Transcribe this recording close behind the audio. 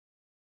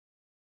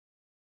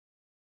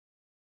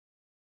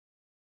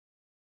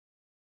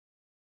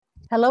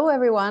Hello,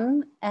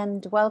 everyone,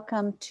 and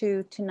welcome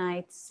to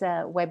tonight's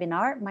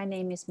webinar. My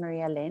name is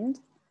Maria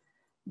Lind.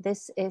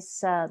 This is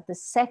the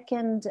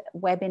second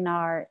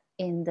webinar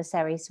in the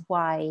series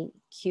Why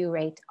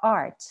Curate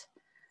Art,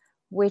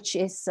 which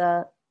is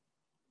a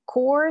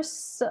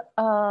course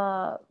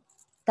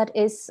that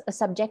is a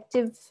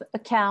subjective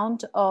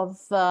account of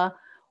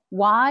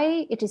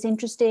why it is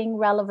interesting,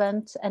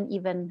 relevant, and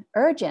even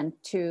urgent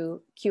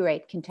to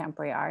curate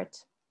contemporary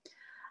art.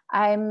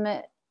 I'm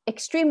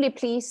extremely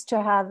pleased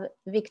to have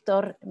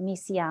Victor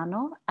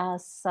Misiano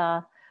as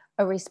a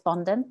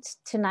respondent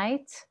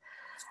tonight.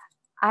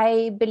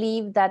 I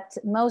believe that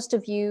most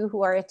of you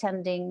who are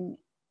attending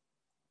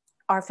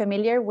are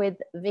familiar with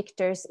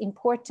Victor's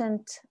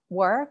important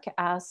work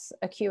as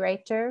a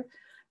curator,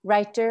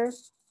 writer,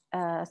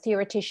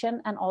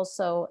 theoretician, and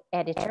also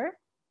editor,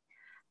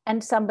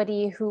 and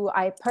somebody who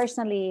I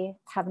personally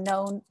have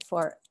known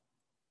for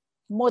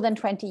more than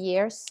 20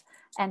 years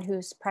and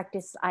whose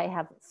practice I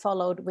have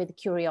followed with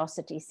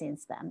curiosity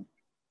since then.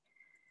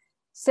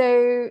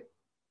 So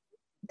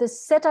the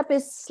setup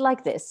is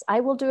like this. I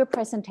will do a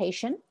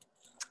presentation,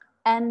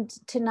 and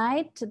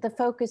tonight the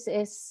focus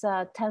is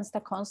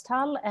Tensta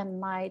Konsthall and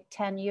my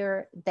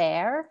tenure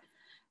there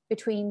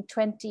between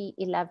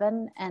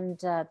 2011 and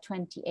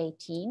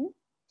 2018.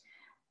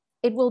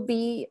 It will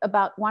be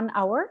about 1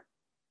 hour.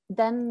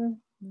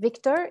 Then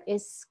Victor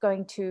is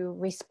going to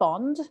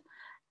respond,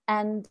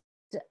 and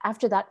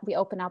after that, we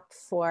open up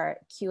for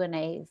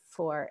Q&A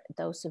for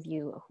those of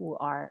you who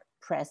are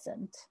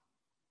present.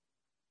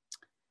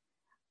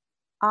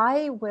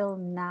 I will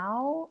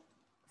now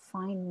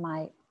find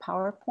my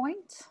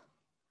PowerPoint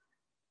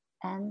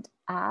and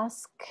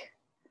ask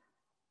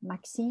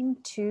Maxime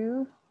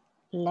to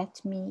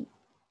let me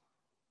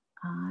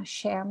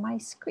share my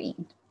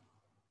screen.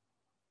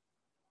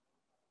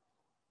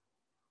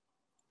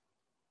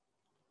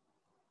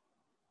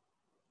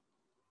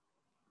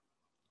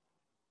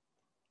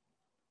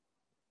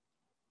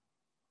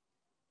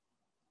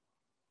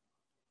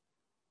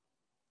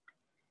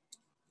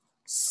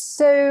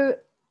 So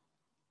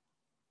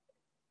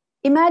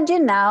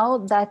imagine now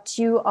that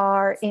you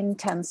are in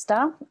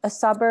Tensta, a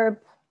suburb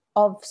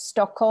of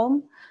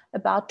Stockholm,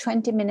 about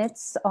 20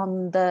 minutes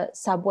on the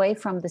subway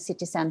from the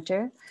city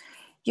center.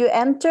 You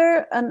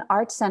enter an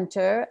art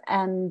center,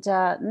 and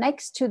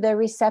next to the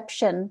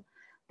reception,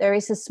 there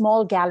is a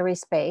small gallery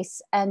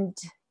space, and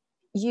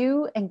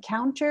you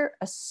encounter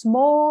a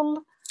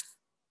small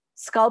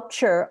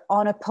sculpture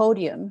on a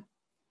podium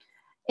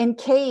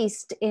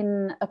encased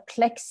in a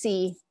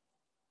plexi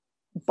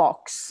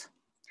box.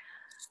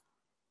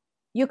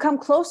 You come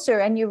closer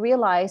and you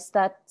realize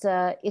that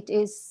it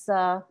is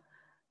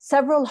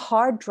several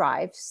hard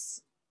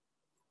drives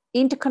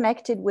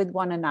interconnected with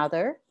one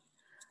another,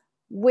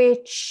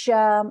 which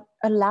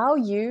allow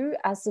you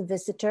as a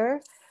visitor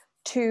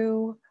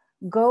to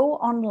go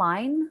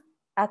online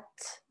at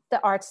the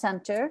art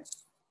center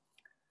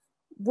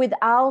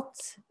without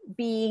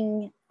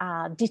being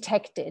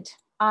detected,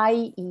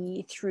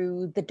 i.e.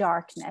 through the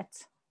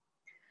darknet.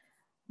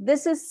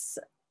 This is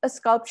a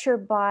sculpture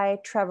by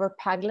Trevor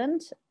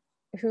Pagland,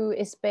 who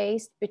is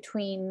based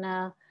between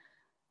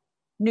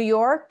New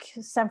York,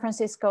 San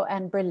Francisco,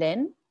 and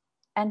Berlin.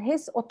 And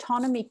his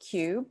autonomy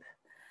cube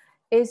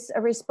is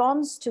a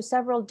response to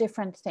several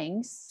different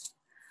things.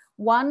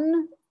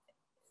 One,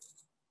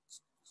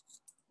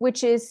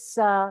 which is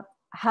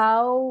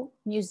how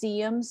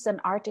museums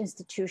and art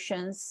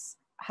institutions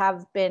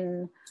have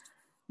been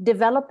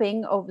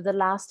developing over the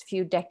last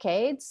few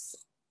decades,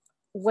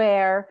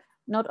 where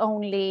not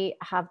only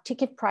have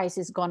ticket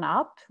prices gone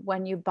up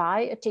when you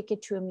buy a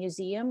ticket to a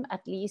museum, at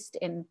least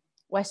in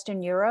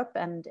Western Europe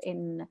and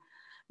in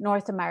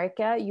North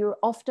America, you're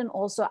often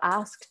also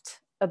asked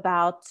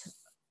about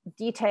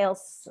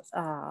details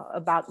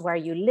about where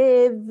you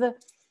live,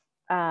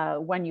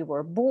 when you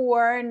were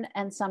born,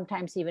 and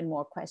sometimes even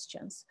more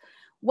questions.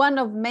 One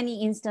of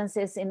many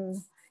instances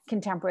in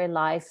contemporary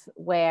life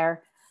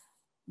where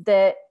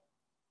the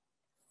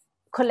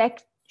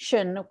collecting,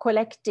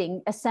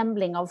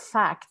 assembling of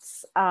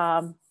facts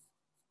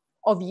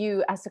of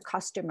you as a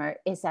customer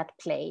is at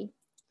play.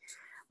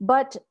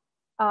 But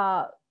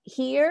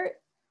here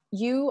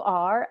you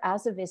are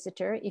as a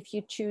visitor, if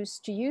you choose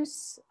to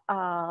use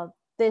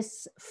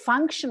this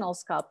functional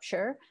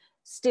sculpture,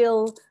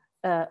 still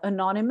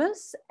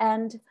anonymous,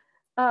 and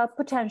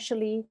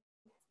potentially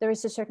there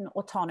is a certain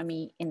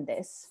autonomy in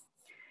this.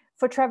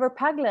 For Trevor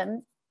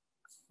Pagland,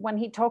 when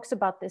he talks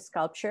about this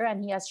sculpture,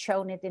 and he has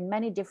shown it in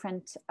many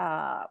different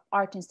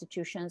art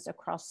institutions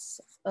across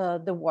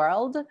the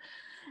world,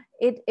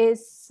 it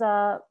is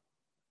a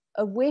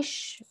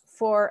wish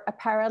for a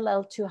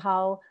parallel to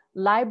how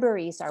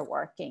libraries are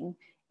working,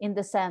 in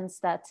the sense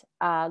that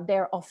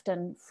they're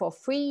often for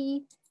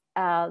free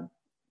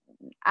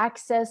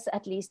access,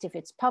 at least if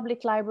it's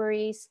public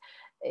libraries,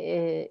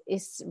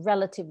 is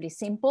relatively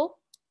simple.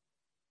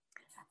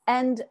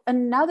 And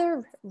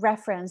another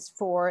reference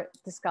for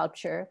the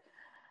sculpture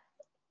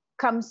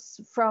comes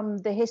from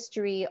the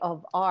history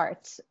of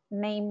art,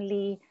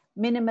 namely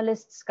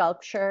minimalist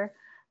sculpture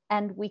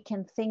and we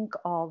can think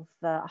of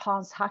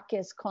Hans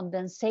Hacke's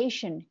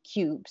condensation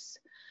cubes.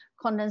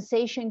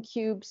 Condensation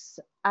cubes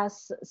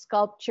as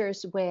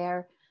sculptures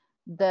where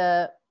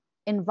the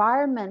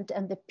environment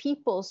and the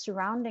people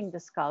surrounding the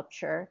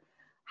sculpture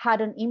had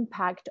an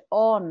impact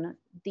on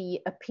the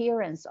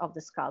appearance of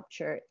the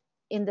sculpture,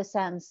 in the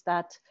sense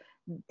that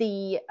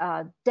the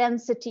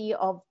density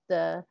of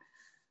the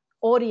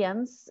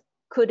audience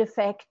could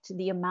affect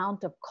the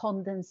amount of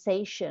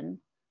condensation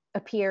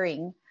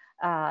appearing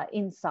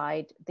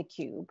inside the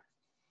cube.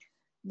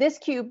 This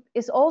cube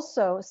is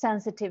also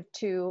sensitive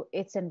to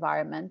its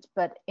environment,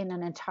 but in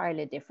an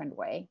entirely different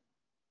way.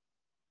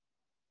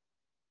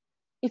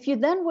 If you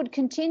then would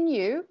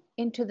continue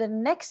into the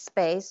next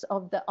space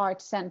of the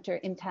art center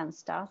in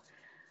Tensta,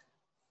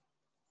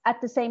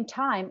 at the same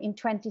time in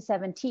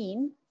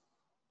 2017,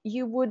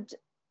 you would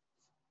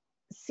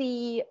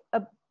see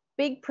a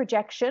big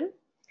projection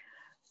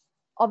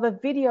of a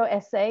video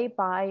essay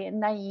by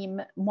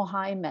Naeem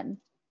Mohamed,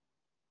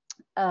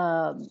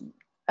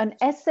 an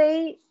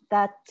essay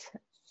that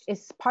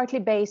is partly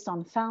based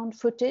on found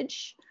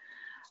footage,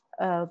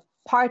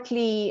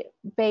 partly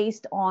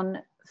based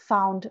on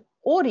found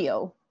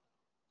audio.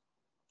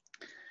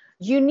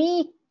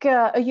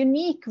 A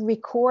unique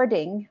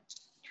recording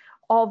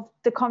of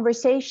the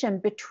conversation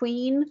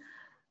between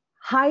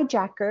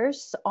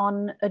hijackers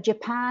on a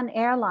Japan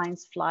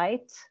Airlines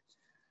flight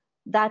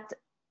that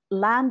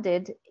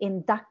landed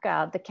in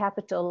Dhaka, the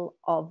capital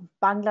of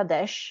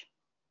Bangladesh,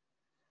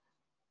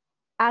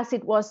 as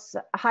it was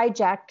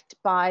hijacked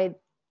by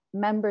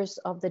members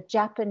of the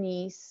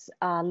Japanese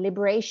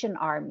Liberation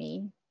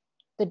Army,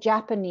 the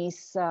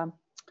Japanese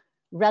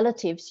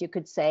relatives, you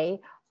could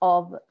say,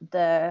 of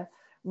the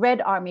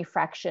Red Army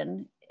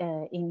fraction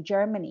in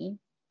Germany.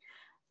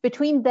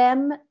 Between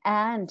them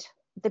and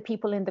the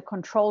people in the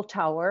control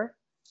tower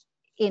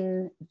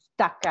in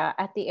Dhaka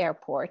at the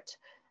airport,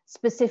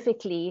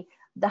 specifically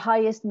the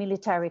highest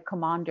military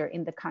commander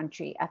in the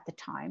country at the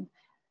time.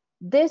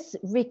 This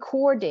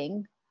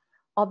recording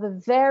of a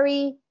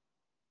very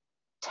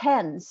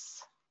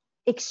tense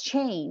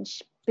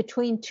exchange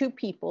between two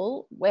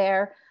people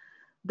where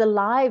the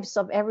lives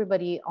of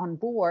everybody on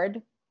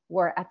board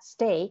were at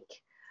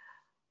stake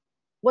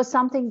was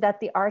something that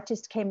the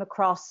artist came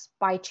across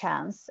by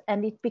chance,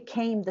 and it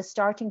became the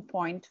starting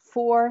point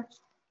for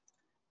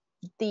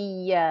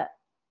the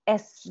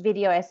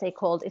video essay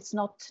called "It's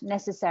Not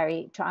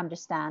Necessary to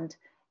Understand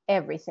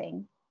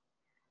Everything."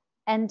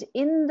 And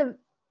in the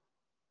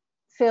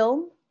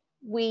film,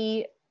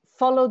 we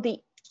follow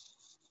the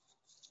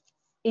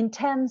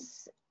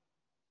intense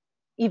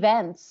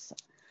events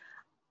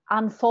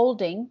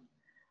unfolding.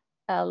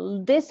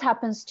 This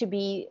happens to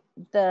be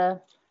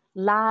the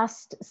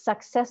last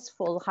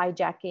successful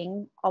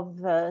hijacking of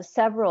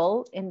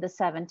several in the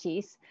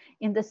 70s,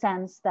 in the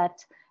sense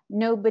that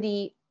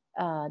nobody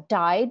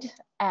died,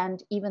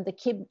 and even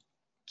the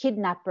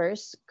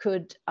kidnappers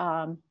could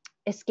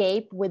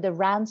escape with a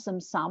ransom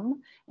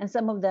sum, and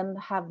some of them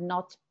have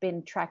not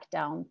been tracked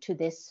down to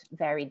this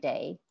very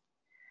day.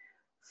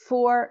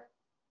 For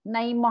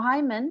Naeem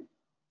Mohamed,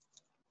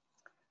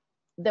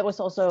 there was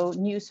also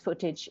news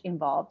footage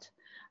involved.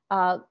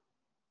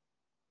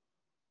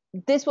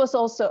 This was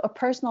also a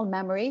personal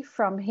memory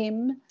from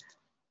him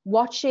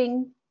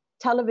watching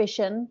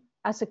television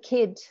as a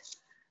kid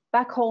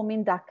back home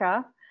in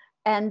Dhaka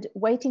and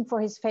waiting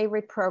for his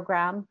favorite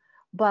program,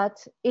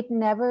 but it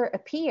never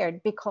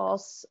appeared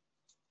because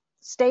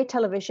state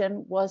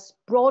television was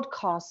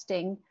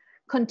broadcasting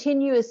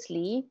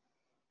continuously,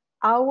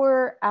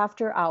 hour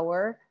after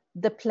hour,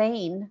 the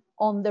plane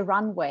on the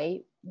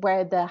runway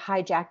where the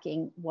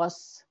hijacking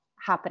was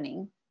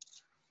happening.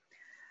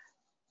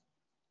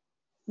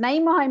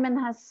 Naeem Mohamed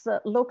has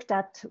looked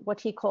at what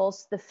he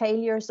calls the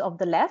failures of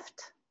the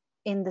left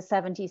in the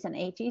 70s and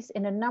 80s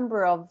in a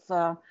number of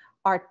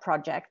art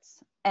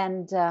projects,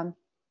 and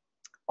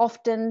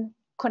often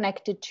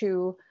connected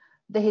to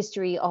the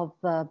history of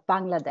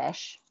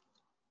Bangladesh,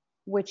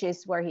 which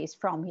is where he's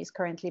from. He's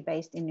currently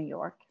based in New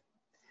York.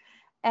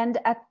 And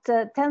at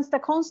Tensta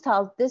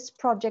Konsthall, this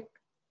project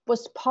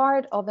was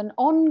part of an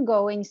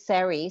ongoing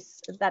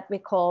series that we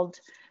called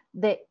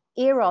the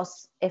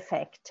Eros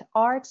Effect: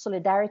 Art,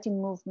 Solidarity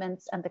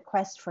Movements, and the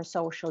Quest for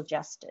Social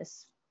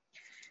Justice.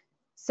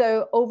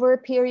 So over a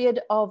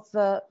period of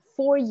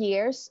 4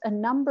 years, a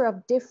number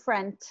of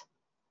different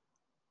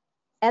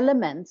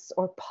elements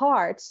or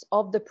parts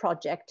of the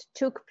project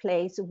took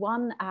place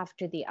one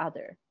after the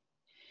other.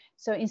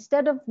 So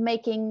instead of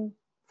making,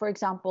 for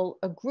example,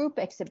 a group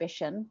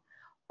exhibition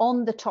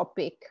on the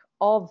topic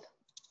of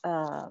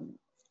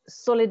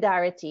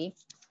solidarity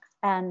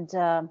and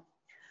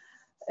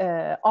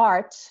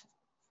art,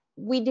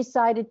 we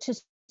decided to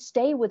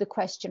stay with the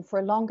question for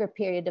a longer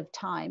period of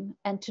time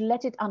and to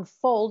let it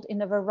unfold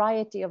in a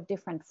variety of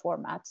different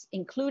formats,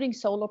 including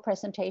solo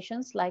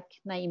presentations like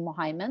Naeem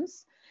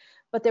Mohamed's,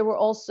 but there were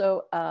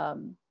also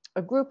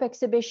a group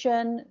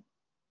exhibition,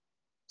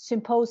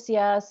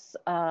 symposia,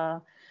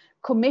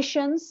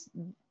 commissions.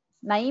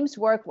 Naeem's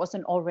work was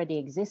an already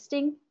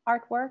existing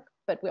artwork,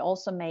 but we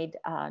also made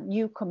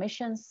new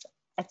commissions,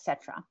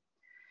 etc.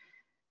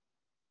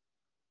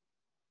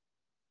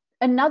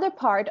 Another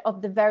part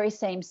of the very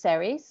same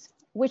series,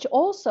 which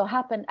also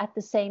happened at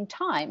the same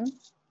time,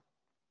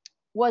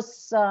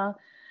 was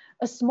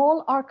a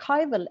small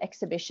archival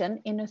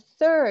exhibition in a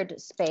third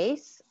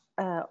space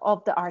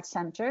of the art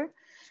center.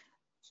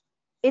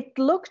 It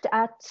looked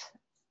at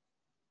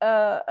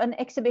an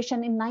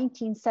exhibition in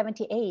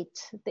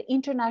 1978, the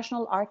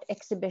International Art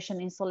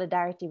Exhibition in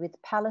Solidarity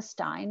with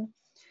Palestine,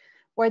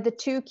 where the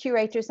two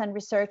curators and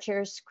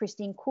researchers,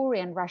 Christine Khoury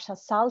and Rasha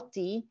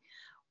Salti,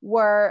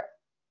 were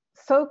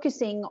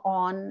focusing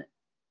on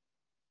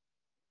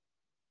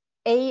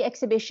an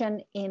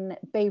exhibition in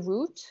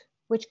Beirut,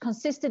 which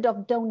consisted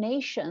of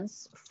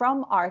donations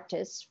from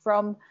artists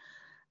from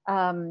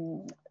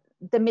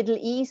the Middle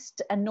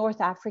East and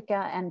North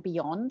Africa and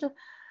beyond.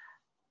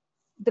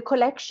 The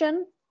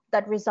collection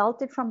that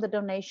resulted from the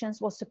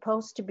donations was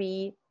supposed to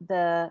be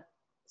the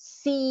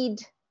seed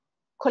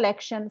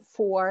collection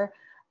for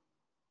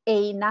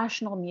a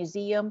national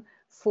museum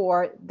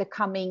for the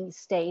coming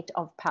state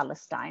of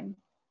Palestine.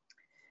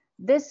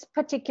 This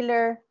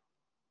particular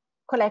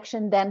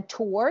collection then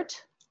toured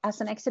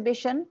as an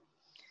exhibition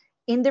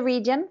in the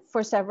region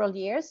for several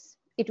years.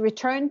 It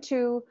returned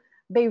to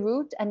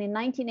Beirut, and in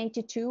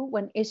 1982,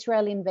 when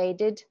Israel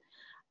invaded,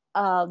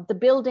 the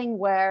building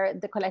where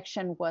the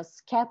collection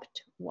was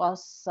kept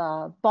was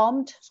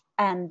bombed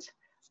and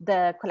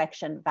the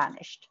collection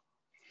vanished.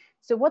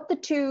 So what the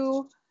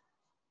two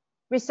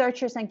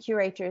researchers and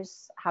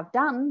curators have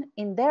done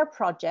in their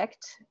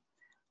project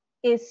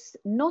is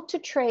not to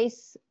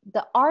trace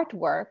the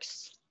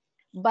artworks,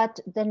 but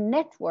the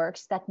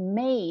networks that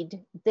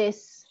made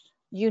this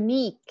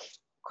unique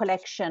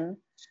collection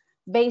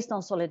based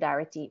on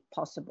solidarity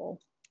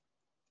possible.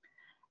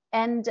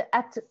 And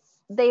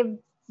they've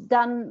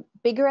done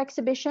bigger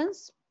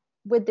exhibitions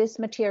with this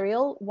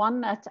material,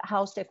 one at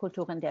Haus der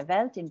Kulturen der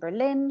Welt in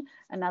Berlin,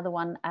 another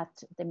one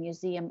at the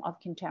Museum of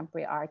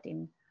Contemporary Art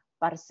in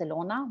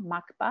Barcelona,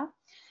 MACBA.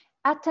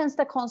 At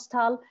Tensta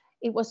Konsthall,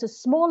 it was a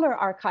smaller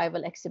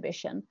archival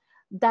exhibition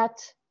that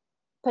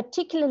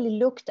particularly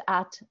looked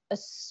at a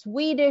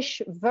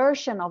Swedish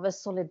version of a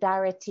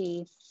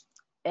solidarity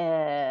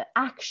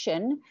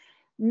action,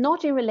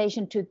 not in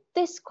relation to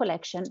this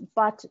collection,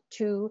 but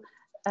to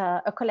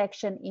a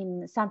collection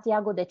in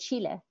Santiago de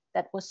Chile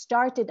that was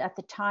started at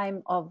the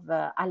time of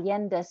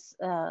Allende's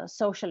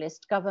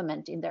socialist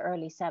government in the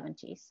early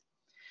 70s.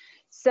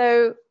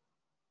 So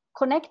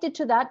connected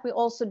to that, we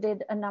also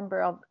did a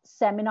number of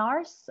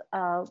seminars,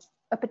 a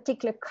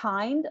particular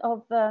kind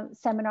of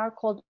seminar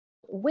called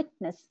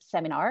Witness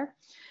Seminar.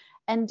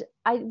 And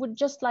I would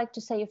just like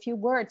to say a few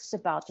words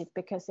about it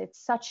because it's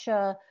such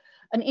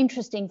an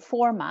interesting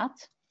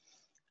format.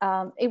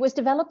 It was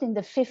developed in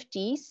the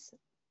 50s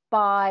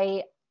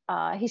by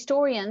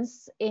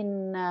historians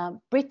in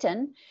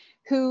Britain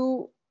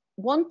who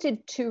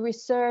wanted to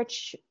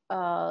research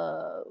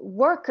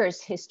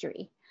workers'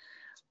 history,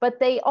 but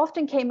they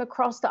often came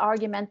across the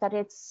argument that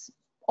it's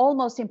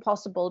almost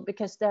impossible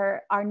because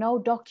there are no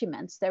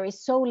documents. There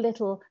is so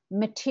little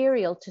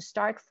material to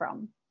start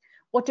from.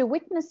 What a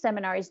witness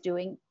seminar is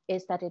doing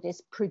is that it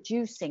is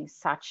producing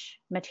such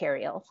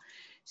material.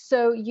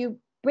 So you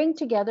bring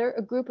together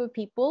a group of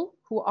people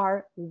who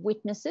are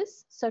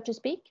witnesses, so to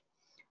speak,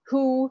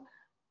 who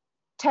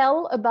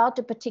tell about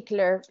a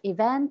particular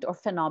event or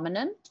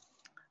phenomenon.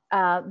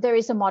 There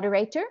is a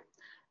moderator.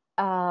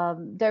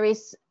 There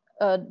is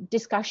a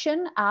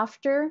discussion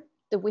after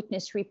the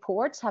witness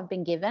reports have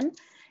been given.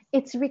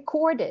 It's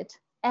recorded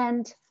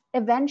and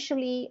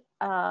eventually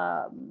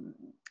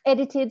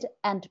edited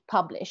and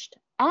published.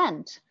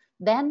 And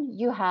then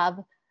you have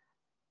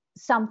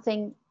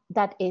something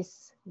that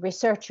is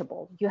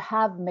researchable. You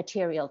have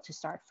material to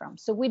start from.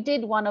 So we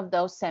did one of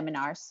those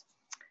seminars,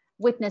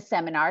 witness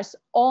seminars,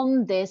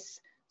 on this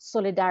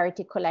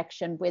solidarity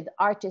collection with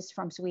artists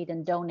from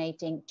Sweden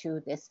donating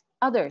to this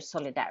other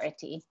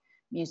solidarity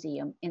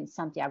museum in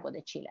Santiago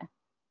de Chile.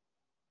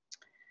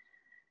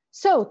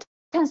 So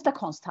Tensta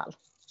Konsthall.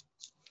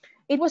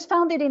 It was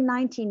founded in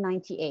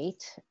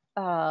 1998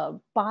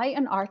 by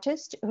an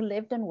artist who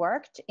lived and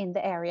worked in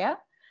the area.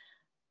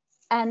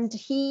 And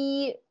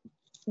he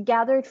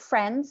gathered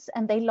friends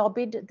and they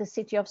lobbied the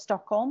city of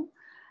Stockholm.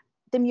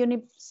 The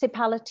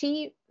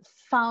municipality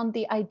found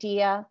the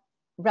idea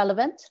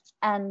relevant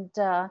and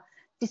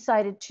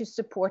decided to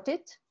support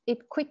it.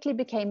 It quickly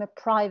became a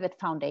private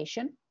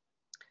foundation,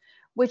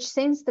 which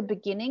since the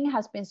beginning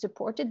has been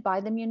supported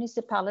by the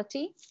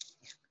municipality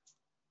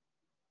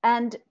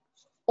and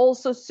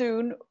also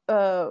soon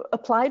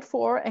applied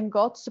for and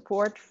got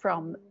support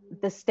from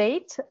the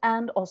state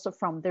and also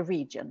from the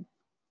region.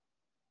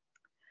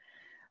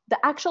 The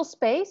actual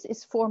space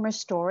is former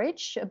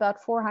storage,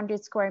 about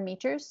 400 square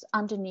meters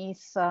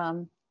underneath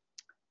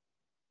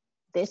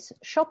this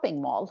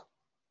shopping mall,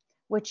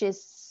 which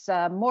is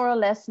more or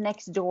less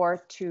next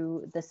door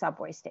to the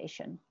subway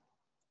station.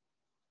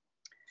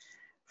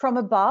 From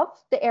above,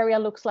 the area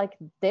looks like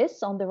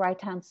this on the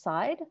right-hand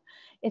side.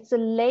 It's a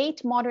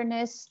late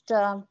modernist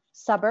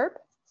suburb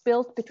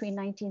built between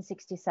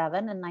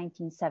 1967 and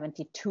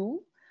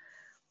 1972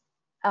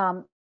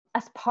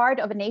 as part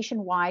of a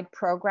nationwide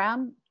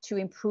program to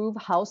improve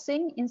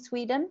housing in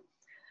Sweden.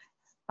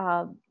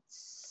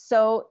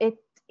 So it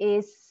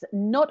is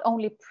not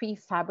only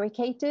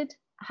prefabricated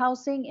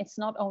housing, it's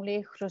not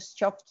only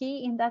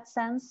Khrushchevki in that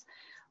sense.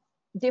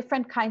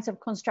 Different kinds of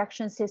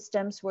construction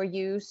systems were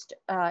used.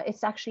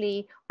 It's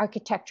actually,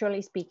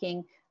 architecturally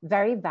speaking,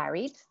 very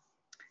varied.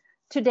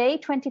 Today,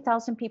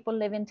 20,000 people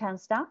live in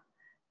Tensta,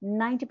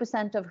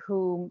 90% of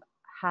whom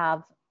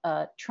have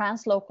a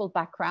translocal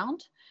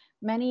background,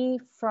 many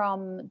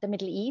from the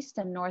Middle East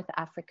and North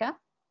Africa.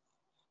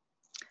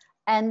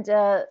 And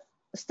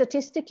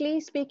statistically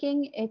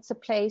speaking, it's a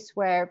place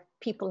where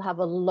people have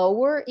a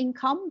lower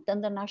income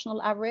than the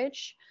national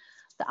average.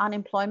 The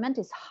unemployment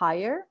is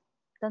higher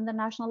than the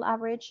national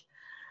average.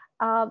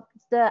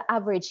 The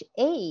average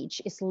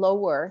age is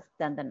lower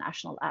than the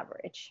national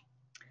average.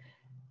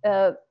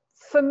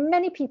 For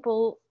many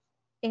people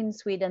in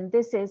Sweden,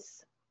 this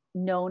is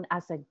known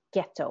as a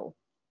ghetto,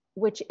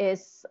 which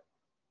is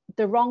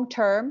the wrong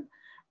term,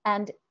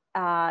 and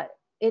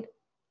it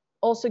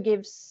also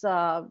gives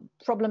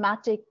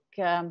problematic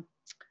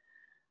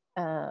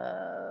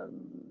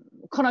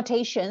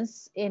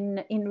connotations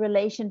in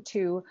relation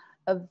to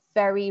a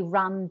very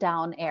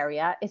run-down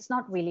area. It's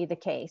not really the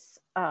case.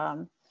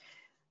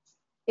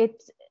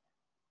 It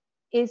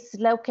is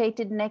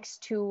located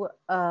next to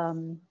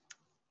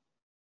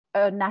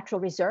a natural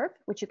reserve,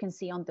 which you can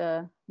see on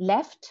the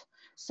left.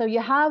 So you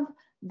have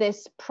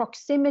this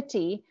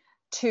proximity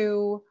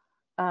to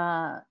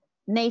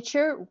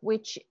nature,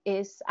 which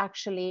is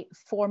actually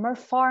former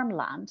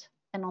farmland.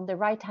 And on the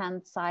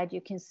right-hand side,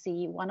 you can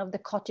see one of the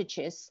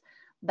cottages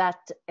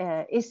that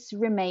is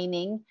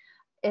remaining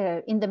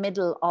in the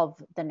middle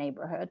of the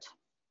neighborhood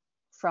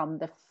from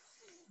the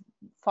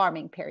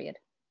farming period.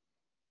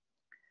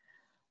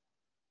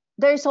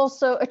 There's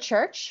also a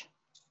church,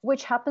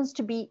 which happens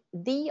to be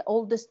the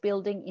oldest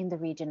building in the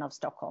region of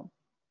Stockholm,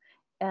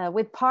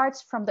 with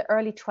parts from the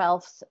early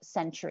 12th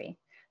century.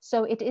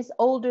 So it is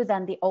older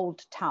than the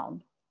old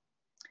town.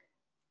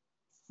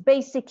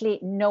 Basically,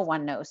 no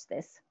one knows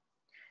this.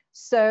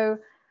 So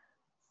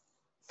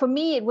for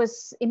me, it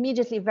was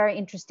immediately very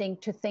interesting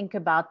to think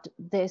about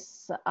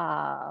this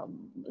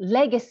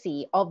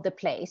legacy of the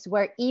place,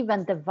 where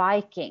even the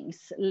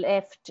Vikings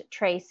left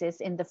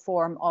traces in the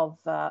form of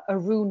a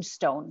rune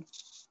stone,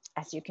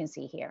 as you can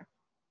see here.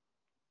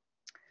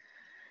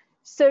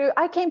 So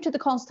I came to the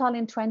konsthall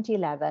in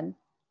 2011.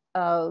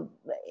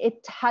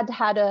 It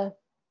had a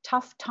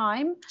tough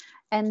time,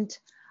 and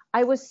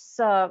I was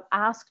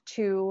asked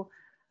to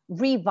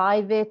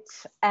revive it,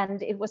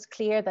 and it was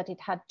clear that it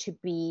had to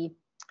be,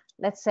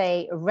 let's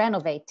say,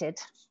 renovated.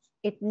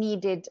 It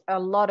needed a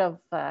lot of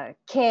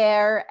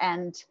care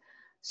and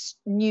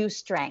new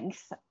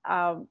strength.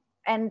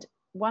 And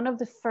one of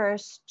the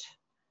first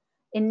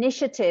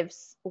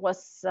initiatives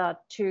was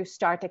to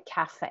start a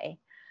cafe,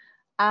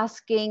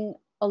 asking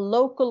a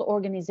local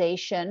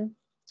organization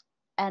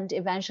and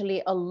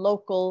eventually a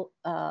local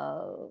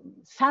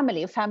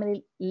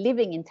family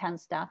living in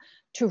Tensta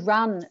to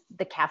run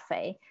the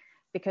cafe,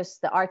 because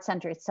the art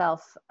center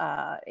itself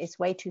is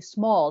way too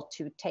small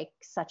to take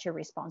such a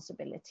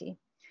responsibility.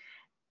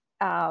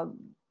 The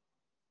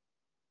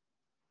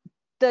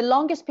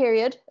longest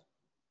period,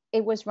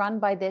 it was run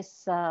by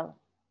this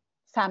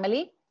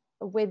family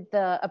with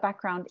a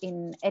background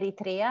in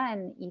Eritrea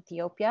and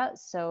Ethiopia.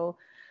 So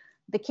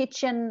the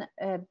kitchen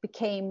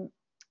became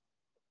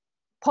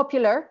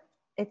popular.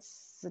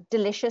 It's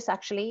delicious,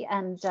 actually.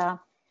 And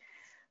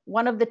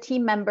one of the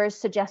team members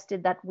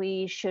suggested that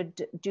we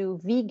should do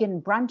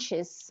vegan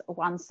brunches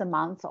once a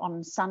month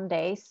on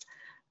Sundays,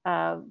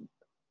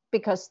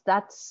 because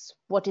that's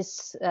what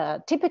is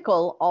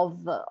typical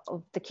of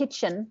the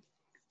kitchen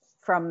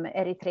from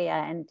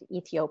Eritrea and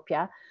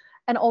Ethiopia.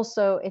 And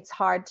also it's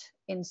hard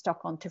in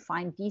Stockholm to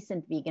find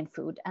decent vegan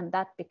food. And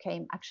that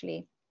became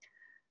actually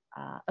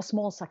a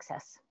small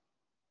success.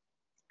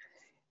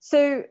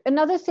 So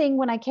another thing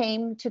when I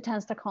came to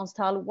Tensta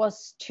Konsthall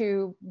was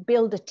to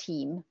build a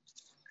team.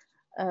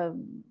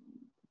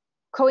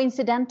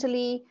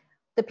 Coincidentally,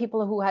 the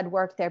people who had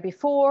worked there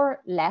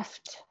before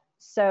left,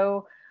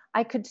 so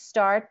I could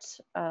start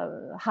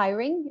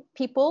hiring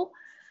people,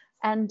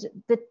 and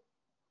the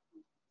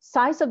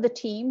size of the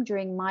team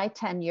during my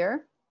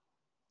tenure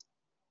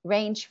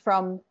ranged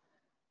from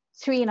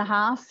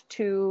 3.5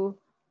 to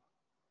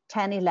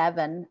 10,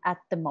 11 at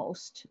the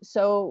most.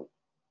 So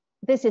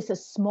this is a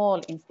small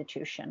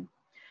institution,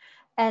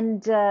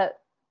 and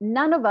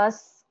none of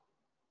us,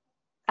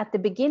 at the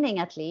beginning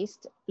at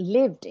least,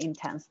 lived in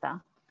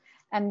Tensta.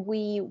 And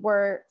we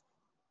were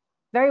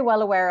very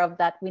well aware of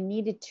that. We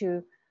needed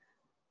to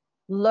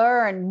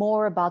learn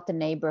more about the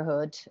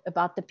neighborhood,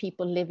 about the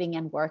people living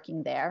and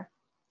working there.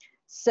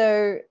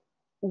 So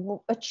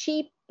a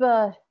cheap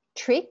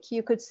trick,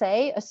 you could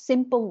say, a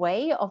simple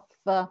way of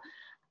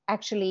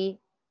actually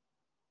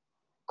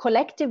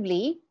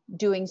collectively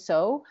doing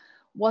so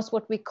was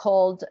what we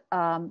called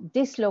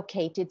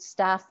dislocated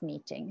staff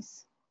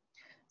meetings.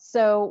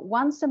 So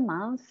once a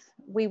month,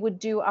 we would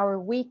do our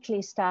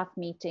weekly staff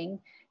meeting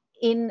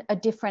in a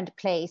different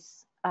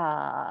place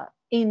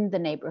in the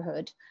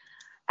neighborhood,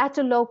 at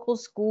a local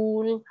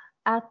school,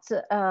 at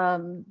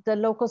the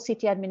local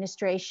city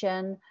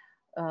administration,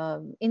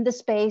 in the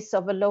space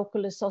of a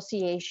local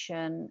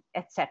association,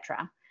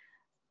 etc.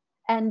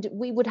 And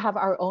we would have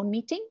our own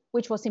meeting,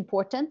 which was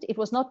important. It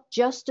was not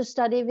just a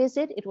study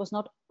visit. It was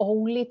not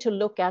only to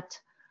look at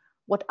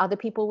what other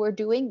people were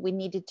doing. We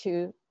needed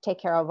to take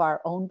care of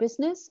our own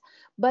business,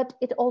 but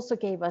it also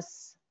gave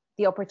us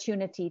the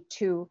opportunity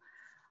to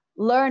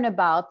learn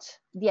about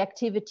the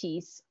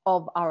activities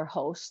of our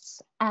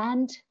hosts,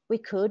 and we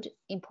could,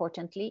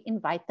 importantly,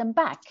 invite them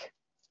back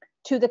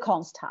to the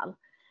konsthall.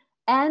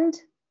 And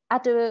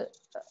at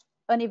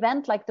an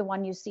event like the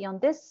one you see on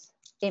this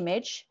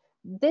image,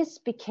 this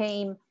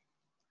became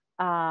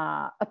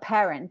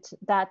apparent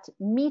that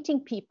meeting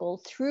people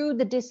through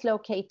the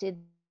dislocated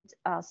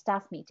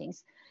staff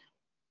meetings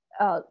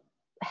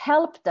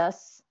helped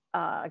us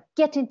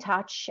get in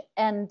touch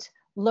and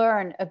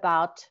learn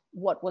about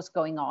what was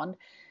going on.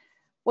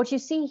 What you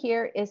see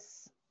here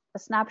is a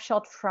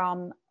snapshot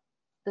from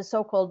the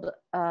so-called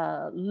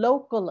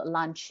local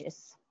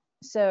lunches.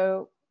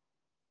 So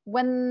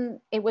when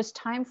it was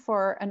time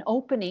for an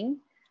opening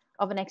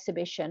of an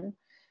exhibition,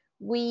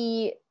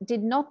 we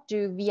did not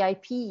do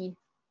VIP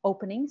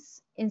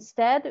openings.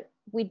 Instead,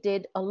 we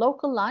did a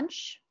local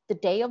lunch the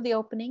day of the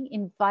opening,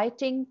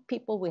 inviting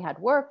people we had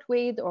worked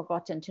with or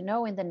gotten to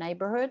know in the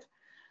neighborhood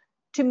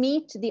to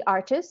meet the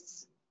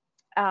artists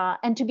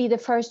and to be the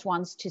first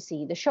ones to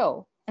see the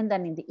show. And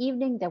then in the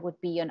evening, there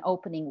would be an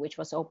opening which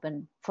was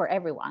open for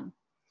everyone.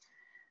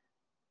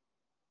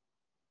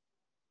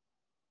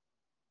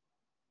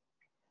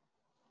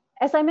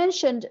 As I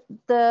mentioned,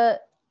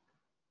 the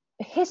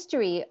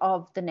history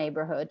of the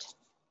neighborhood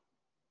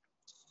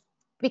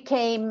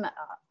became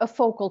a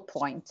focal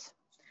point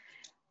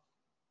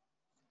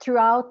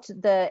throughout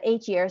the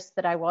 8 years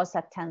that I was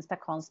at Tensta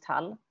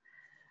Konsthall,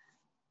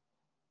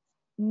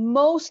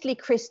 mostly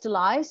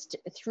crystallized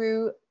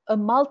through a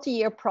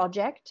multi-year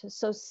project.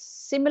 So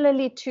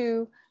similarly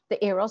to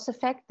the Eros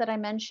effect that I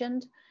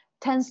mentioned,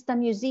 Tensta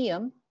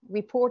Museum,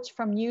 reports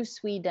from New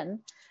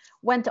Sweden,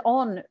 went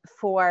on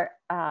for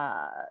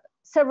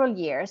several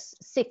years,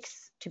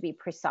 6 to be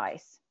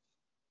precise.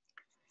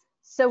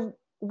 So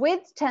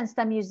with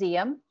Tensta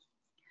Museum,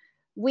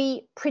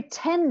 we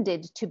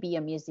pretended to be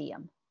a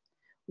museum.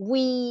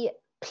 We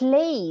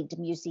played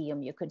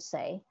museum, you could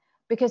say,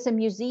 because a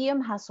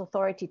museum has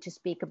authority to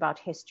speak about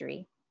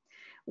history.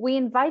 We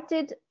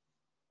invited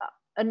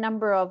a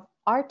number of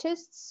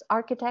artists,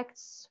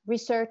 architects,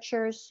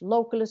 researchers,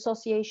 local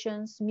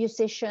associations,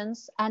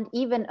 musicians, and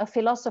even a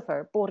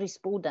philosopher, Boris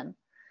Boden,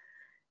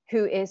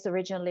 who is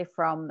originally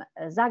from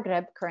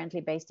Zagreb,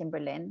 currently based in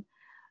Berlin,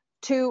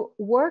 to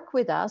work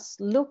with us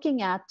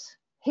looking at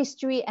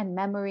history and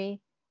memory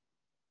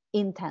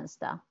in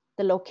Tensta,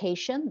 the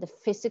location, the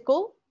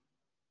physical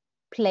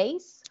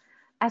place,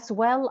 as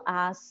well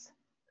as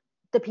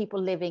the people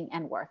living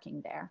and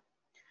working there.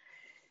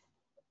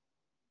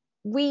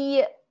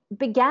 We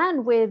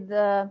began with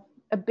a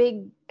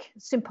big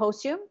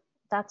symposium.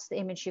 That's the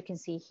image you can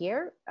see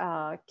here,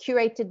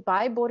 curated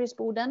by Boris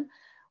Boden,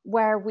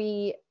 where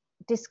we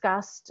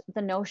discussed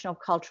the notion of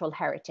cultural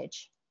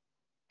heritage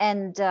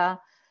and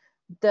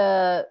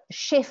the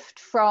shift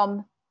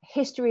from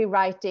history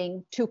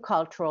writing to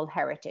cultural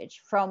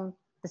heritage from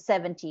the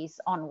 70s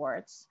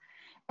onwards.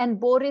 And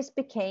Boris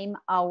became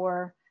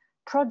our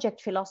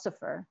project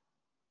philosopher,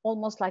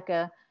 almost like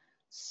a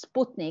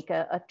Sputnik,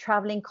 a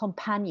traveling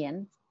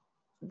companion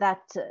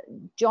that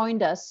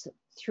joined us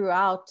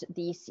throughout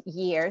these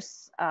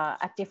years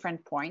at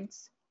different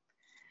points.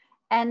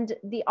 And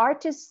the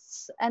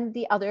artists and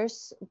the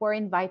others were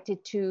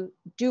invited to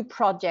do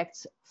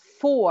projects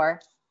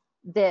for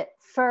the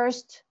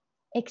first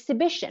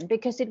exhibition,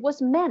 because it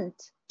was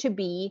meant to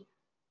be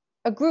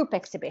a group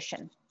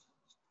exhibition.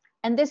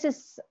 And this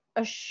is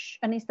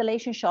an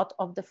installation shot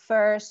of the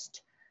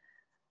first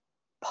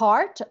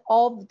part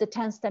of the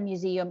Tensta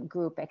Museum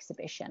group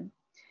exhibition.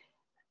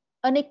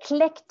 An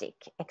eclectic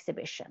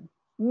exhibition,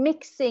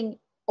 mixing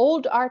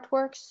old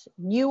artworks,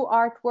 new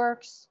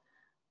artworks,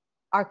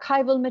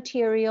 archival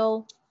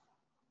material,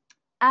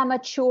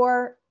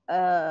 amateur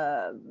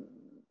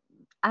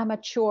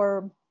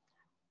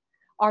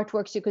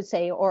artworks, you could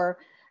say, or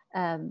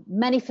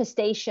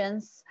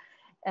manifestations.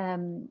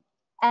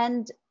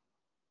 And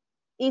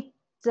it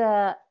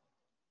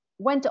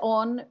went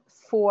on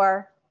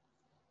for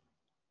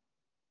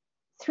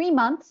 3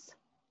 months.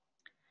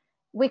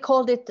 We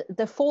called it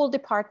the fall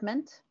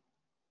department.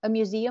 A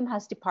museum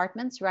has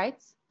departments,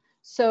 right?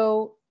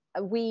 So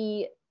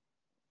we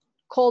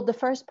called the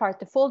first part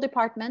the fall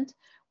department,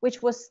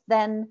 which was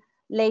then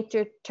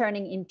later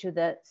turning into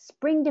the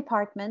spring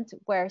department,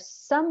 where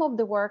some of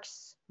the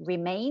works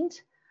remained,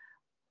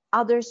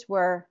 others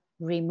were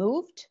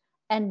removed,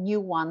 and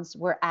new ones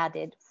were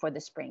added for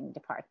the spring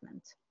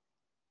department.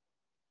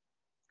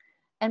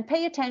 And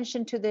pay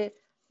attention to the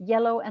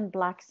yellow and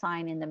black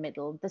sign in the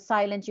middle, the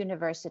Silent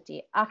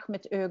University,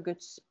 Ahmet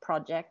Ögüt's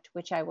project,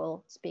 which I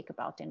will speak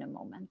about in a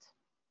moment.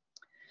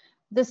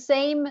 The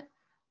same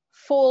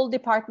full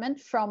department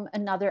from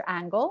another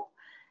angle.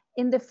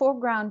 In the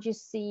foreground, you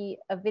see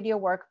a video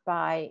work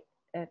by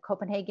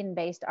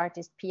Copenhagen-based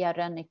artist Pia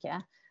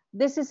Rönnecke.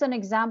 This is an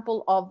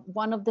example of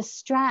one of the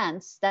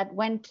strands that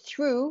went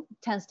through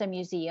Tensta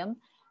Museum,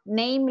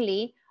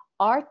 namely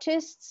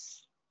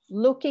artists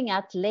looking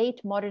at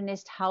late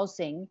modernist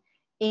housing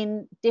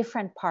in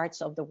different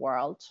parts of the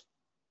world.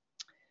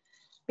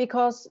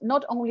 Because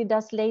not only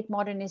does late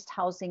modernist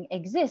housing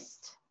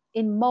exist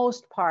in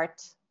most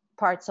parts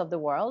of the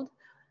world,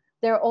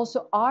 there are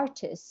also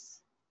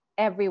artists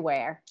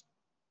everywhere,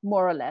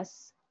 more or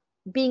less,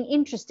 being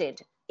interested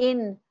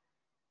in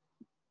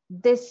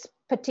this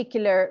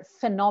particular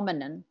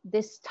phenomenon,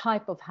 this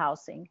type of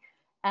housing.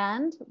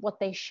 And what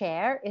they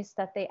share is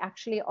that they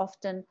actually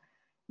often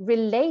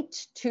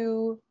relate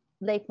to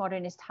late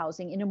modernist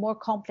housing in a more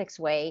complex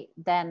way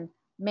than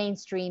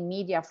mainstream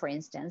media, for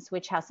instance,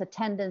 which has a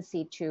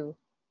tendency to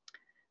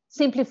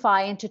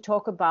simplify and to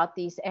talk about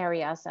these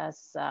areas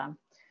as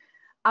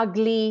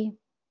ugly,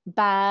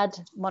 bad,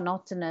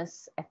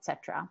 monotonous,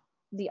 etc.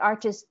 The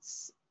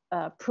artists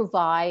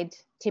provide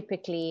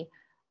typically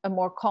a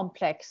more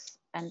complex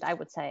and, I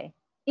would say,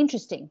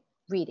 interesting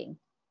reading.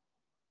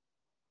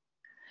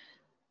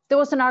 There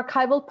was an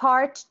archival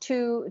part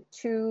to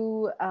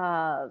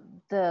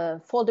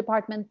the fall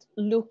department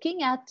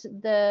looking at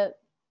the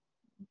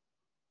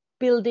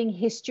building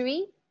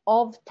history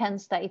of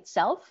Tensta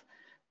itself,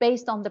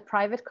 based on the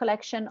private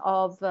collection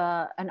of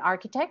an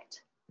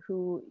architect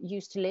who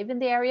used to live in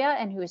the area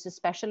and who is a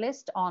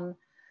specialist on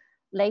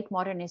late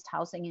modernist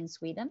housing in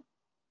Sweden.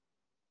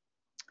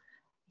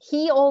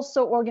 He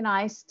also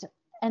organized,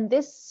 and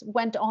this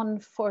went on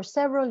for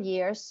several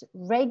years,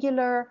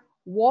 regular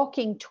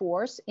walking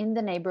tours in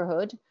the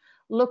neighborhood,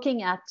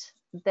 looking at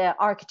the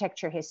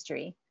architecture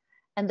history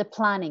and the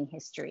planning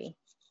history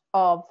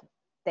of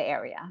the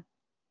area.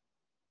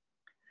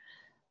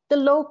 The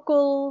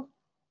local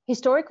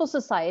historical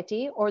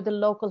society or the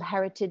local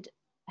heritage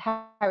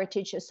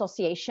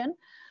association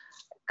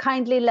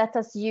kindly let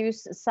us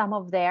use some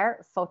of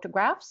their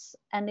photographs,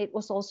 and it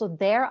was also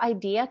their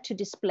idea to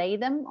display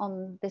them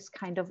on this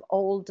kind of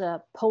old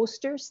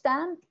poster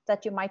stand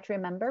that you might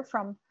remember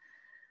from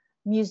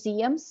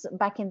museums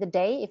back in the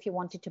day if you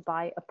wanted to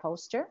buy a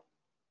poster.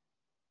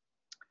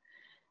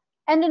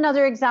 And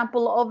another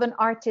example of an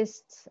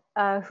artist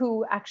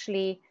who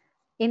actually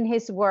in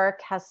his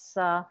work has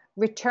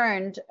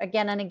returned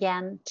again and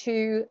again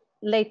to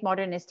late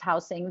modernist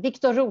housing.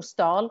 Victor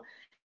Rosdahl.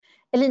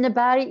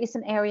 Elineberg is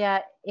an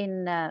area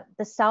in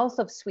the south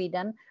of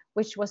Sweden,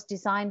 which was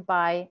designed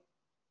by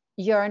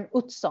Jörn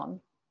Utzon,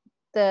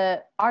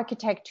 the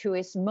architect who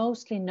is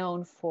mostly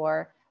known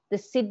for the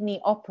Sydney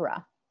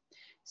Opera.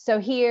 So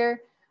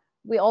here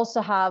we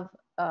also have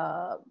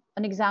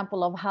an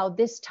example of how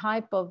this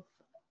type of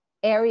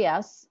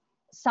areas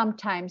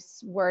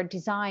sometimes were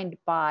designed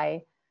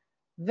by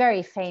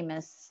very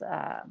famous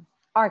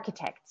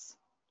architects.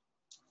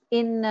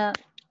 In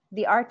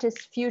the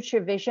artist's future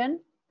vision,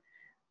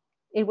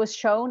 it was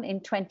shown in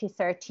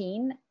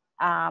 2013,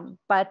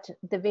 but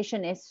the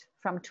vision is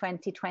from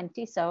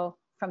 2020. So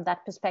from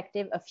that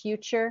perspective, a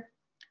future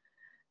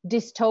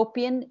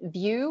dystopian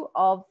view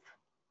of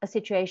a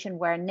situation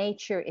where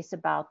nature is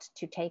about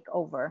to take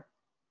over.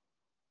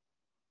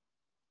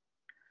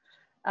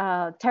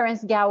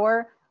 Terence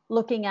Gower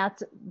looking at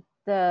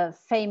the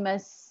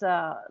famous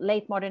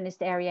late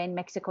modernist area in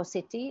Mexico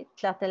City,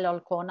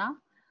 Tlatelolcona,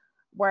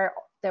 where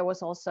there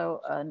was also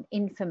an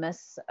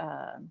infamous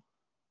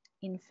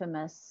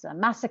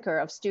massacre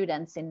of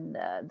students in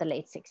the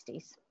late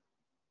 60s.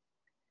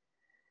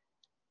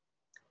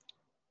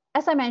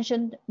 As I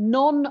mentioned,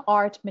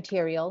 non-art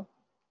material,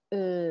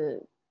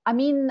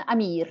 Amin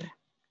Amir,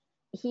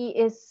 he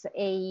is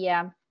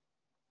a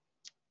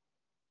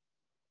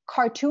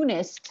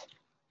cartoonist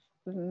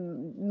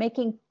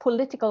making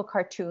political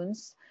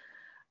cartoons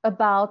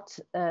about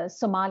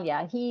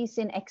Somalia. He's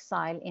in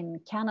exile in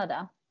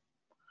Canada.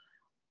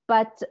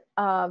 But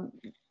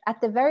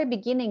at the very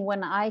beginning,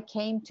 when I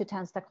came to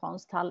Tensta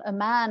Konsthall, a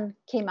man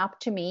came up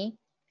to me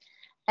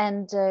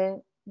and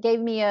gave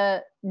me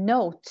a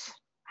note,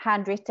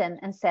 handwritten,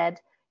 and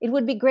said, "It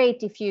would be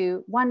great if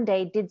you one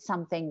day did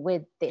something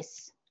with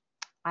this."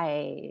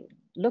 I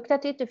looked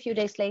at it a few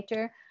days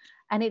later,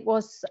 and it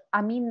was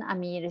Amin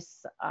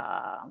Amir's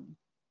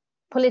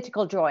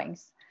political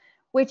drawings,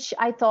 which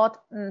I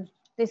thought,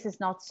 this is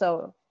not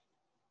so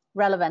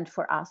relevant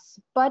for us.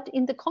 But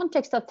in the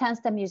context of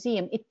Tensta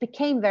Museum, it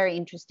became very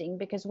interesting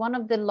because one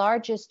of the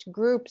largest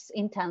groups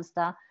in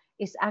Tensta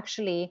is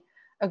actually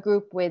a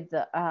group with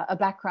a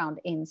background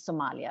in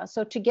Somalia.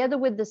 So together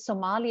with the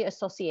Somali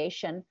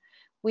Association,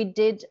 we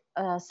did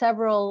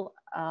several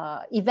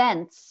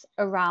events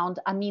around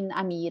Amin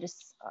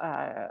Amir's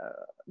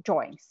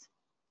drawings.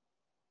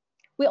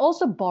 We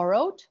also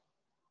borrowed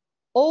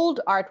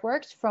old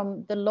artworks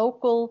from the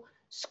local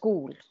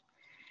school.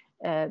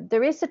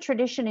 There is a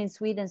tradition in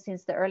Sweden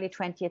since the early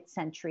 20th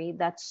century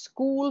that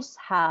schools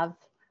have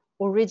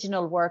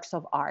original works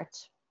of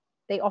art.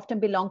 They often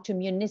belong to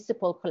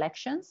municipal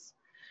collections.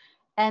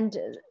 And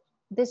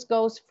this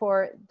goes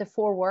for the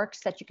 4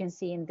 works that you can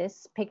see in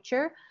this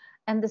picture.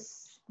 And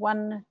this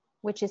one,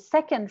 which is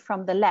second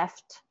from the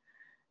left,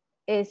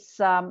 is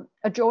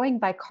a drawing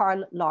by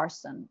Carl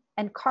Larsson.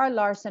 And Carl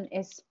Larsson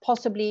is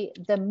possibly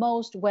the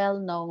most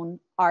well-known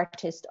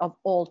artist of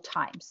all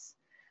times.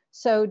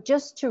 So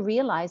just to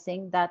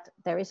realizing that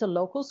there is a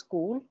local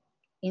school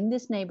in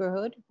this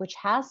neighborhood which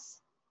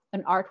has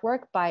an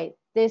artwork by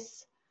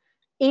this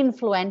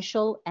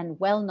influential and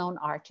well-known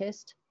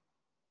artist,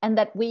 and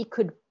that we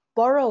could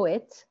borrow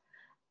it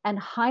and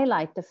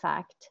highlight the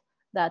fact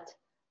that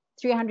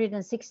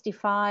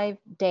 365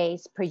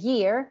 days per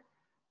year,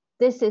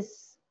 this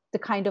is the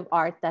kind of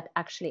art that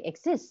actually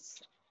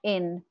exists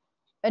in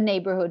a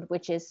neighborhood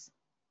which is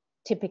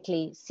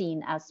typically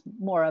seen as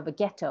more of a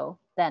ghetto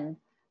than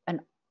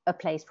a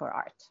place for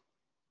art.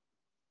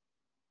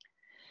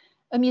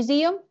 A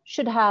museum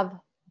should have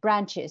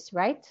branches,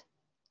 right?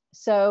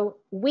 So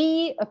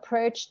we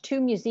approached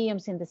 2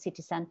 museums in the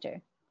city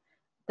center,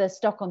 the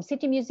Stockholm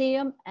City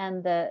Museum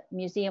and the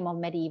Museum of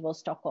Medieval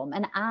Stockholm,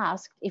 and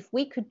asked if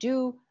we could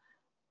do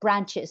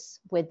branches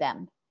with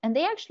them. And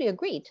they actually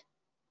agreed,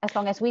 as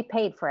long as we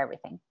paid for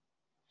everything.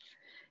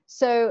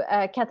 So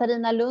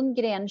Katarina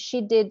Lundgren,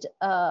 she did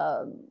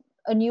a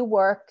new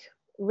work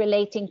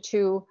relating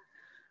to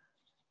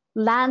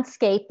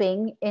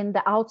landscaping in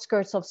the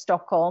outskirts of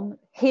Stockholm,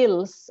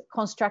 hills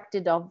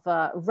constructed of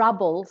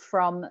rubble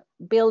from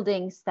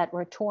buildings that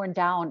were torn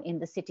down in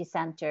the city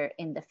center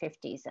in the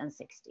 50s and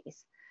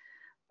 60s.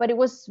 But it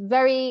was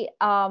very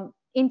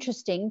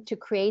interesting to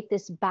create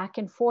this back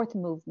and forth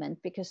movement,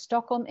 because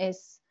Stockholm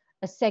is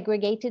a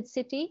segregated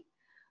city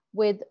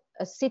with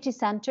a city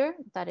center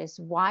that is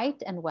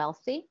white and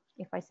wealthy,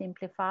 if I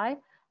simplify,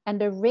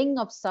 and a ring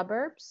of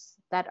suburbs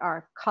that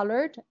are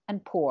colored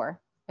and poor.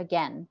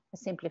 Again, a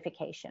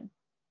simplification.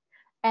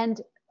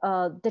 And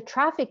the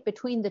traffic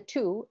between the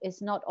two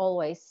is not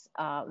always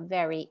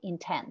very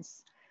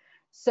intense.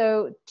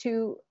 So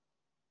to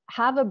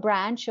have a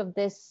branch of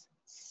this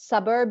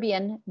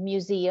suburban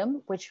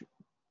museum, which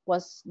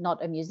was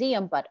not a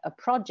museum, but a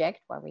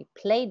project where we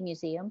played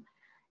museum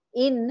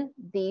in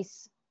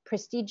these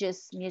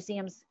prestigious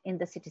museums in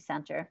the city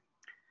center,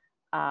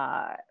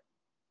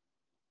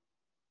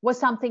 was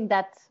something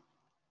that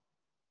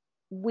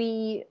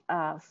we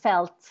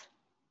felt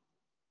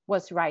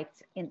was right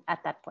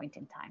at that point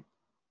in time.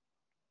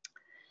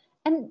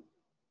 And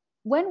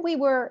when we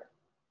were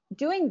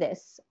doing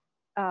this,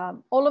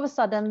 all of a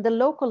sudden the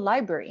local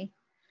library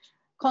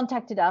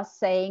contacted us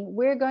saying,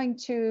 we're going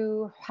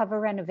to have a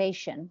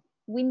renovation.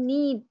 We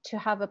need to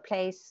have a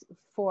place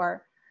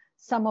for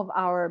some of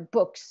our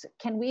books.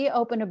 Can we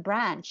open a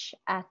branch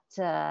at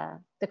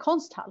the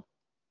konsthall?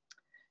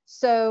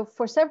 So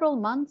for several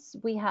months,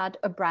 we had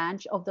a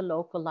branch of the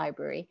local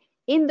library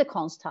in the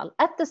konsthall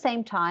at the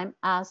same time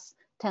as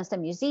Tensta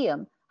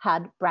Museum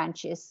had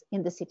branches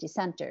in the city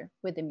center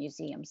with the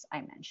museums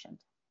I mentioned.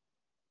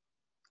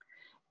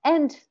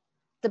 And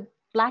the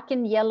black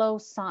and yellow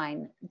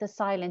sign, the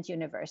Silent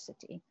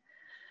University.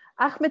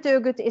 Ahmet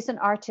Ögut is an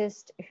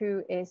artist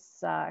who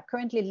is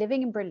currently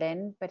living in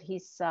Berlin, but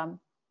he's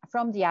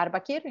from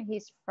Diyarbakir.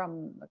 He's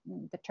from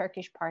the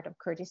Turkish part of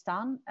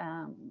Kurdistan.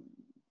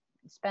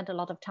 Spent a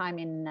lot of time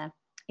in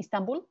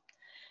Istanbul.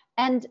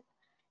 And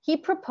he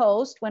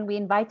proposed, when we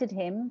invited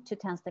him to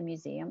Tensta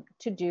Museum,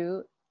 to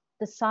do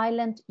the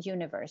Silent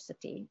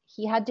University.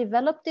 He had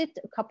developed it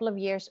a couple of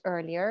years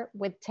earlier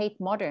with Tate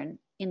Modern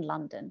in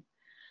London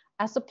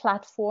as a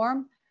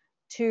platform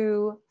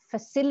to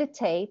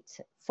facilitate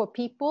for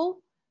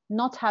people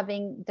not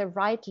having the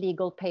right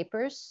legal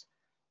papers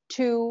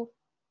to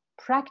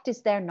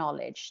practice their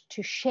knowledge,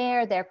 to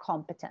share their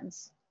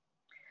competence.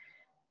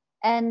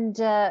 And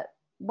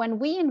when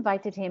we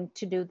invited him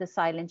to do the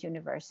Silent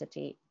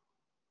University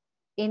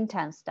in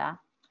Tensta,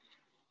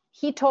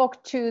 he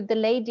talked to the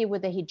lady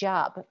with the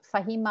hijab,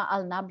 Fahima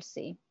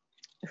Al-Nabsi,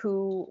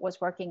 who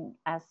was working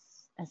as,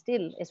 and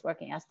still is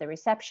working as, the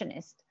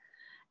receptionist.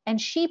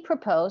 And she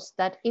proposed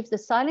that if the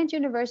Silent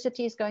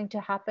University is going to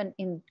happen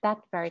in that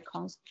very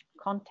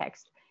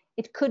context,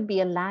 it could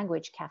be a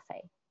language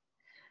cafe.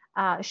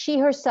 She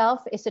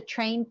herself is a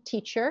trained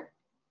teacher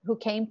who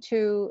came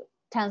to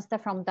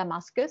Tensta from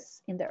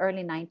Damascus in the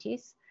early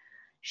 90s.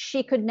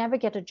 She could never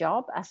get a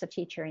job as a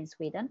teacher in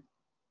Sweden.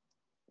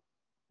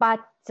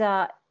 But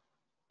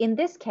in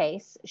this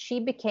case, she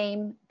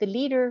became the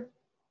leader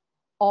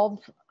of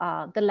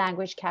the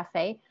language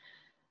cafe,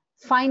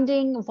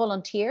 finding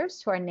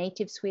volunteers who are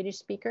native Swedish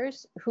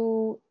speakers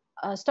who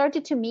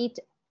started to meet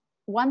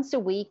once a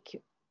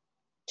week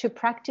to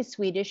practice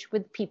Swedish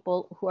with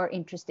people who are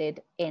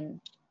interested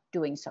in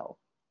doing so.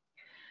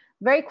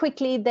 Very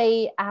quickly,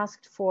 they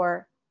asked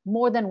for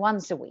more than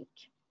once a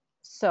week.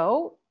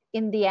 So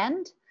in the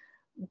end,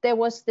 there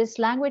was this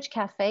language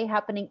cafe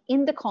happening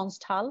in the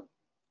konsthall,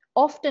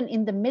 often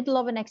in the middle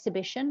of an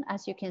exhibition,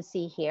 as you can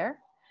see here.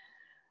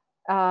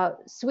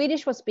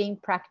 Swedish was being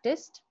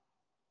practiced.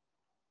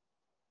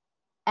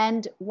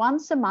 And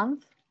once a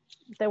month,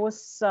 there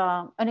was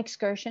an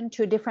excursion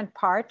to a different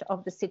part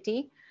of the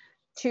city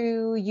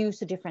to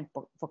use a different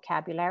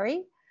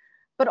vocabulary.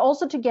 but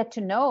also to get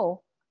to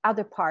know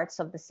other parts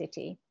of the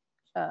city,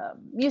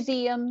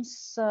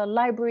 museums,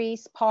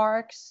 libraries,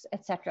 parks,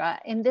 etc.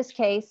 In this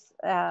case,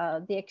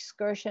 the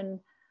excursion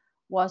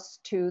was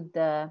to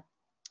the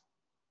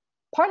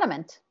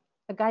parliament,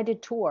 a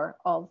guided tour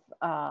of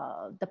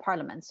the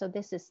parliament. So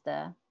this is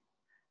the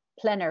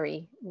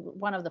plenary,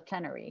 one of the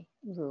plenary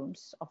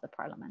rooms of the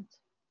parliament.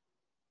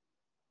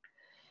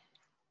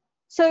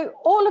 So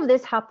all of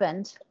this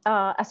happened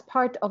as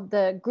part of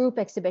the group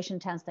exhibition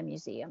Tensta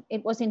Museum.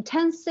 It was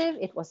intensive,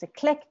 it was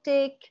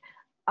eclectic,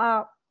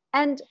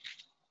 and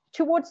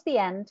towards the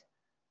end,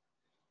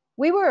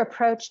 we were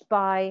approached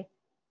by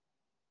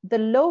the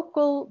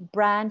local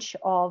branch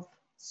of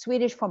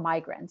Swedish for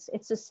Migrants.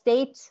 It's a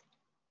state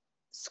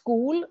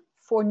school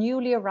for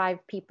newly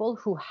arrived people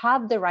who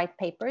have the right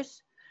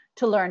papers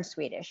to learn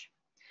Swedish.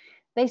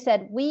 They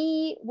said,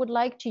 we would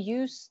like to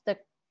use the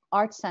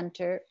art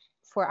center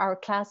for our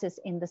classes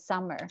in the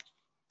summer.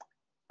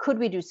 Could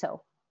we do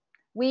so?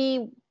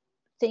 We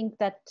think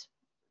that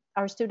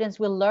our students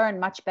will learn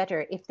much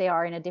better if they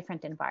are in a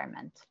different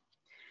environment.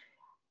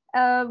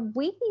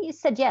 We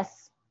said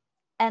yes,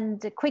 and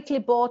quickly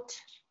bought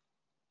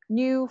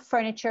new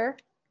furniture,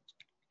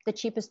 the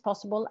cheapest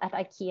possible at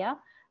IKEA.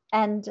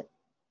 And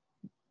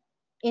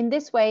in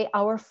this way,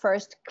 our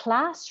first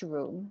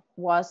classroom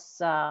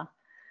was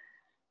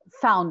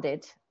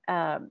founded.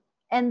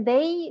 And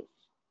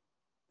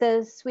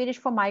the Swedish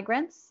for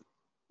Migrants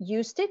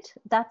used it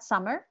that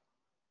summer.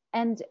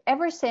 And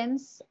ever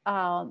since,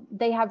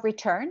 they have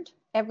returned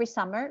every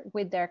summer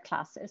with their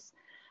classes.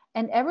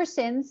 And ever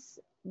since,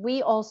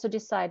 we also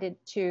decided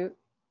to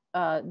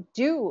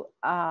do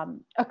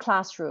a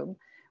classroom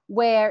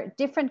where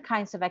different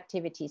kinds of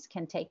activities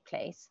can take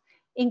place,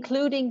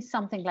 including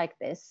something like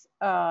this,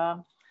 a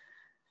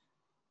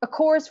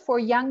course for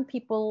young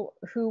people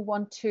who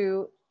want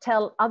to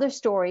tell other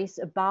stories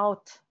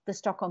about the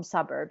Stockholm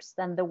suburbs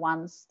than the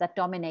ones that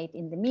dominate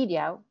in the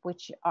media,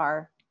 which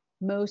are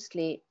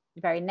mostly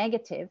very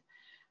negative,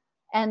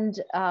 and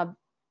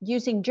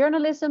using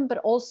journalism, but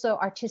also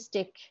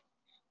artistic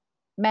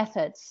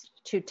methods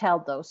to tell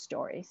those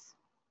stories.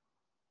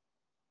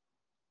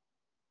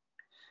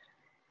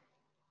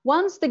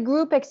 Once the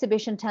group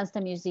exhibition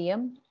Tensta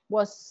Museum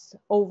was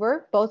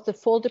over, both the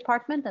fall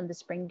department and the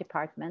spring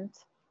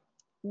department,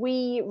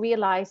 we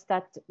realized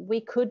that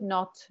we could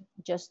not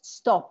just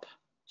stop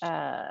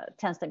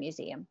Tensta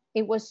Museum.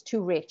 It was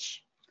too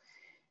rich.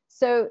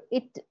 So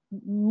it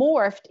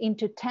morphed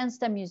into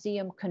Tensta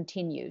Museum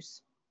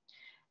Continues.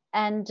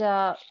 And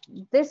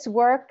this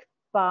work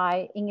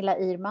by Ingela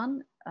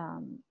Irman,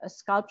 a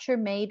sculpture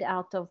made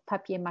out of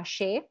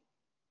papier-mâché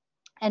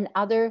and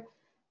other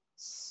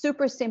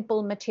super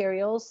simple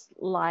materials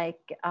like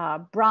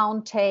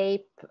brown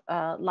tape,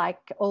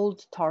 like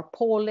old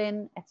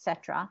tarpaulin,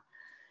 etc.,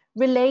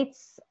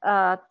 relates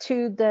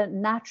to the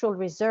natural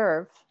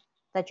reserve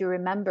that you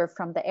remember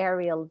from the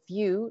aerial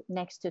view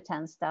next to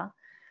Tensta.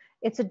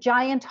 It's a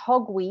giant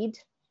hogweed,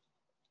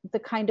 the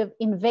kind of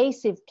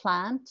invasive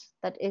plant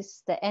that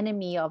is the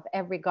enemy of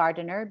every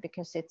gardener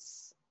because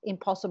it's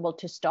impossible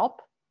to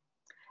stop,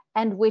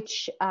 and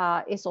which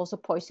is also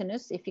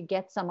poisonous. If you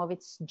get some of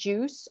its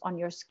juice on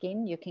your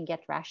skin, you can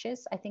get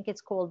rashes. I think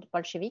it's called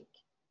Bolshevik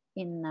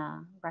in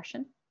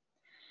Russian.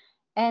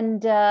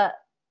 And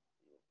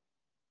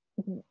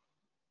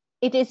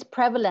it is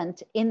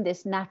prevalent in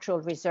this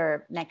natural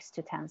reserve next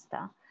to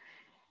Tensta.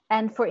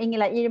 And for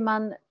Ingela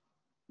Irman,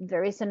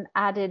 there is an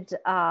added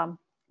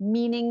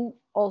meaning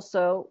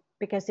also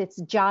because it's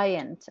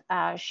giant.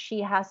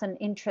 She has an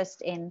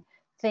interest in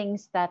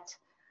things that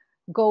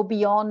go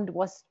beyond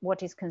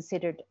what is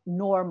considered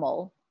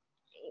normal,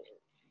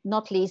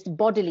 not least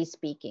bodily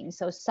speaking.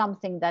 So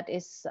something that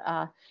is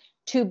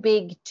too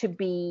big to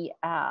be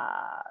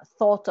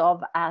thought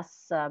of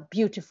as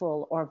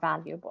beautiful or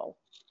valuable.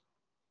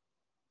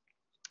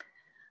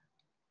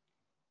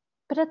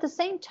 But at the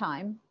same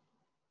time,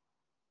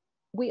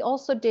 we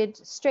also did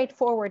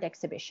straightforward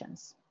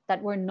exhibitions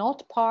that were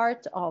not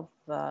part of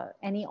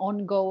any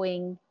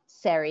ongoing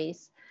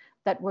series,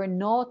 that were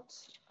not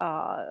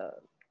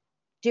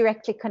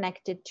directly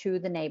connected to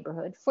the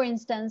neighborhood. For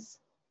instance,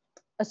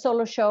 a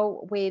solo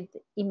show with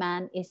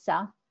Iman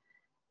Issa,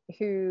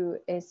 who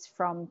is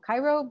from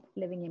Cairo,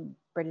 living in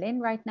Berlin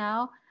right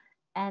now,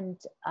 and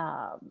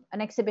an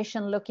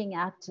exhibition looking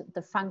at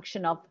the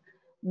function of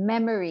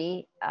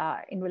memory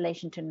in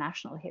relation to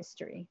national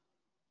history.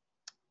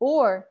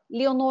 Or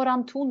Leonor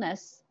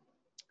Antunes,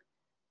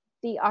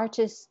 the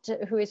artist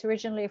who is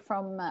originally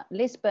from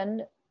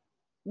Lisbon,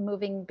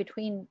 moving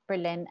between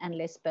Berlin and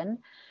Lisbon,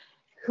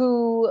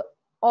 who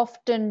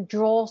often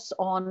draws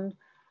on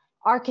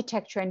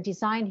architecture and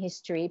design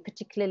history,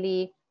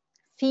 particularly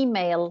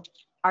female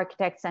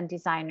architects and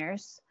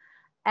designers,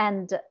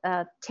 and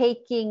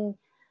taking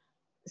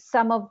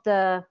some of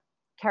the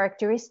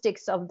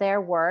characteristics of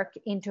their work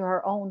into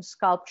her own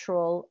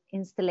sculptural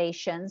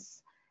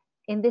installations.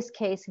 In this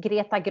case,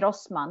 Greta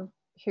Grossman,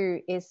 who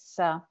is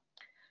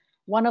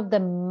one of the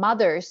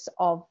mothers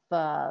of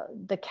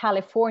the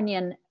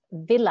Californian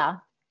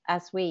villa,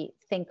 as we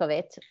think of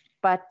it,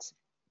 but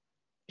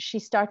she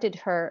started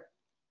her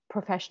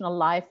professional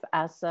life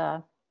as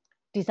a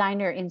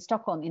designer in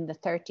Stockholm in the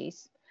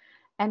 30s.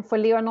 And for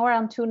Leonora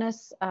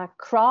Antunes,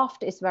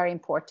 craft is very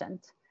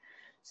important.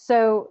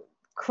 So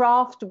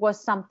craft was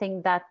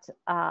something that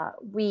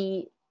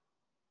we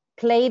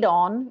played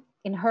on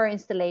in her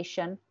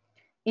installation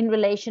in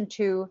relation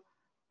to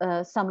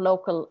some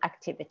local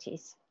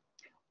activities.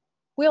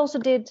 We also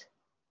did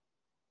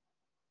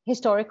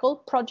historical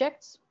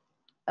projects,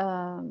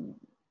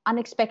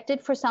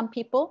 unexpected for some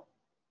people.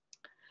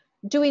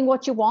 Doing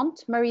What You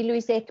Want,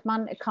 Marie-Louise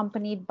Ekman,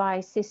 accompanied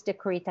by Sister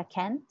Corita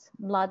Kent,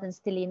 Mladen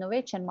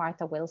Stilinovic, and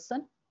Martha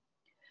Wilson.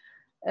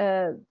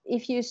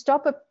 If you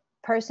stop a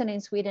person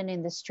in Sweden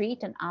in the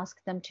street and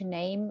ask them to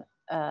name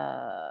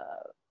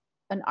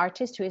an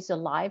artist who is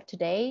alive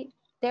today,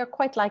 they're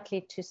quite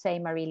likely to say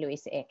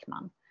Marie-Louise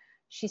Ekman.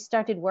 She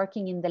started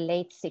working in the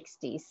late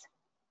 60s.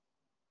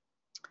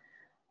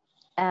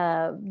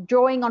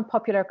 Drawing on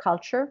popular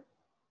culture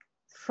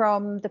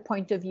from the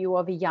point of view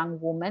of a young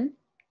woman.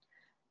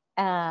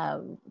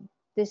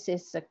 This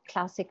is a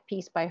classic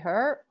piece by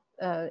her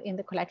in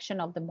the collection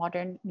of the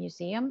Modern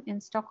Museum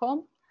in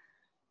Stockholm.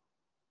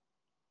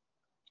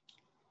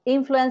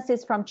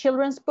 Influences from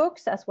children's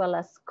books as well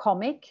as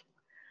comic,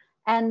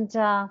 and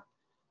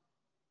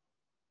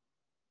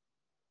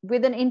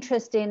with an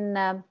interest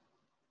in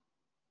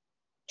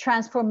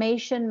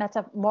transformation,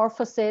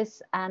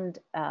 metamorphosis, and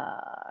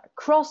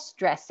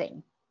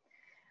cross-dressing.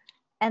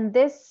 And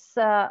this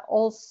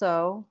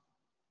also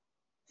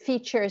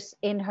features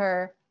in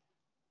her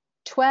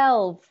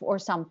 12 or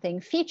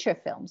something feature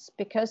films,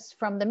 because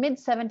from the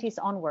mid-70s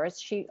onwards,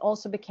 she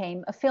also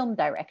became a film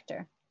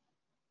director.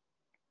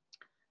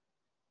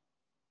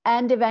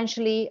 And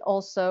eventually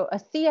also a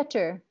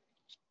theater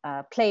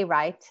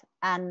playwright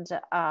and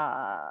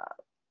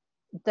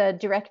the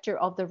director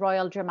of the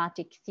Royal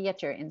Dramatic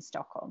Theatre in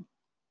Stockholm.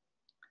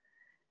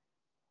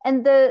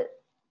 And the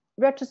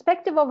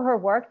retrospective of her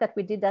work that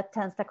we did at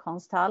Tensta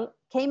Konsthall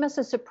came as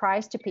a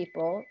surprise to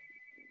people.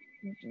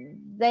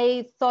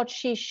 They thought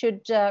she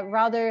should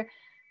rather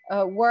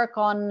work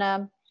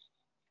on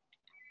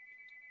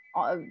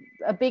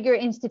a bigger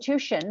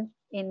institution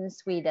in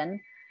Sweden,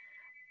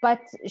 but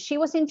she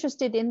was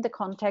interested in the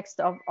context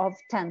of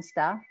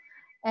Tensta,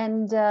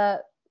 and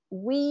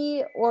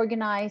we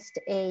organized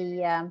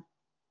a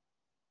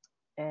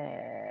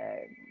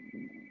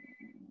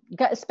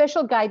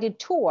special guided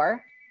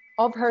tour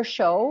of her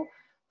show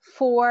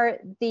for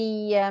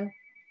the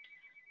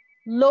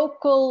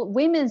local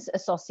women's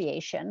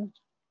association,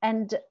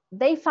 and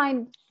they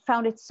found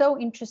it so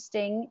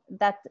interesting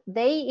that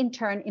they in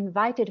turn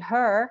invited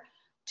her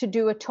to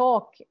do a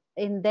talk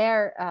in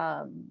their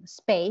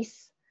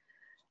space,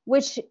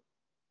 which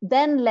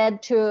then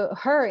led to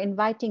her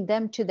inviting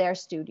them to their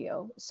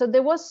studio. So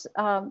there was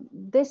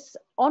this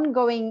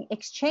ongoing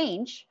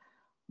exchange,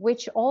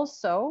 which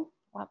also,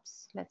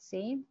 let's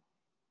see,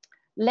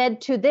 led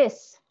to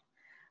this,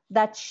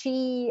 that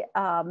she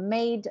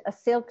made a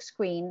silk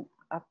screen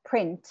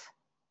print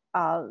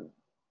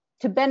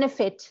to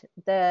benefit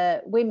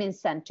the Women's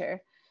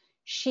Center.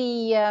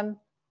 She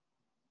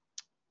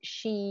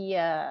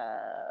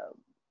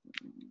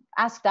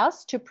asked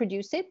us to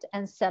produce it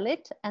and sell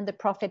it, and the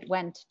profit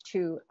went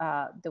to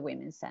the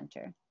Women's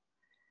Center.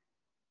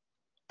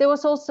 There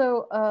was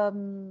also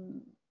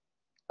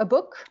a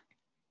book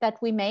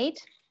that we made,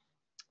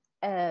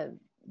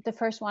 the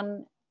first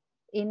one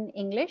in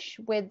English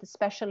with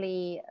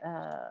specially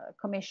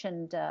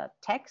commissioned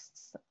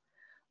texts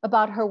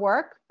about her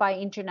work by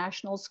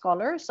international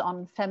scholars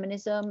on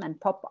feminism and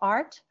pop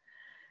art,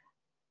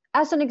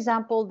 as an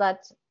example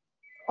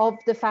of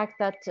the fact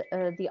that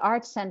the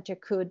Art Center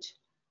could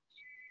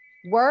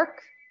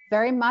work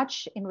very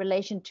much in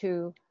relation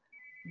to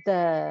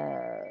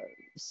the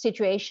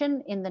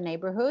situation in the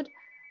neighborhood,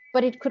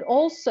 but it could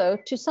also,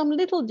 to some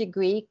little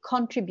degree,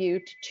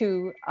 contribute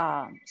to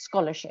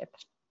scholarship.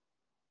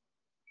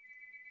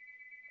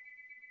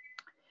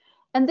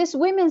 And this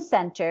Women's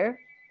Center,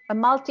 a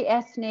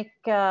multi-ethnic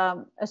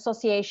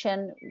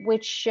association,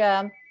 which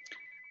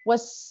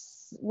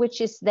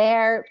is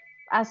there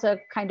as a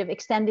kind of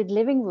extended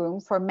living room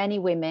for many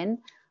women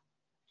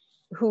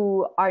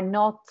who are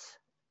not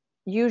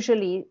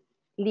usually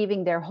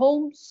leaving their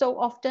home so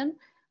often.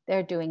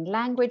 They're doing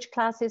language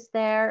classes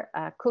there,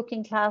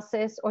 cooking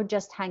classes, or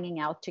just hanging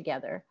out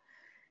together.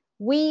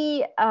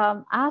 We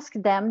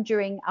asked them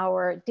during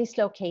our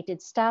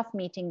dislocated staff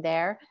meeting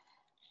there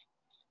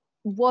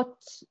what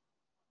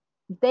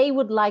they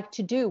would like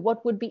to do,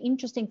 what would be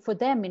interesting for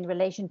them in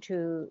relation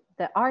to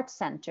the Art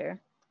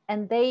Center.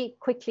 And they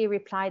quickly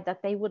replied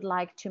that they would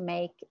like to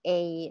make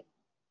a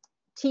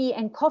tea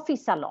and coffee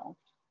salon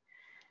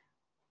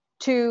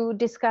to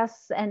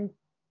discuss and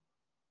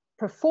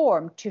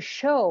perform, to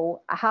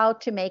show how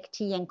to make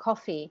tea and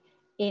coffee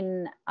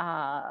in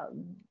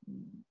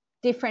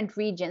different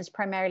regions,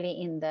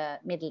 primarily in the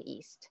Middle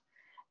East.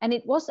 And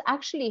it was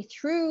actually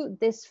through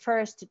this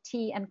first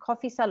tea and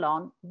coffee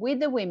salon with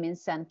the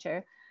Women's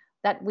Center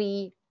that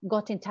we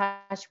got in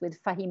touch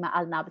with Fahima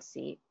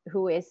Al-Nabsi,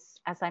 who is,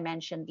 as I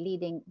mentioned,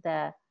 leading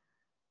the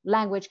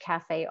language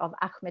cafe of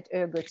Ahmet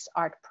Ögut's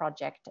art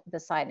project, The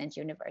Silent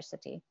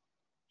University.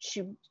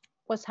 She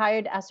was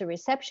hired as a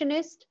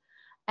receptionist,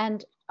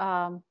 and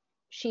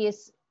she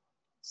is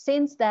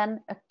since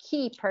then a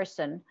key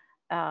person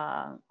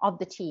of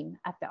the team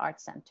at the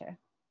Art Center.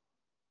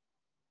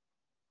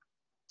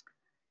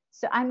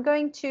 So I'm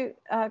going to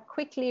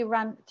quickly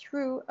run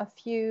through a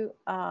few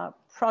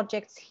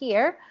projects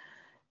here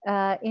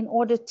in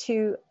order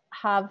to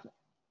have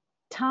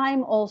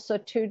time also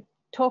to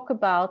talk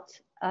about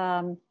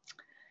some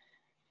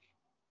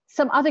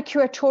other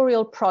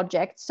curatorial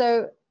projects.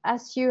 So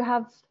as you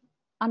have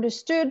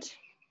understood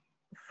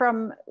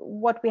from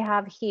what we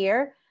have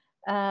here,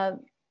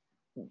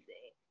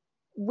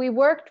 we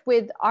worked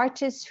with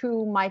artists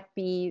who might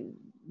be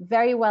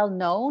very well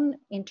known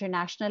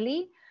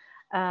internationally,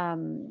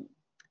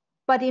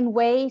 but in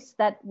ways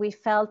that we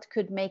felt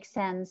could make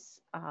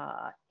sense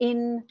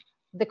in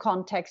the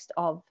context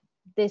of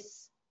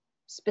this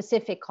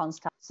specific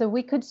konsthall. So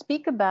we could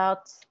speak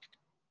about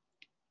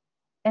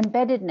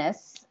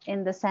embeddedness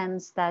in the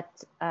sense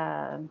that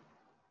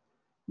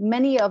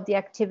many of the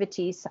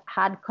activities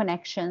had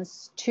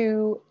connections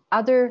to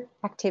other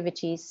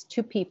activities,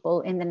 to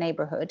people in the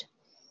neighborhood.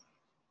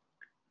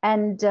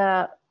 And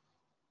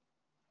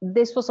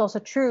this was also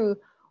true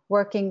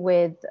working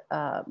with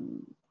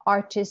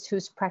artists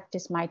whose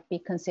practice might be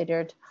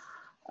considered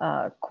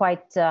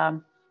quite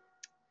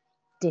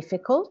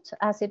difficult,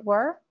 as it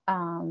were.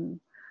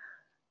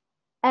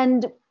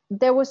 And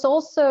there was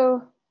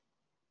also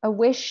a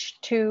wish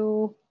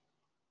to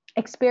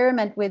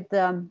experiment with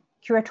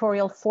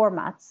curatorial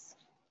formats.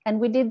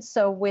 And we did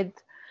so with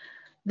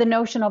the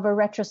notion of a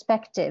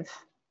retrospective.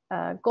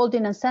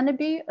 Goldin and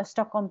Senneby, a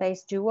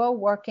Stockholm-based duo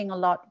working a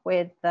lot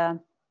with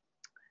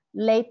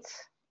late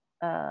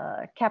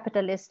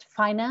capitalist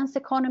finance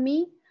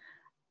economy,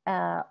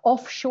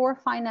 offshore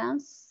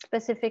finance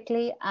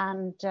specifically,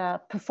 and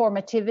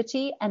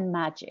performativity and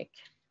magic,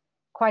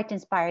 quite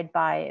inspired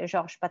by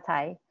Georges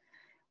Bataille.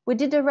 We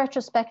did a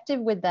retrospective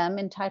with them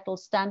entitled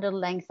Standard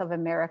Length of a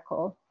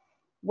Miracle,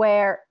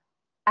 where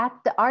at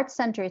the art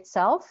center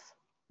itself,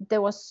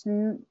 there was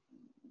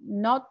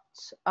not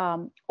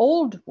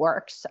old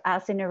works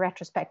as in a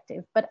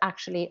retrospective, but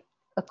actually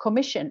a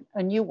commission,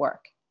 a new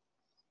work,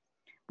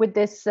 with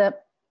this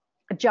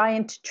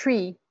giant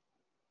tree,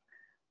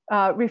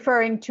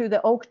 referring to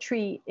the oak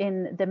tree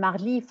in the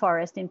Marly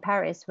forest in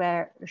Paris,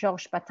 where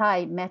Georges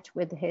Bataille met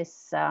with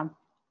his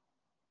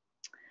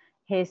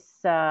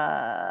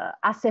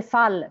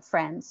acéphale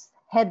friends,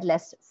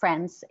 headless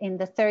friends in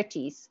the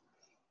 30s.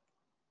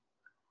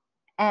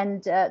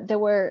 And there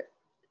were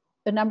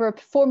a number of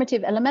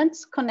performative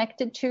elements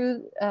connected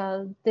to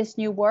this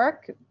new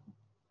work,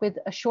 with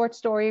a short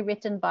story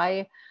written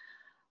by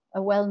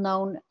a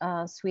well-known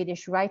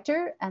Swedish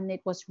writer, and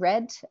it was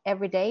read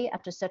every day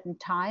at a certain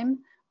time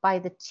by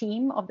the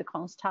team of the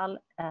konsthall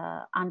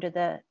under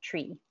the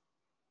tree.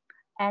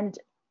 And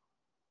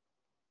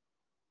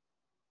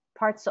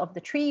parts of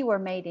the tree were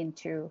made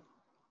into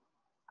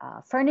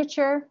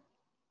furniture,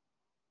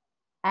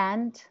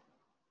 and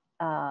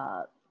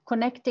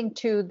connecting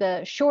to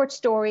the short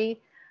story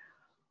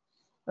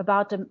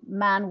about a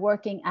man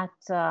working at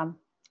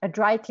a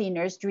dry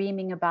cleaner's,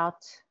 dreaming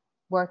about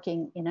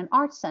working in an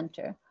art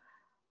center.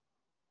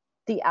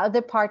 The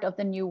other part of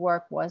the new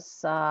work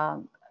was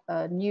a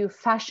new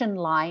fashion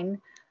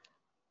line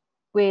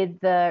with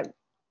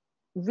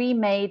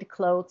remade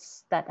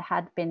clothes that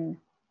had been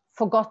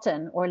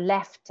forgotten or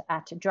left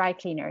at dry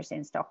cleaners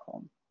in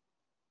Stockholm.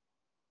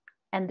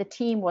 And the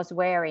team was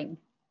wearing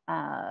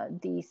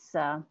these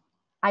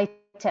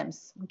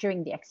items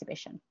during the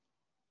exhibition.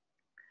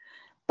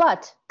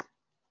 But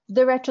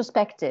the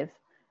retrospective,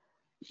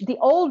 the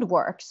old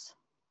works,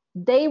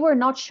 they were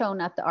not shown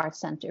at the art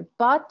center,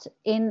 but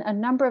in a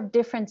number of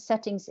different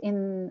settings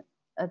in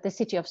the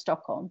city of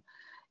Stockholm,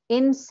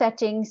 in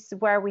settings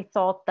where we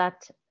thought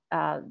that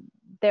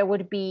there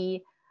would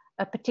be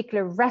a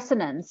particular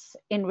resonance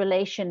in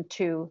relation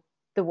to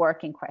the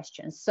work in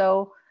question.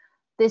 So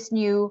this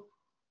new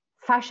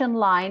fashion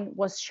line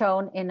was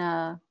shown in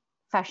a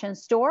fashion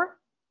store,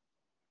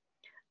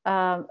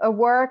 a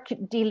work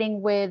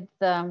dealing with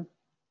the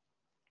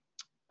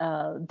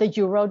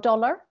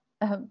Eurodollar,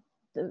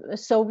 a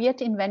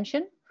Soviet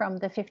invention from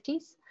the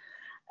 50s,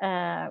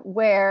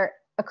 where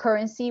a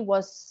currency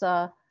was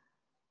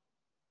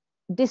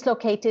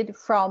dislocated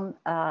from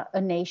a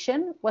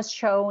nation, was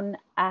shown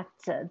at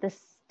the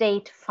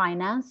state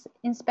finance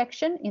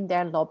inspection in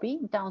their lobby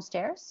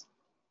downstairs.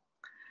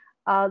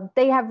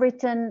 They have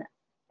written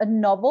a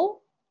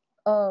novel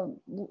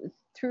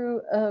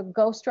through a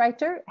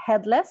ghostwriter,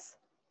 Headless,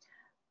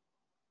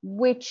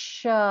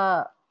 which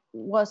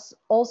was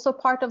also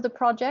part of the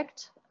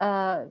project.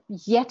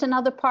 Yet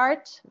another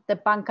part, the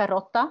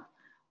bancarotta,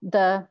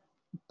 the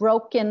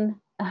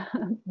broken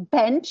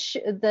bench,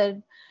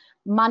 the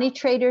money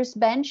traders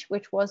bench,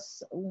 which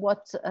was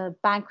what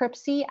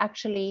bankruptcy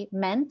actually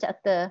meant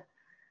at the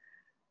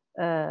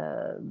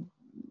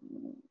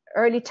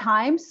early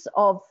times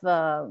of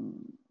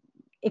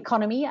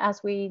economy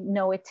as we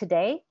know it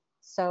today.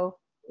 So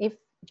if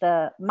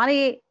the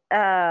money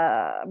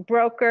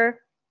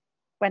broker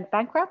went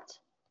bankrupt.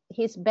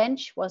 His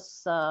bench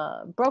was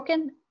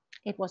broken.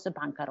 It was a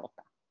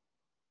bancarotta.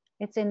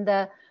 It's in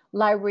the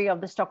library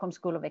of the Stockholm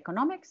School of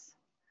Economics.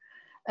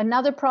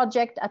 Another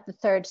project at the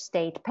Third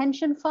State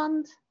Pension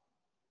Fund.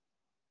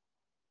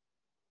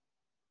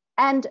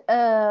 And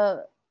a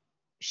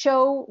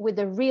show with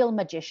a real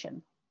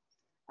magician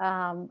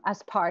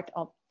as part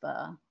of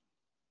the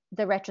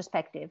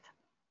retrospective.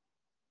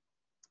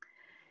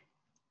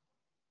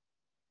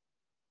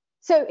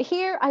 So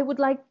here I would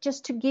like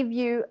just to give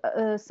you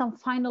some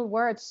final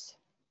words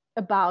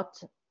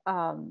about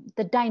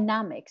the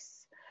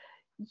dynamics.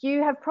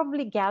 You have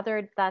probably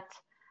gathered that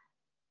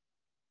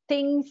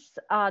things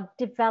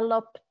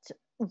developed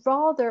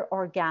rather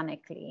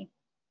organically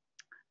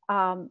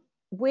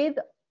with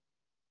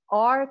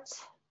art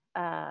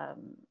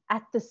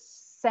at the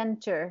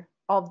center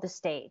of the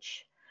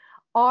stage,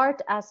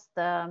 art as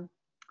the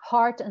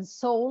heart and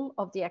soul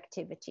of the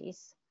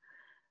activities,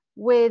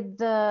 with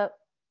the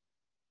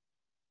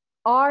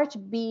art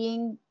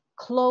being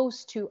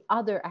close to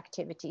other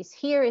activities.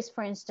 Here is,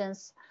 for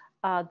instance,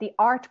 the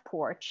art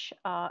porch,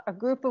 a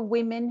group of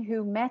women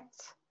who met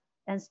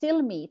and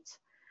still meet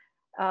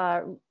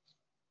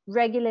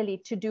regularly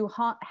to do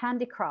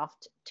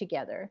handicraft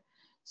together.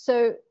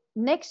 So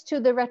next to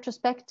the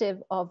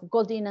retrospective of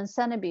Godin and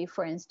Seneby,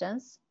 for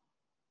instance,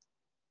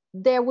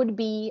 there would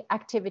be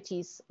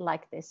activities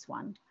like this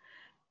one.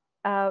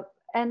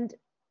 And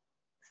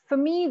for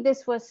me,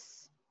 this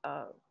was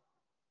a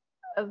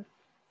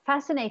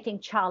fascinating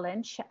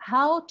challenge,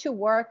 how to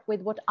work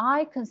with what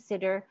I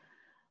consider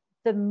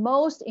the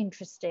most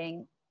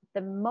interesting,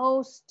 the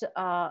most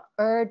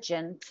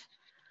urgent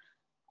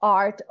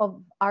art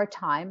of our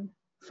time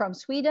from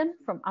Sweden,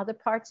 from other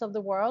parts of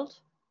the world,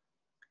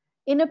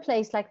 in a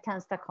place like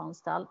Tensta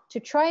Konsthall, to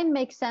try and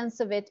make sense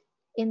of it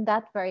in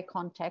that very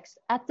context,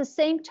 at the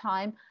same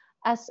time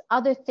as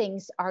other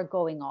things are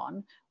going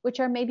on, which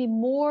are maybe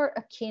more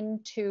akin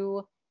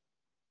to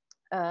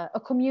a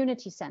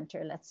community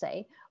center, let's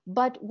say,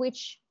 but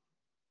which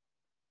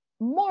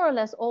more or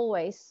less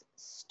always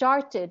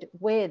started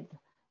with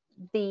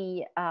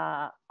the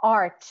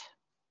art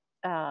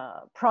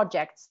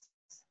projects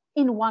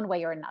in one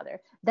way or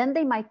another. Then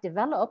they might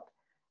develop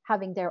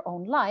having their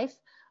own life,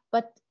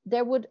 but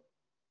there would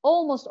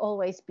almost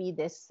always be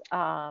this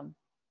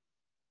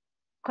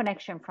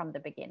connection from the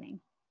beginning.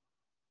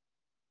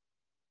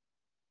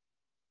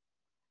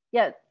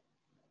 Yeah,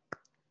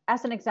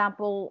 as an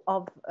example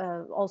of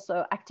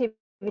also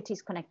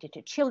activities connected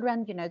to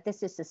children, you know,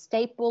 this is a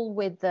staple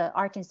with the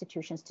art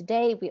institutions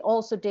today. We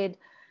also did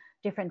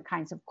different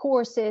kinds of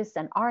courses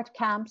and art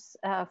camps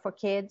for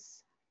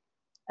kids,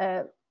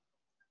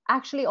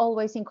 actually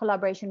always in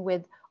collaboration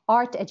with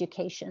art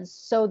educations,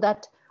 so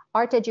that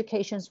art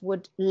educations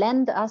would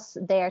lend us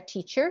their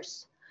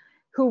teachers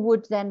who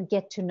would then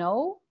get to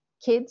know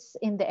kids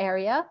in the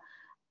area,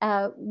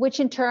 which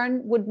in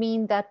turn would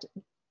mean that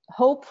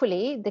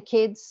hopefully the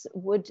kids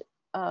would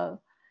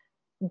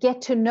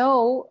get to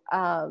know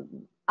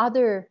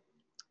other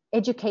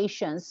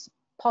educations,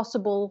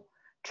 possible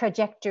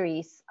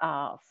trajectories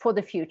for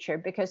the future,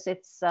 because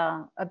it's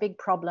a big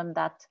problem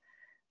that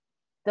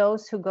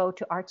those who go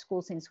to art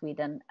schools in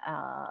Sweden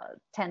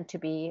tend to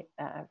be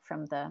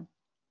from the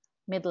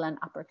middle and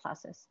upper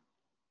classes.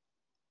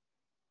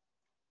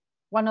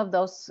 One of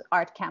those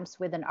art camps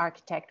with an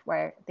architect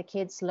where the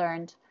kids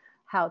learned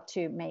how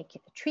to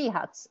make tree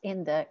huts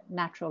in the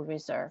natural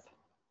reserve.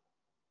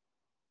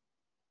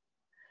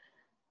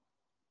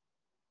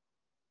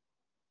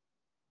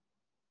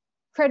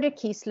 Frederick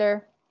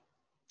Kiesler,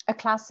 a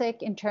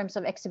classic in terms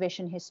of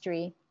exhibition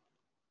history.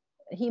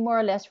 He more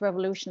or less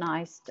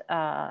revolutionized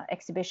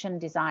exhibition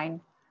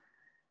design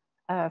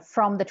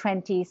from the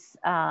 20s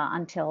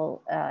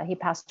until he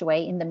passed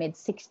away in the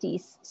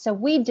mid-60s. So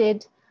we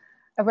did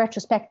a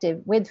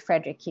retrospective with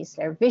Frederick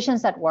Kiesler,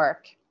 Visions at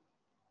Work,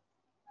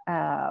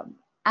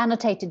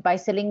 annotated by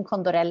Céline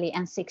Condorelli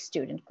and 6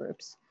 student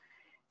groups.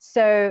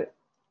 So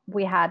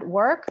we had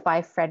work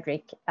by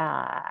Frederick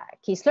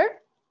Kiesler.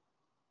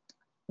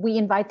 We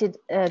invited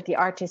the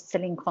artist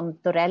Céline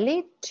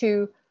Condorelli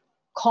to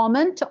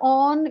comment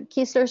on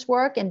Kiesler's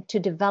work and to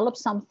develop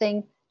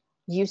something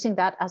using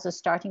that as a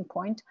starting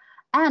point.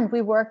 And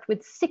we worked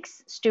with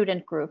 6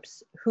 student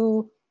groups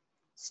who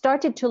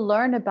started to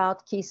learn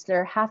about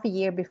Kiesler half a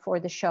year before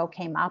the show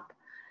came up.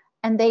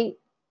 And they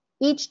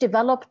each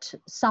developed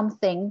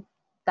something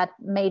that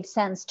made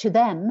sense to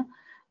them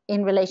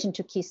in relation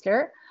to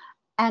Kiesler.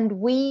 And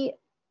we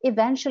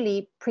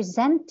eventually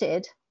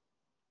presented,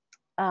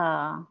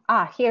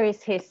 here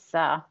is his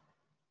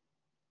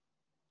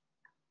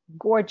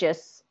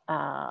gorgeous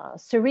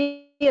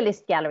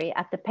surrealist gallery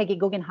at the Peggy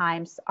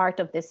Guggenheim's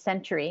Art of this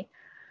Century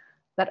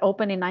that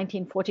opened in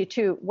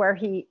 1942, where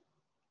he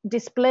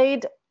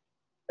displayed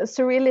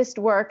surrealist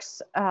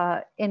works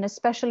in a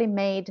specially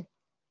made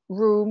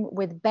room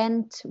with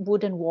bent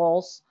wooden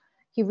walls.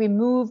 He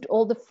removed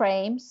all the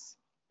frames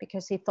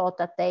because he thought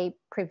that they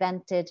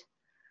prevented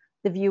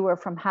the viewer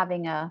from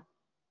having a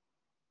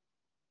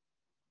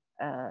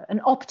an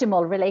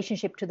optimal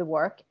relationship to the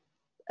work.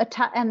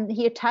 And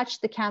he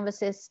attached the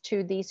canvases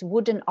to these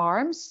wooden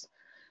arms,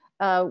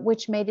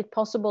 which made it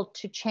possible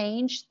to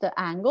change the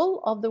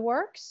angle of the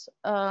works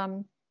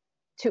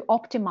to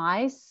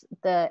optimize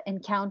the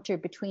encounter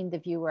between the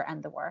viewer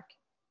and the work.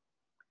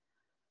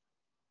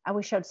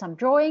 We showed some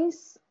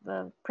drawings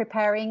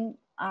preparing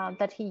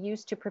that he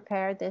used to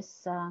prepare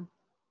this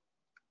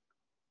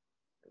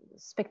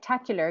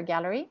spectacular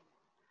gallery.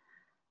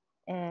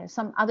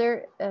 Some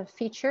other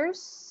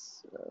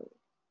features,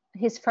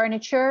 his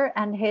furniture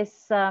and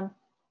his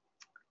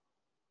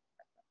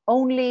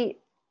only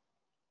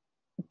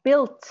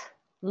built,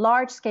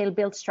 large-scale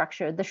built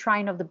structure, the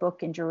Shrine of the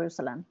Book in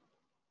Jerusalem.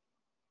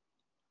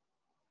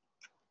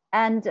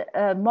 And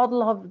a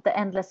model of the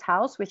Endless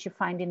House, which you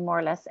find in more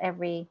or less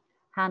every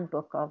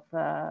handbook of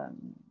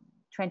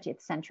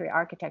 20th century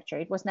architecture.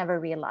 It was never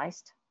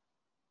realized.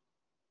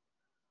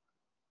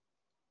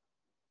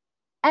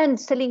 And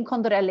Céline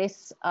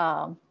Condorelli's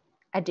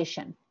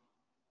addition.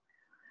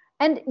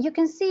 And you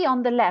can see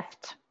on the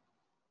left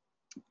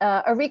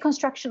a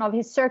reconstruction of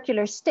his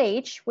circular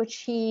stage,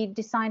 which he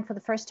designed for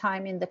the first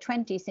time in the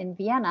 20s in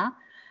Vienna.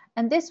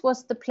 And this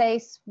was the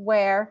place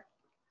where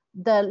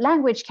the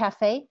Language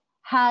Cafe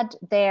had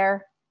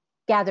their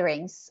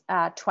gatherings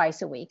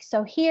twice a week.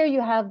 So here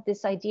you have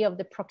this idea of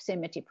the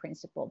proximity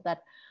principle,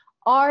 that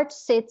art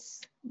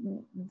sits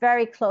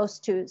very close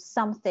to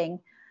something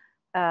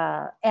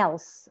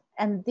else,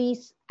 and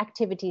these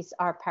activities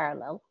are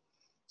parallel.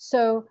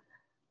 So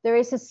there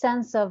is a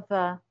sense of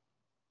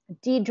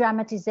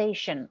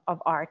de-dramatization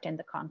of art in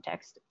the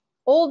context.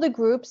 All the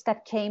groups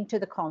that came to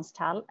the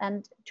konsthall,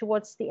 and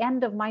towards the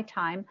end of my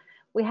time,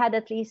 we had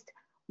at least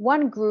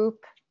one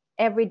group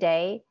every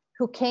day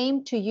who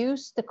came to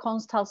use the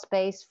konsthall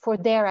space for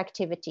their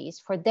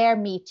activities, for their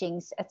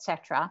meetings,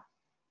 etc.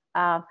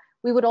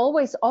 We would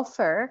always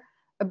offer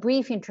a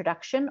brief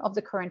introduction of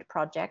the current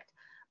project,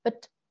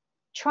 but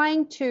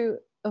trying to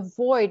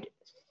avoid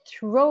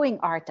throwing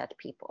art at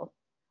people.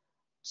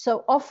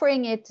 So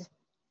offering it,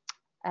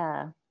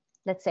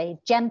 let's say,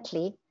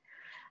 gently,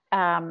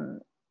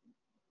 and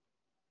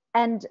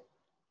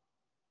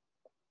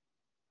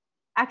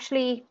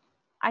actually,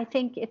 I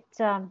think it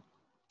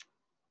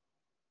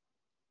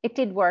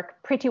did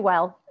work pretty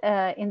well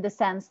in the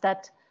sense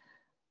that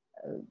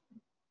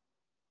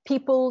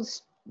people,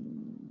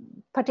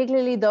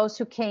 particularly those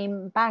who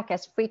came back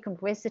as frequent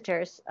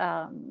visitors,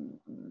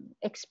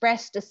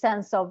 expressed a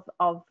sense of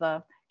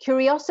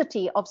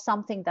curiosity of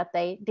something that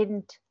they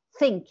didn't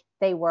think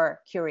they were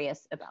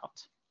curious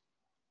about.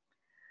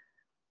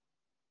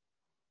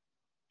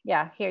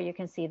 Yeah, here you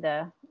can see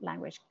the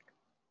Language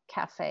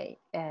Cafe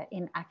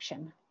in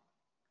action.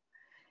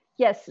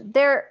 Yes,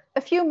 there are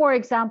a few more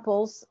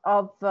examples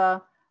of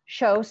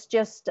shows,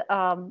 just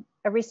a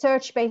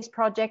research-based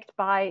project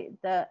by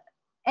the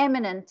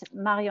eminent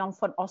Marion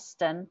von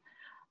Osten,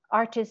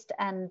 artist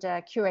and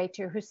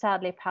curator who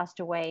sadly passed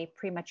away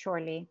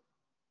prematurely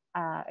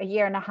a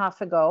year and a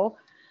half ago,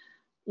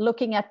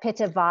 looking at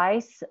Peter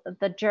Weiss,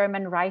 the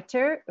German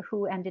writer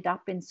who ended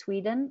up in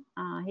Sweden.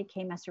 He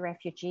came as a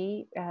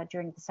refugee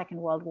during the Second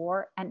World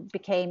War and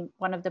became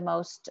one of the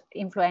most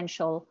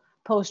influential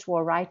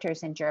post-war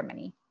writers in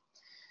Germany.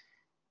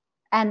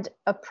 And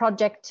a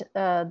project,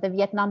 the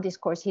Vietnam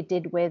discourse, he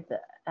did with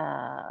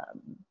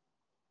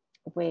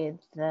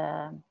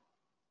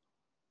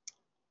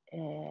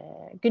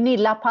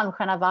Gunilla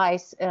Palmstierna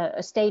Weiss,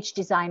 a stage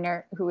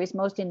designer who is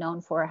mostly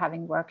known for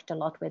having worked a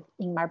lot with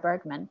Ingmar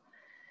Bergman.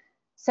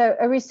 So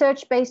a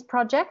research-based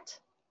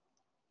project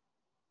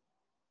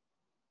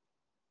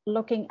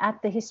looking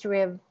at the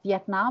history of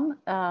Vietnam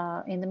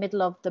in the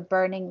middle of the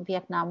burning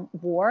Vietnam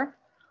War,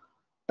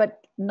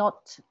 but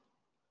not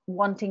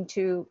wanting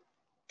to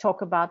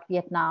talk about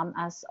Vietnam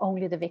as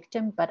only the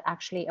victim, but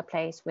actually a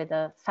place with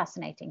a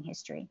fascinating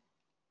history.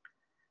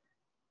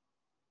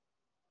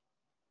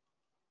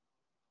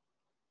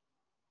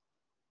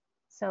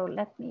 So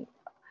let me,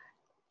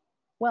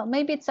 well,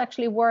 maybe it's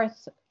actually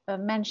worth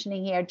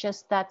mentioning here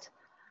just that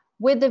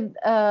with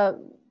the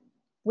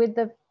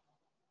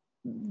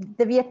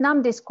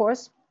Vietnam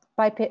discourse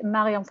by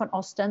Marion von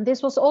Osten,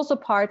 this was also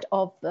part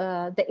of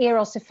the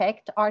Eros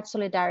effect, art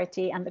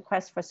solidarity and the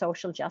quest for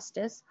social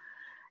justice.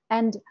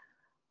 And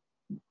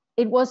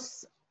it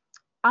was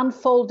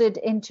unfolded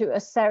into a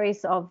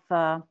series of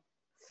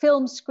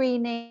film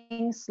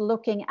screenings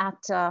looking at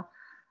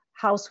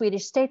how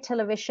Swedish state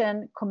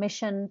television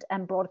commissioned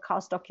and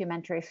broadcast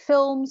documentary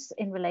films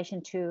in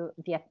relation to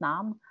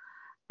Vietnam.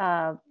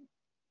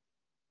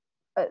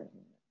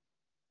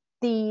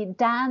 The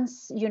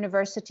Dance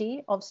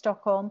University of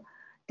Stockholm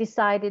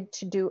decided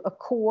to do a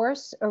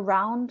course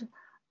around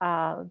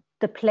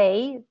the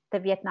play, the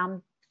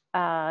Vietnam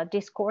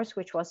Discourse,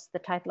 which was the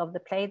title of the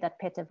play that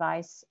Peter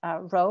Weiss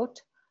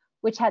wrote,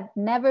 which had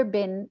never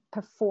been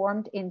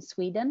performed in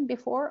Sweden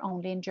before,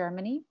 only in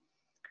Germany.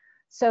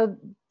 So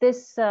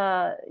this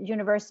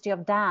University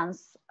of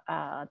Dance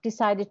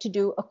decided to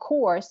do a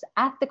course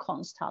at the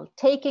Konsthall,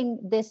 taking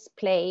this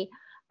play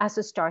as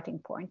a starting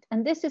point.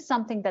 And this is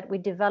something that we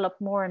develop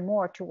more and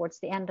more towards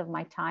the end of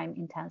my time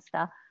in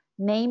Tensta,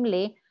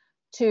 namely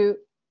to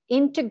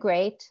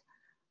integrate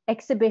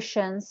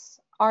exhibitions,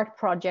 art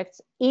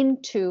projects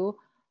into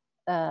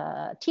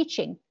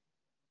teaching,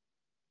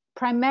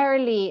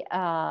 primarily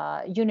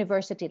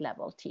university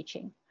level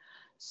teaching.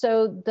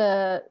 So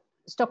the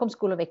Stockholm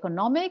School of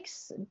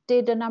Economics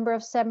did a number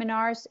of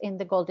seminars in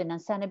the Golden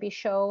and Seneby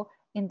show.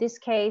 In this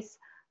case,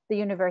 the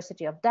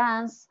University of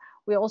Dance.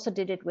 We also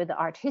did it with the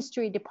art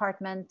history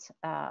department,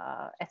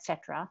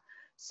 etc.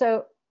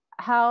 So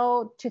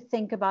how to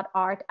think about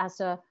art as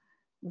a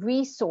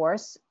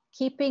resource,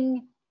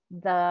 keeping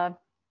the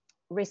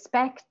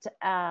respect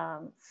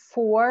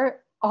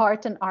for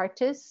art and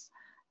artists,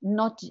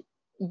 not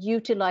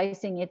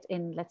utilizing it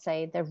in, let's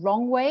say, the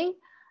wrong way,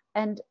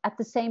 and at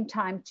the same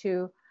time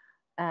to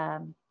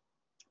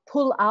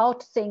pull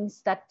out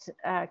things that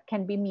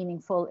can be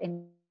meaningful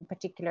in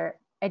particular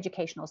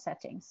educational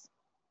settings.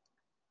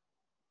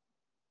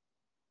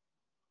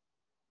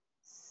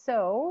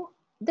 So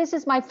this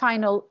is my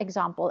final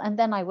example, and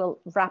then I will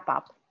wrap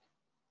up.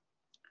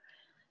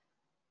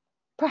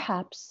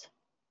 Perhaps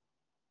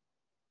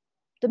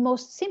the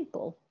most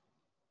simple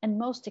and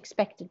most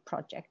expected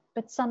project,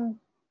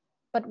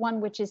 but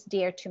one which is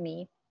dear to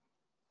me.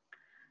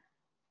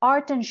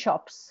 Art and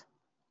shops.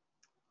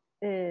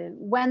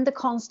 When the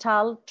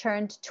konsthall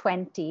turned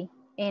 20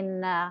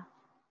 in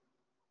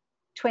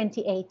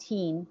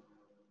 2018,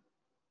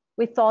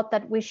 we thought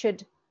that we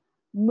should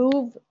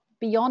move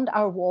beyond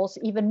our walls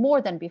even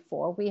more than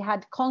before. We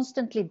had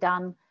constantly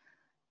done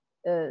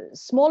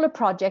smaller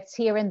projects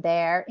here and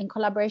there in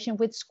collaboration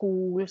with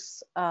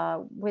schools,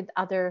 with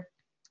other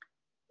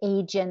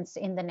agents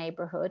in the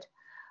neighborhood.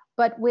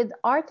 But with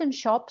art and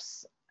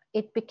shops,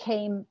 it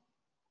became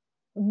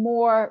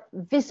more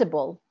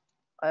visible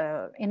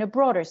in a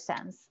broader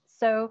sense.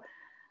 So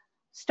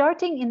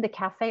starting in the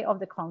cafe of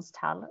the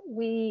Konsthall,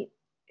 we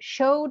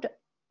showed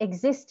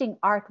existing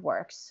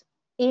artworks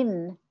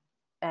in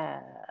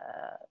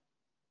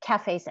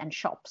cafes and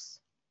shops.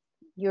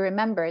 You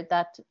remember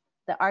that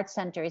the art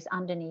center is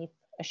underneath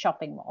a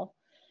shopping mall.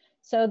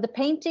 So the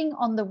painting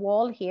on the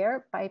wall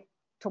here by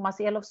Thomas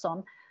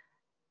Elofsson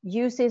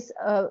uses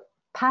a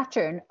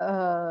pattern,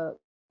 a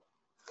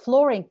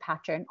flooring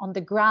pattern on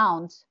the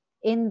ground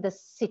in the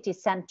city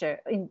center,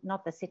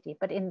 not the city,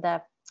 but in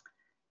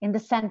the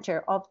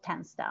center of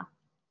Tensta.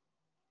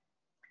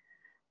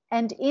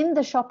 And in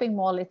the shopping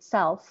mall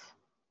itself,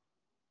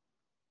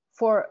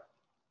 for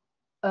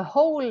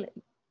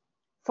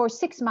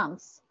 6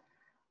 months,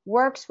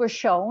 works were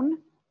shown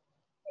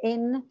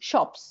in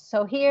shops.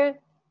 So here,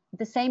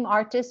 the same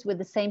artist with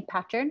the same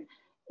pattern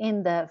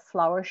in the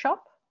flower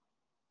shop,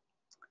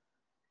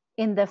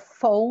 in the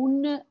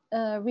phone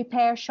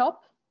repair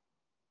shop,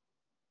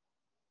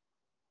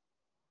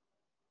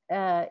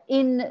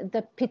 in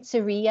the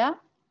pizzeria,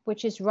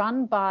 which is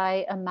run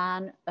by a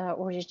man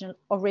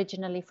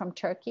originally from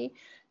Turkey.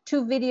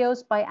 2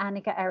 videos by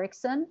Annika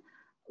Eriksson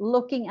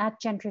looking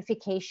at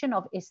gentrification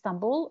of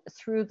Istanbul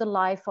through the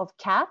life of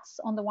cats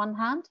on the one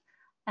hand,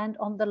 and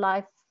on the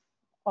life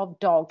of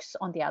dogs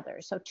on the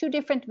other. So 2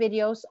 different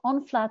videos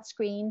on flat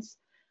screens,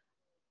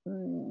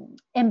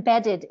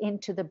 embedded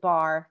into the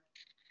bar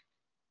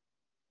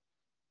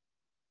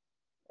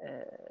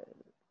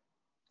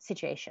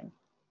situation.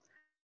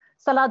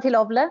 Salad till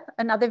Ovle,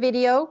 another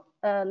video,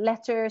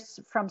 letters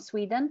from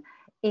Sweden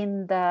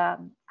in the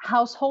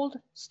household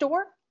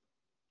store.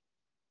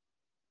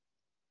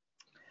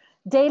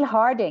 Dale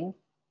Harding,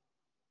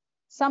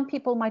 some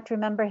people might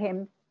remember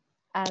him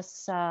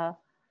as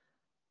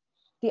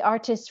the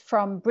artist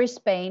from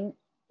Brisbane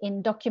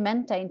in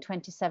Documenta in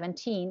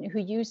 2017, who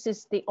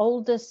uses the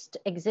oldest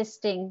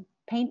existing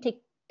painting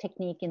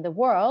technique in the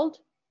world,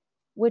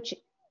 which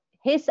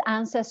his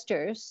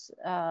ancestors,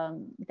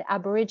 the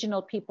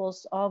Aboriginal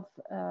peoples of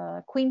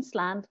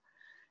Queensland,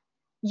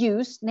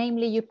 used.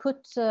 Namely, you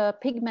put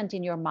pigment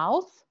in your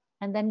mouth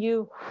and then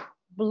you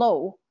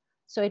blow,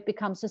 so it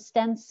becomes a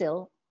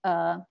stencil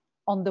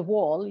on the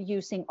wall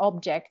using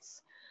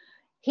objects.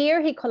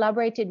 Here he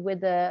collaborated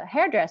with a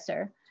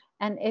hairdresser,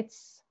 and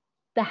it's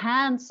the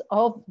hands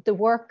of the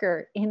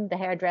worker in the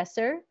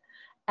hairdresser,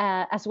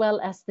 as well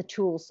as the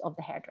tools of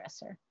the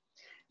hairdresser.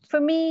 For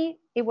me,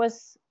 it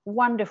was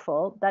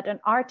wonderful that an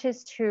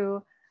artist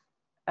who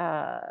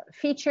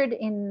featured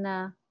in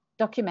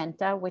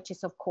Documenta, which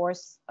is of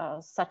course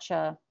such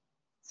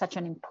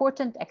an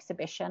important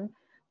exhibition,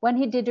 when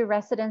he did a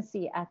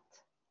residency at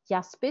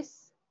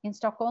Iaspis in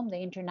Stockholm, the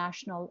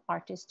International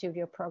Artist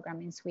Studio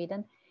Program in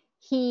Sweden,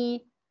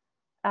 he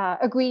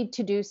agreed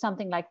to do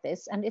something like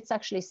this, and it's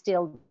actually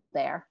still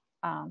there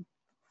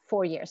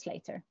 4 years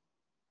later.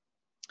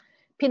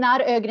 Pinar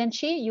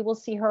Ögrenci, you will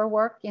see her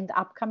work in the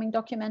upcoming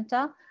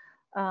Documenta,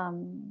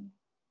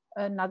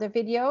 another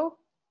video.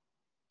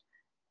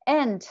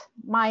 And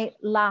my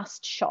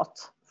last shot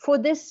for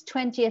this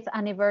 20th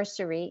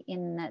anniversary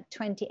in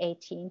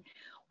 2018,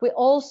 we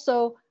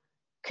also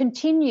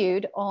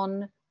continued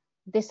on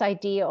this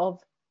idea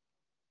of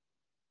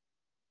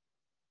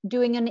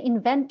doing an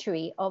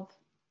inventory of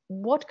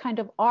what kind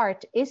of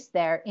art is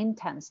there in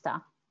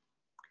Tensta.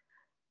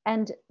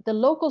 And the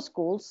local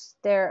schools,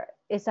 there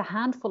is a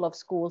handful of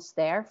schools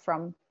there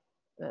from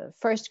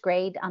first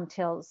grade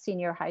until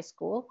senior high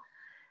school.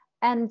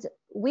 And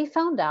we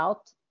found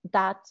out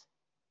that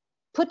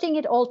putting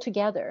it all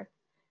together,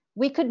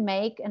 we could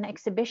make an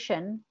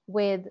exhibition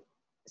with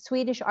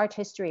Swedish art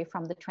history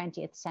from the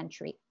 20th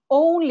century,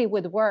 only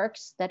with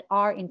works that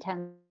are in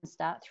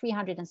Tensta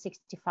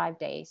 365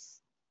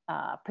 days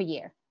per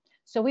year.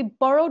 So we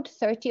borrowed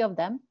 30 of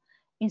them,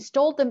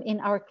 installed them in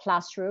our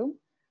classroom.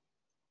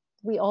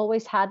 We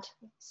always had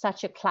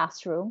such a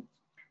classroom.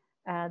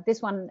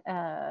 This one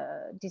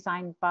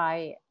designed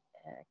by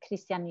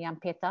Christian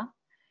Jampeta.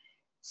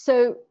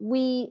 So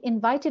we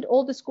invited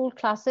all the school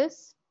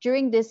classes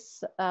during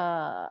this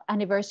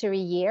anniversary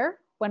year,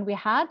 when we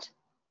had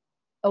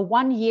a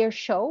 1-year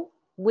show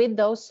with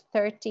those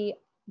 30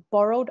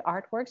 borrowed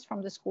artworks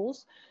from the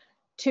schools,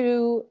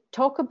 to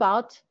talk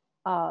about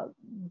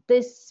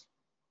this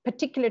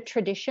particular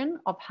tradition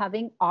of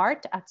having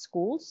art at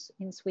schools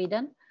in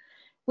Sweden.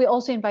 We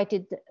also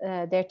invited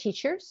their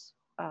teachers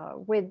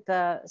with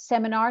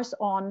seminars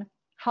on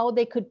how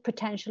they could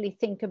potentially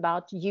think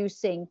about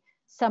using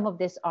some of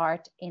this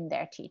art in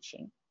their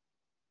teaching.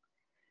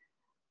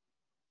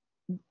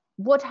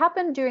 What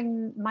happened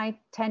during my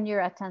tenure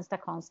at Tensta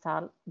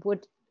Konsthall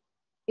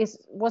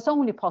was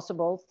only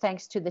possible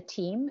thanks to the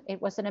team. It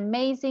was an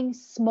amazing,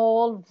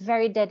 small,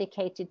 very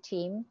dedicated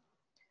team.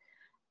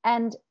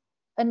 And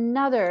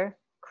another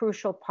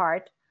crucial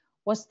part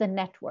was the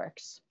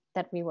networks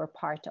that we were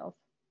part of.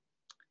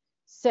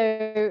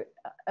 So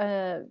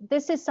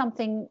this is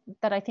something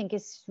that I think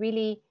is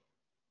really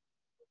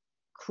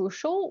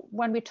crucial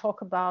when we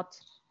talk about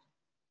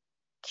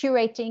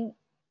curating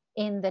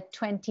in the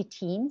 20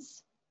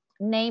 teens,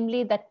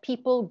 namely that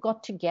people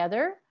got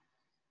together,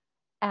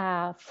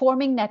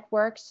 forming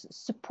networks,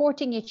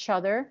 supporting each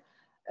other,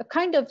 a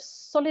kind of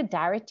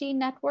solidarity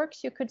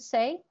networks, you could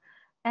say.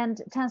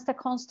 And Tensta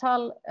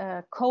Konsthall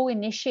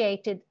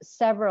co-initiated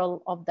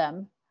several of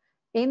them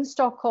in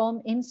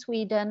Stockholm, in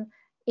Sweden,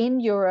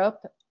 in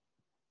Europe,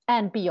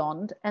 and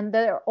beyond. And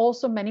there are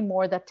also many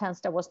more that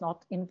Tensta was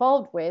not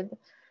involved with.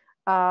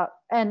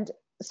 And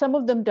some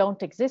of them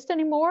don't exist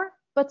anymore,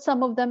 but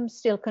some of them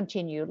still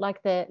continue,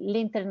 like the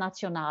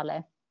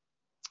L'Internazionale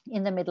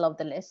in the middle of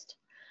the list.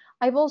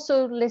 I've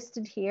also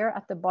listed here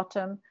at the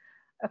bottom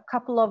a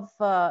couple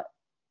of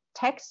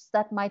texts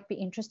that might be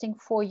interesting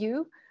for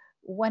you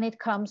when it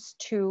comes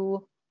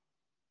to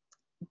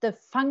the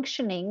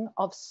functioning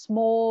of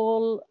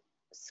small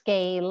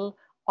scale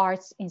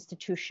arts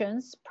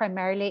institutions,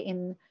 primarily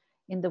in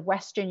the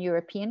Western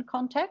European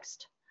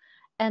context,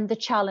 and the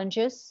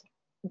challenges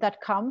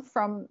that come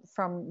from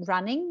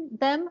running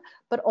them,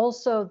 but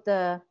also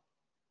the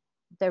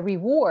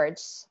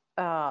rewards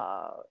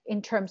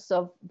in terms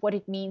of what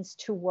it means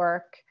to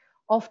work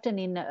often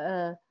in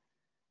a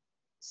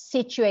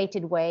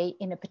situated way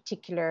in a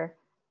particular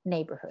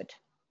neighborhood.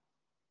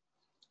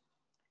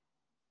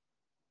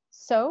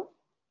 So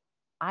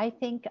I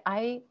think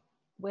I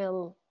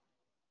will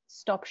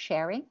stop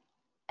sharing,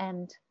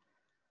 and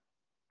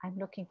I'm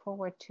looking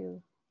forward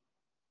to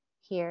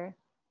hear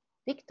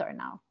Victor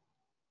now.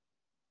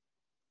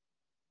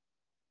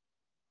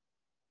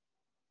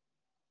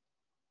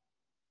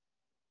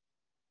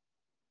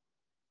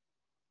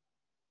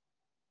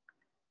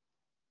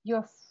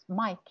 Your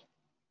mic,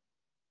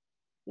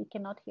 we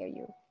cannot hear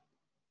you.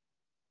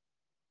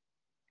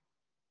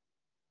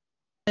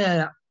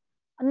 Now.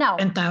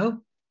 And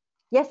now?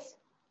 Yes.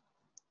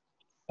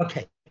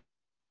 Okay.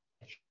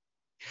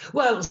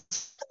 Well,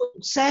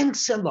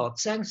 thanks a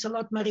lot,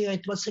 Maria.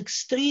 It was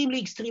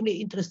extremely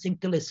interesting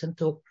to listen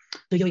to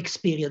your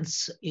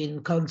experience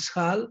in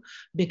Konsthall,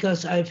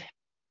 because I've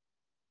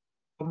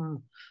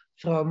from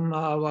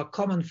our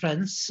common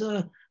friends,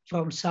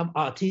 from some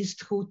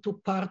artists who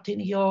took part in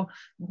your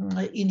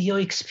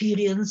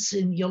experience,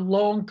 in your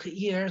long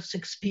years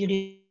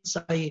experience.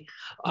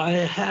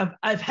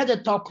 I've had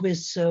a talk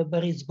with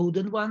Boris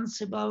Buden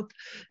once about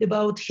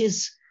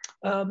his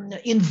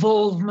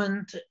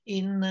involvement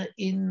in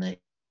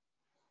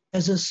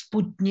as a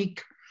Sputnik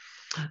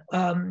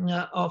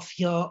of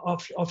your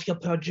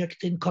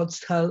project in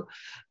Konsthall.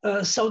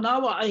 So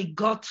now I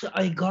got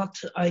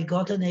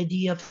an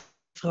idea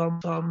from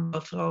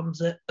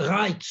the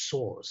right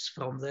source,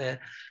 from the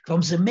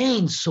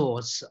main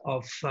source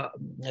of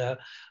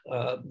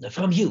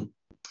from you.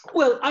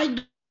 Well, I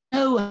don't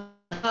know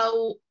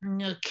how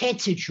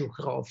Katie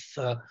Chukrov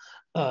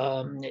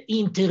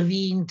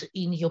intervened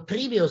in your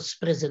previous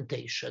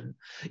presentation.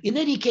 In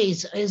any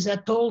case, as I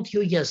told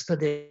you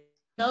yesterday,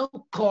 no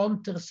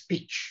counter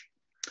speech.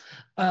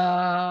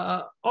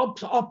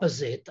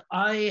 Opposite,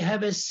 I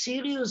have a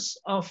series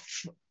of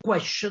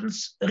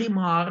questions,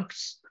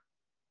 remarks,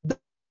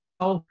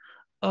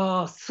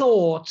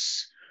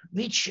 thoughts,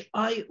 which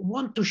I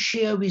want to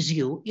share with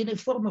you in a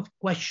form of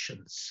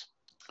questions.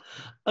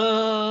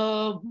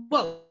 Well,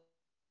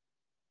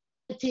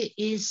 Katie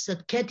is a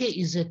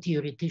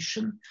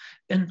theoretician,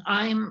 and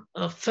I'm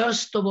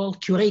first of all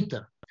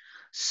curator.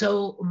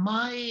 So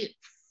my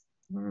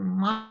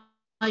my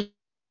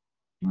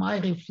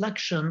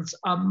reflections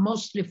are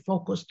mostly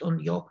focused on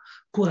your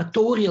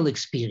curatorial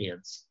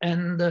experience.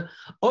 And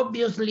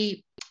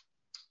obviously,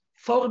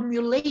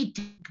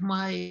 formulating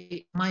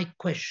my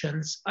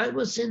questions, I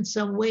was in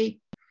some way,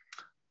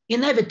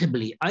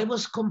 inevitably, I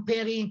was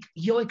comparing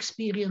your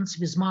experience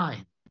with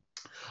mine.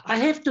 I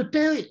have to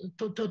tell you,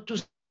 to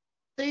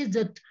say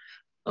that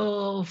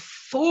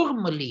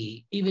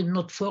formally, even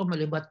not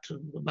formally, but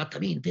I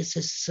mean, this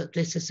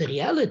is a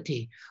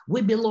reality.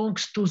 We belong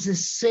to the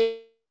same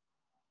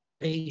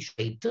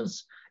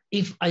curators.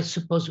 If I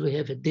suppose we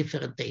have a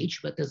different age,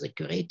 but as a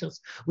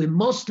curators, we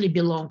mostly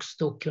belong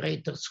to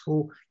curators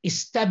who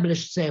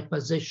established their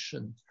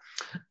position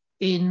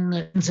in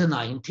the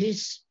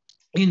 90s,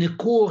 in the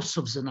course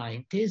of the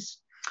 90s.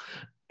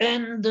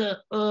 And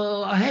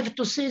I have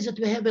to say that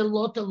we have a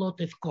lot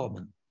of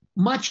common,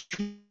 much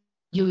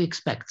you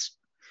expect.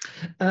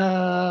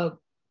 But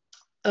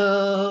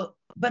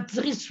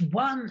there is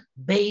one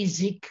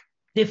basic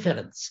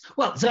difference.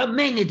 Well, there are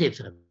many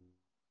differences,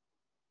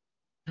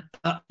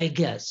 I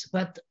guess.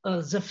 But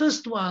the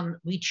first one,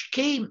 which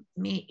came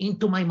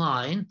into my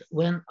mind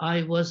when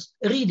I was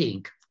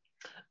reading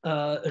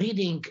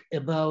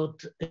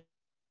about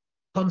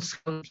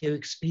konsthall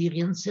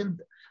experience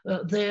and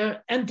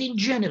there, and in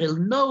general,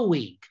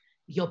 knowing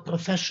your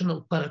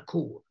professional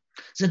parcours.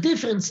 The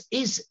difference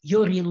is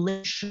your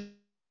relation to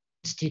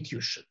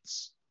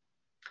institutions.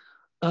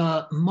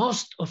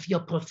 Most of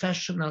your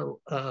professional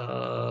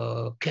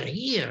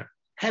career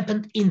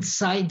happened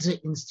inside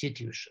the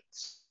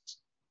institutions.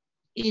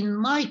 In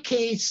my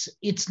case,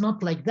 it's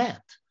not like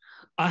that.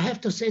 I have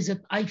to say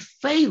that I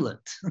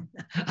failed.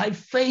 I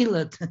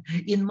failed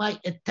in my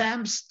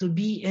attempts to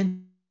be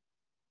an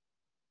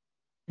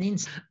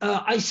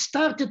I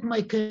started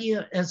my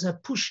career as a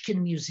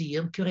Pushkin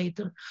Museum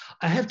curator.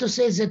 I have to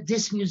say that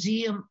this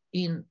museum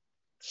in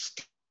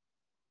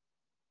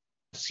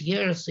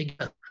years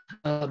ago,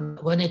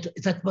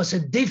 that was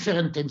a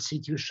different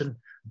institution,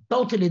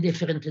 totally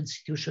different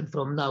institution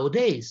from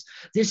nowadays.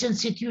 This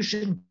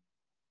institution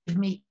gave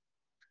me,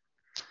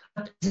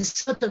 at the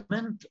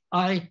settlement,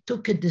 I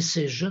took a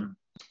decision,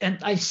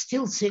 and I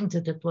still think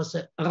that it was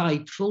a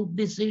rightful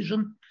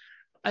decision,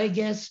 I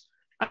guess.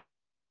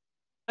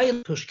 I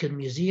left Pushkin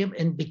Museum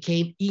and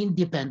became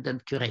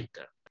independent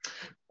curator.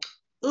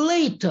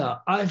 Later,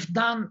 I've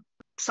done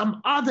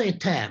some other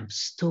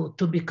attempts to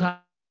become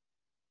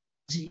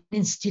the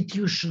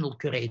institutional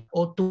curator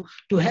or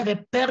to have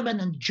a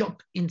permanent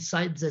job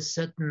inside the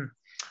certain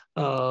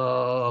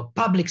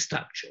public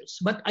structures.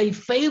 But I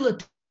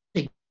failed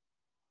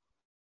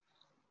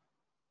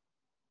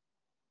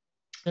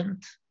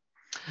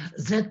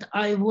that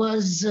I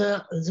was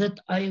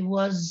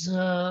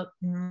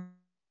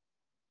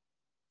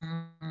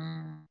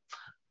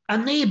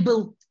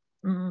unable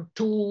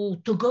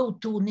to go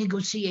to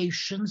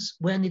negotiations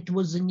when it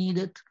was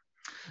needed,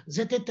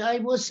 that I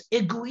was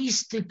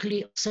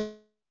egoistically obsessed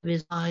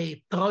with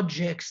my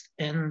projects,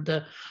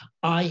 and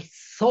I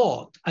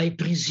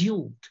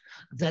presumed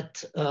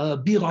that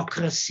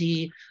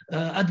bureaucracy,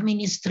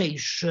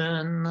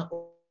 administration,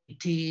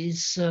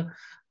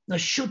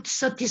 should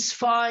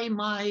satisfy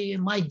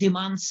my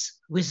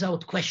demands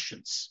without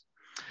questions,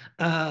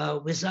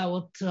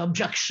 without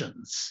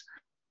objections.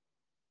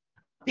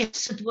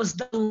 Yes, it was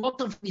a lot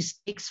of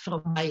mistakes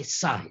from my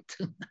side.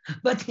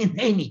 But in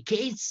any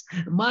case,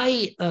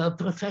 my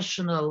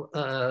professional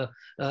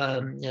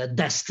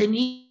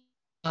destiny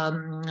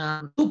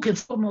took a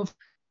form of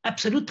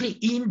absolutely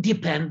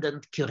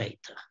independent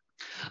curator.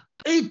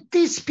 It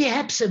is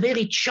perhaps a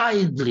very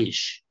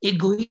childish,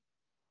 egoistically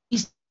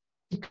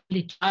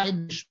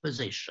childish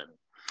position.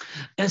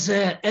 As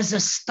a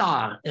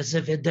star, as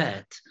a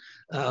vedette,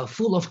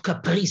 full of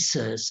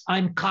caprices,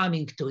 I'm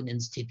coming to an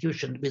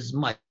institution with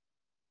my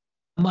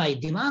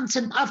demands,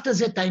 and after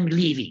that I'm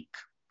leaving.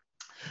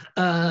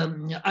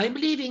 I'm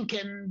leaving,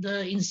 and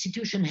the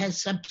institution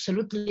has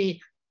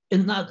absolutely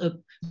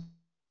another,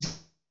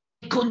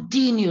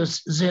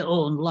 continues their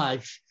own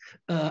life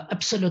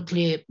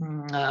absolutely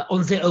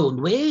on their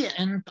own way,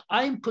 and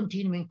I'm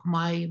continuing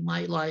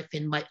my life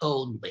in my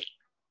own way.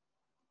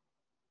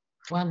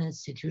 One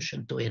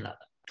institution to another.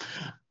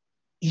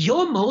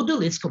 Your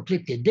model is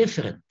completely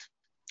different.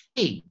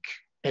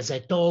 As I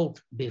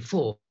told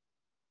before,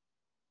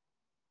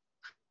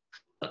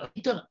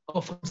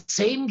 of the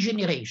same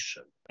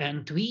generation,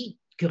 and we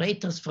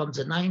curators from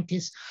the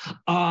 90s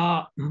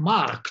are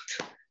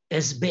marked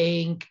as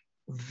being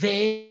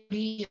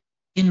very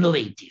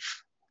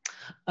innovative,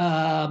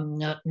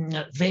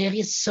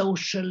 very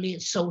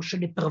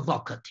socially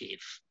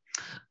provocative.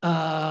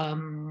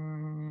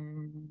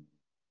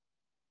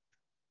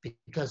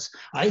 Because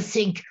I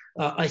think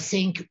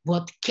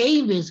what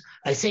came is,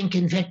 I think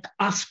in fact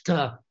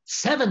after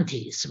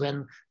 70s,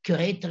 when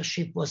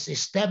curatorship was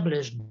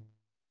established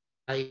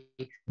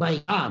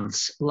by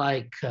hands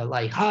like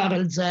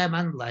Harald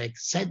Zeman, like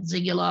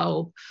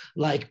Setzigelau,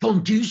 like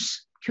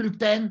Pontus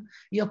Kulten,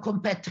 your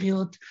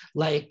compatriot,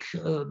 like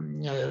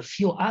a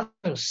few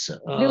others.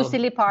 Lucy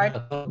Lippard.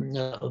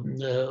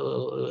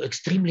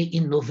 Extremely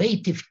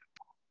innovative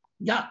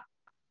yeah,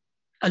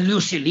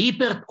 Lucy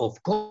Lippert,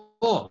 of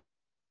course.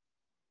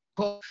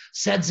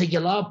 Said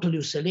Ziegler to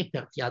Lucy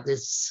Lippert, yeah,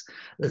 this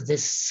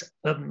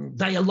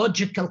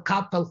dialogical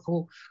couple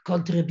who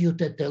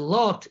contributed a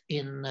lot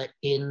in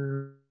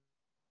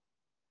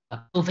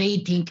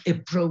innovating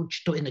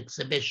approach to an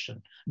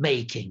exhibition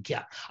making.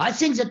 Yeah, I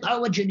think that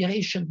our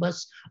generation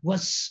was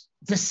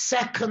the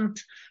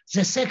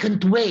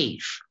second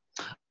wave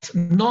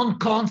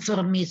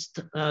non-conformist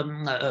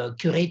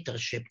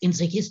curatorship in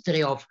the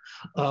history of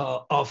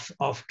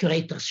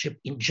curatorship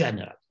in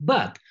general.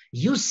 But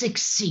you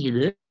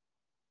succeeded,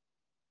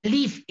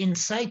 live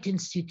inside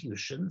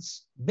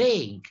institutions,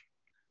 being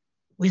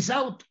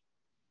without,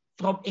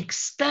 from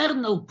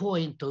external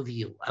point of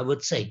view, I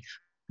would say,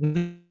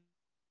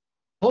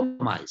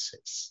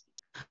 compromises.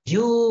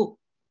 You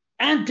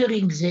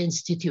entering the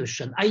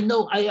institution. I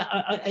know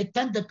I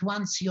attended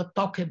once you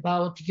talk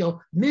about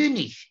your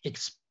Munich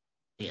experience.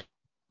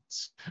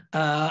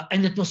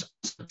 And it was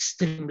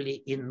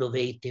extremely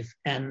innovative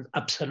and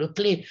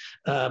absolutely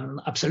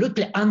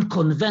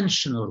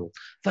unconventional.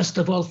 First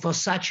of all, for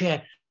such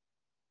a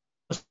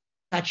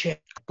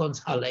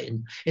konsthall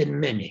in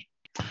Munich.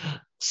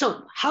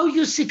 So how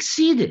you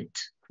succeeded?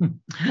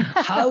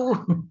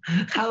 how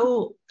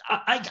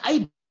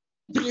I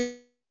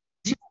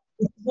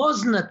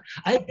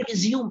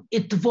presume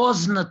it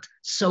was not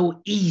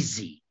so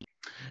easy,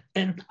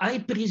 and I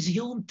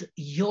presumed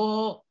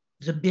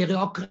the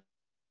bureaucracy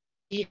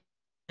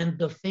and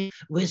the thing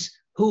with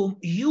whom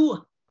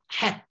you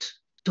had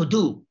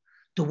to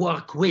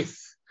work with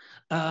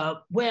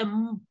were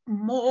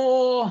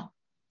more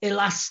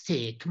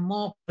elastic,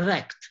 more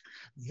correct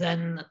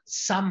than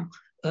some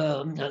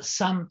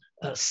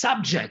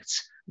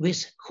subjects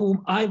with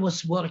whom I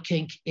was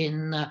working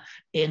in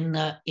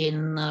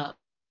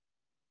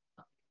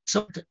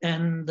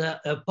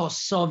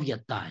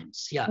post-Soviet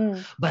times.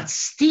 Yeah, but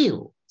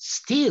still,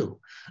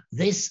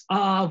 these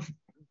are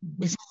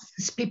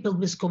people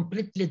with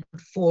completely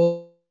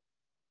forms,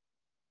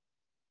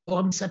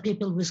 are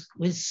people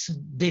with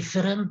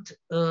different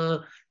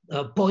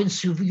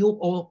points of view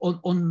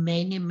on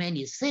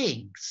many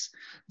things.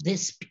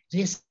 These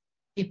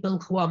people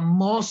who are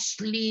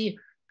mostly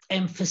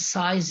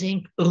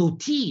emphasizing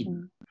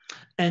routine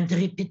and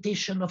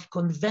repetition of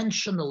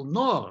conventional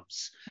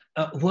norms,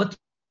 what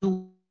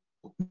you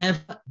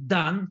never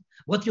done,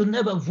 what you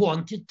never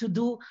wanted to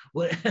do,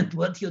 and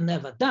what you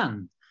never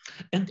done.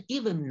 And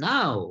even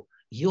now,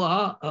 you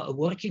are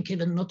working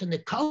even not in a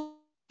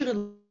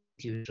cultural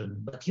institution,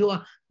 but you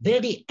are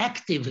very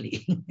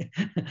actively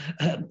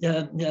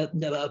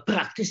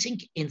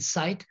practicing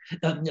inside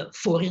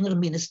foreign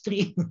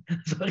ministry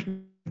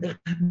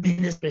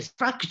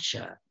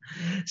structure.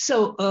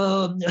 So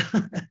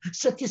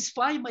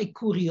satisfy my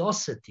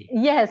curiosity.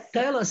 Yes.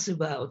 Tell us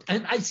about,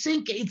 and I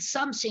think it's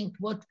something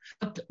what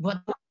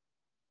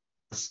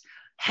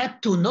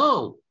had to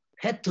know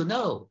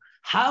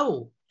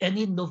how an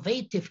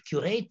innovative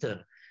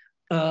curator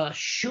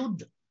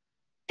should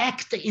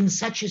act in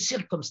such a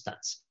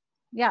circumstance.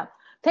 Yeah,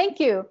 thank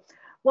you.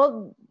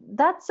 Well,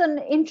 that's an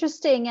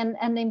interesting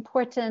and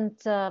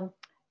important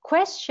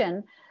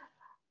question.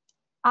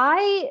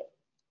 I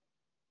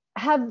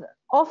have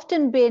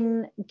often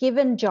been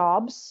given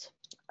jobs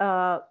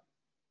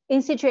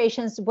in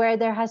situations where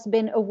there has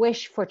been a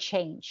wish for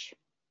change,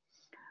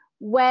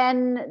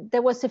 when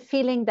there was a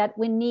feeling that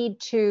we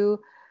need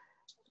to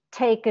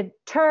take a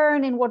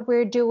turn in what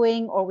we're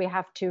doing, or we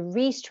have to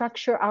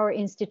restructure our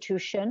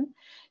institution.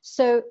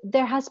 So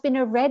there has been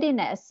a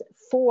readiness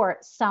for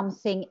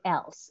something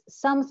else,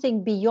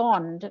 something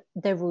beyond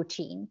the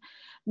routine.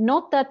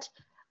 Not that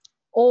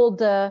all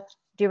the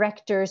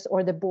directors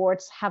or the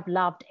boards have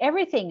loved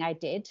everything I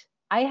did.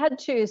 I had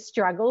to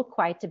struggle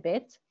quite a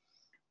bit.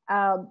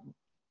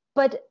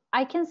 But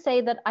I can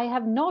say that I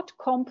have not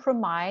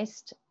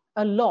compromised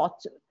a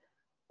lot,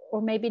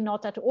 or maybe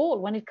not at all,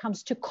 when it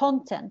comes to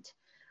content.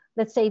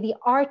 Let's say the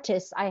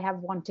artists I have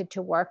wanted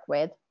to work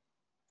with.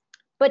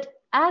 But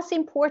as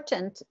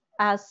important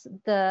as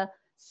the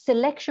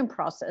selection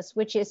process,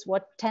 which is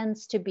what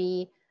tends to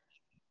be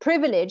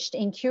privileged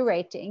in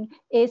curating,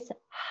 is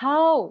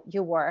how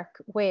you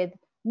work with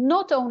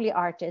not only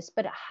artists,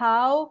 but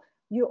how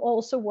you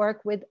also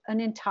work with an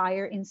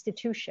entire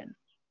institution.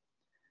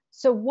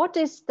 So what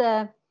is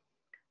the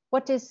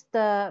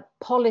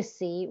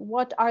policy?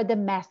 What are the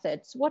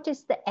methods? What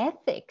is the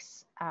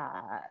ethics,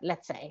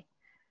 let's say?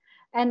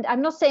 And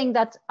I'm not saying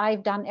that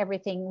I've done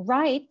everything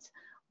right,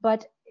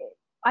 but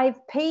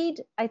I've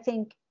paid, I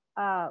think,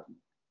 a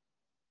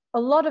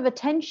lot of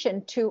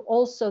attention to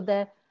also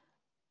the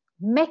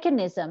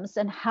mechanisms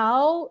and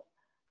how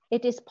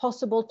it is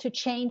possible to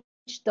change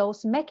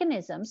those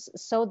mechanisms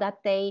so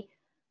that they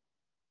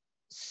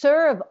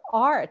serve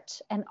art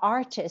and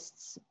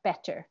artists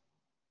better.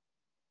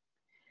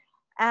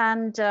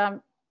 And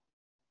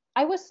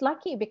I was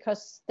lucky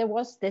because there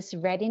was this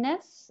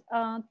readiness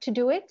to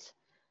do it.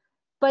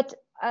 But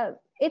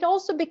it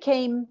also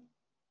became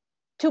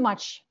too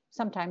much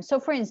sometimes.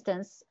 So for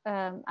instance,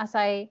 as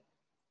I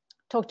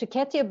talked to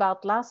Ketty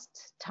about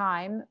last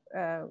time,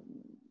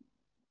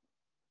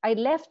 I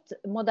left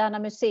Moderna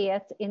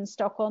Museet in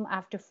Stockholm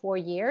after 4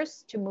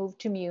 years to move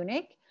to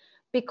Munich,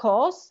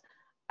 because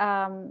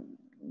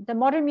the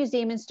Modern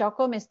Museum in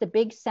Stockholm is the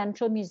big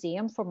central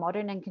museum for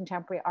modern and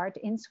contemporary art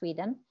in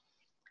Sweden.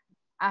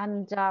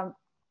 And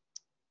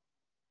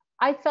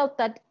I felt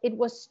that it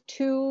was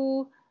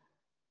too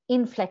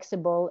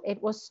inflexible.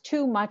 It was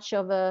too much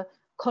of a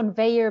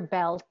conveyor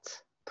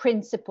belt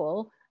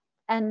principle.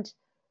 And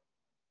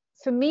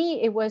for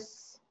me, it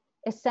was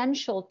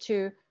essential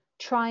to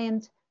try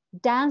and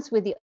dance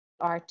with the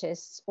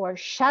artists or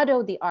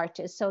shadow the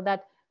artists, so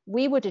that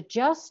we would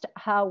adjust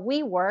how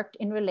we worked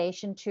in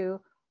relation to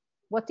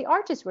what the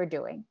artists were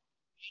doing.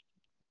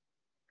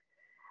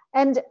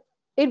 And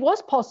it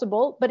was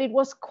possible, but it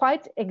was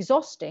quite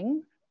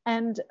exhausting.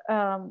 And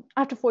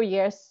after 4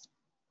 years,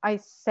 I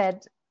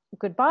said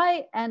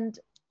goodbye, and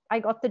I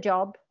got the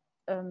job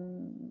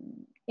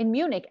in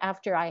Munich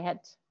after I had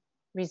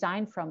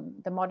resigned from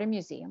the Modern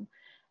Museum.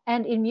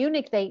 And in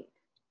Munich, they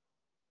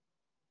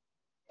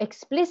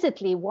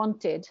explicitly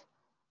wanted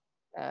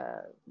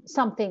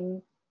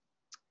something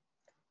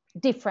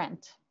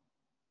different.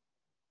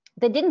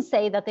 They didn't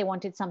say that they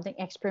wanted something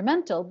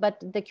experimental, but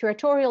the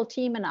curatorial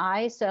team and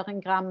I,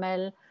 Søren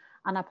Grammel,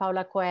 Anna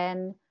Paula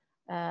Cohen,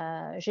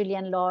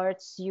 Julienne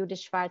Lortz,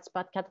 Judith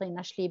Schwarzbart,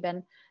 Katarina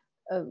Schlieben,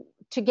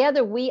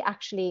 together we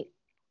actually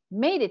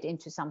made it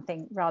into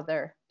something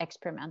rather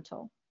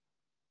experimental.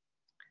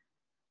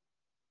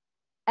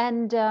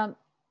 And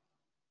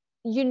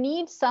you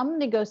need some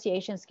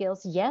negotiation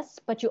skills, yes,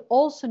 but you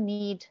also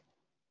need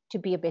to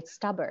be a bit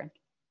stubborn,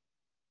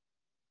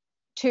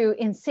 to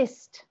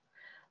insist,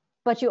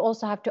 but you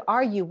also have to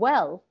argue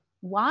well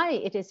why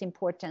it is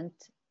important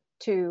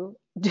to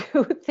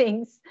do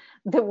things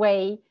the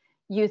way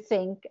you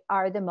think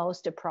are the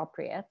most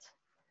appropriate.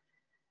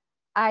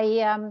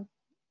 And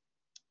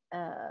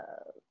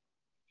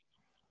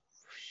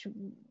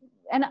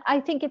I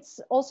think it's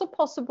also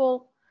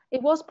possible,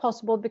 it was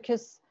possible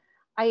because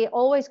I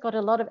always got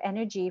a lot of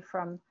energy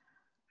from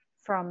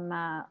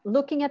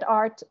looking at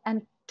art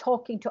and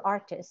talking to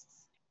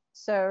artists.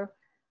 So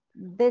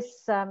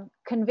this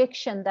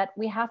conviction that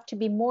we have to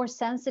be more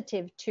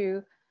sensitive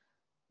to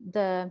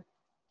the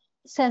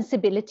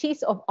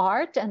sensibilities of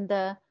art and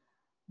the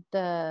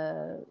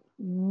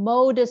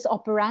modus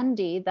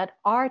operandi that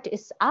art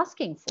is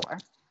asking for.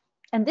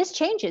 And this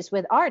changes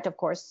with art, of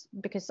course,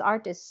 because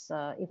art is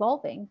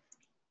evolving.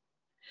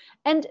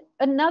 And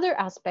another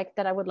aspect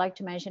that I would like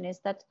to mention is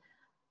that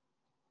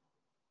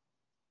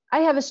I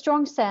have a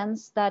strong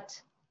sense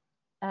that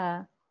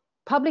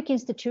public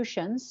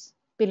institutions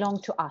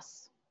belong to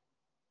us.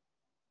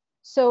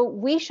 So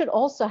we should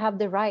also have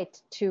the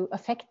right to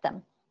affect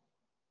them.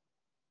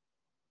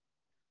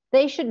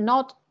 They should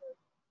not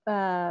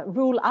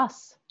rule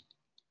us.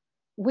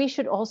 We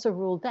should also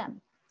rule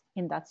them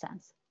in that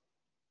sense.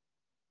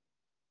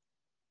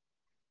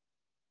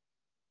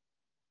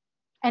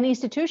 And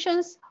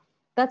institutions,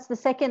 that's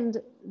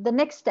the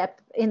next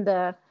step in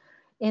the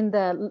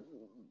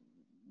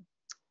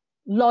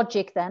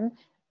logic then.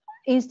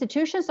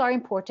 Institutions are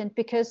important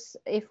because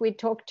if we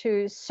talk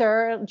to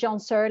John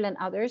Searle and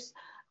others,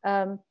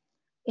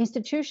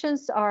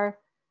 institutions are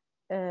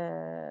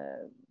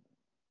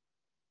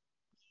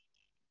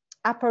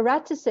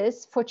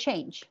apparatuses for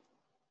change.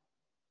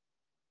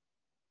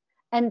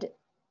 And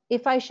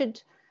if I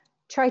should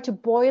try to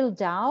boil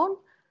down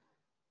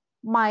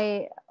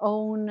my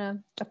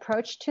own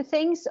approach to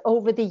things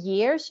over the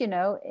years, you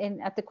know,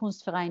 at the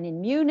Kunstverein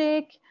in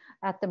Munich,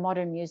 at the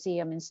Modern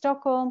Museum in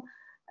Stockholm,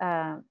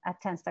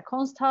 at Tensta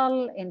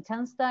Konsthall in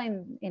Tensta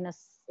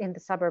in the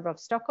suburb of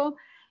Stockholm,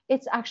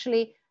 it's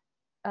actually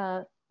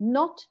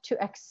not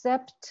to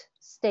accept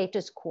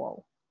status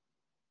quo.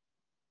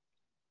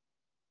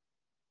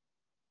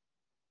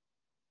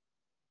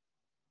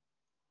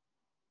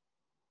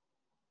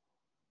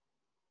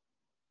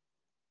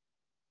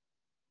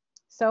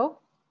 So,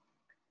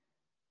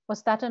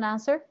 was that an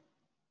answer?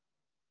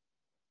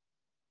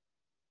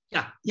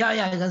 Yeah,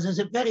 that is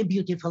a very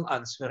beautiful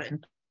answer.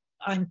 And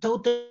I'm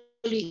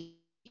totally,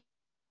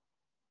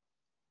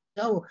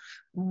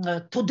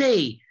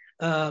 today,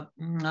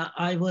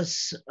 I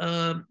was,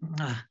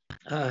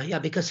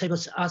 because I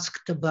was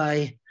asked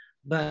by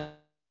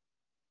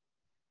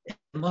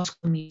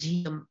Moscow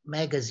Museum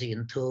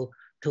magazine to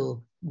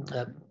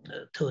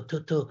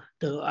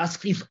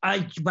ask if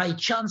by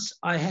chance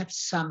I have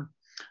some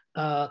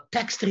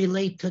text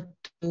related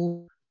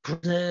to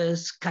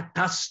process,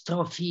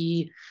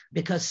 catastrophe,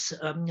 because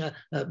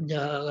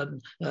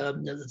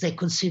they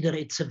consider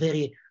it's a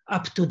very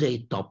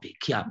up-to-date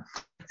topic. Yeah,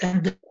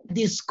 and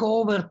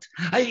discovered,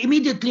 I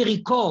immediately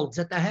recalled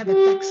that I have a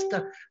text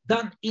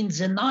done in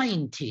the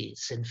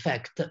 90s, in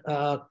fact,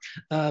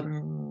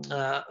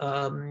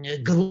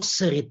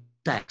 glossary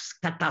text,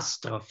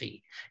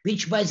 catastrophe,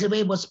 which, by the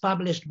way, was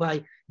published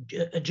by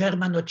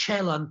Germano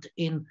Celant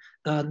in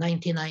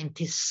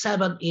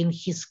 1997 in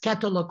his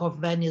Catalogue of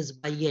Venice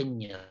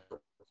Biennial.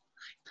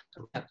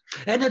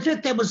 And in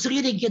fact, I was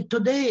reading it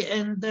today,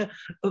 and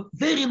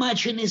very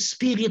much in the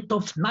spirit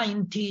of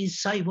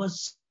 90s, I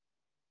was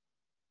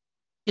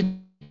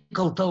in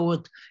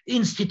toward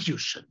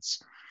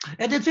institutions.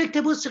 And in fact,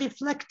 I was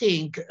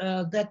reflecting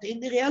that in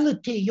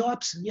reality,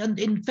 and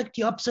in fact,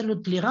 you're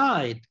absolutely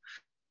right.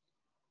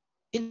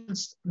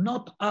 It's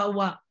not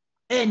our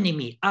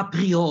enemy a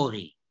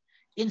priori.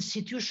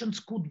 Institutions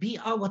could be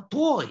our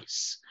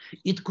toys.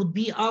 It could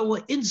be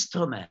our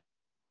instrument.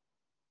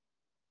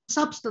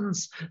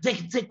 Substance,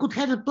 they could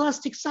have a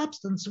plastic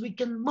substance. We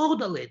can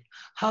model it.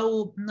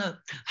 How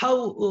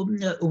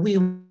we.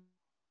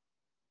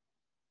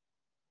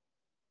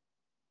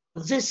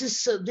 This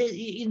is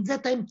in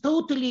that I'm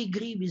totally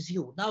agree with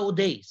you.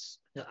 Nowadays,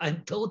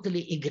 I'm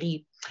totally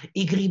agree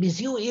with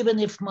you. Even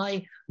if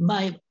my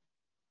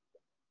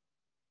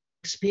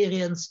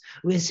experience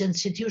with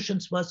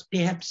institutions was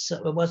perhaps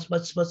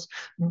was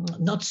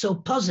not so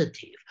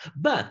positive,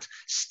 but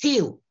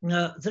still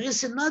there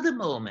is another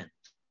moment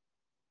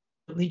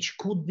which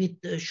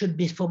should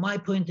be, from my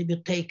point of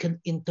view, taken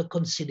into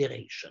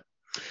consideration.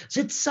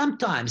 That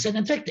sometimes, and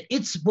in fact,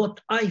 it's what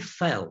I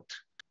felt.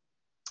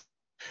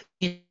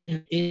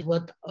 It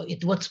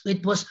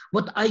was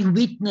what I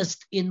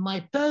witnessed in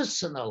my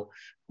personal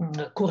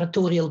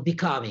curatorial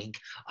becoming.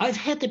 I've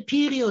had a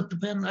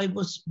period when I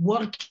was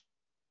working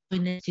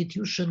in an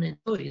institution.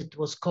 It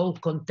was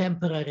called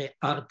Contemporary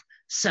Art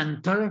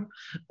Center.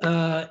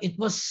 It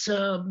was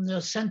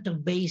a center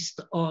based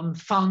on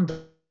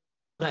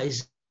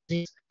fundraising.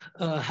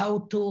 How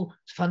to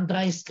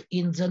fundraise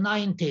in the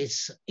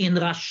 90s in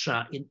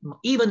Russia,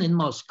 even in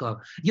Moscow.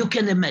 You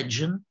can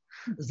imagine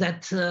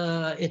that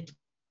it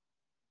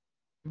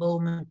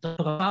moment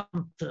of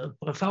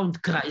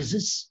profound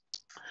crisis.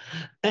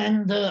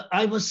 And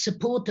I was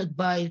supported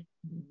by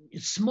a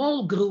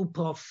small group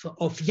of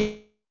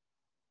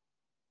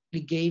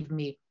gave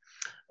me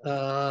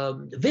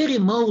very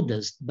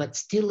modest, but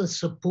still a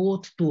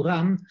support to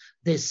run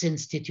these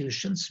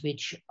institutions,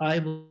 which I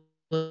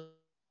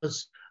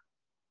was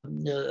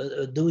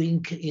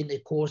doing in a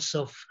course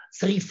of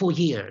 3-4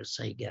 years,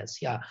 I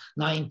guess. Yeah,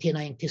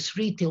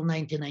 1993 till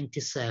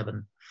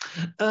 1997.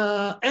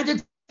 And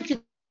it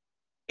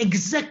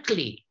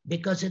exactly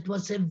because it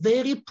was a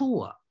very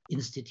poor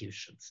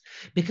institutions,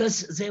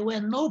 because there were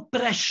no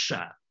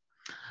pressure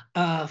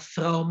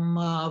from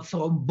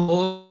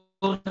board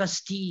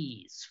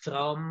trustees,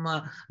 from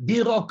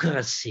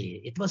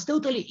bureaucracy. It was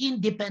totally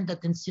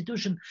independent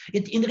institution.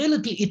 In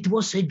reality, it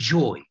was a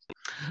joy.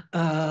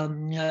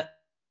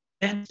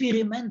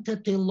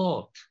 Experimented a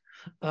lot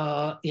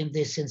in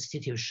these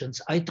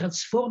institutions. I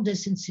transformed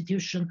this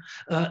institution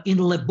in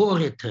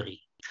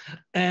laboratory,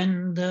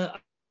 and a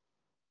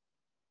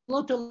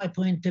lot of my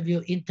point of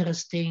view,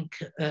 interesting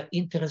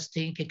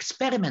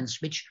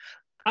experiments which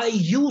I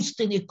used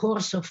in the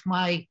course of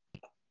my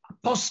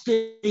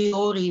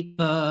posteriori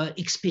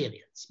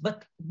experience.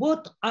 But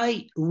what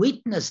I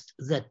witnessed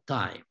that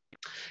time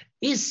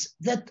is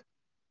that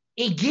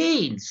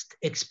against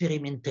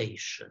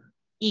experimentation,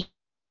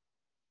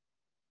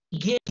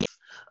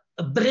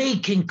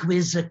 breaking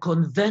with a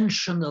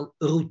conventional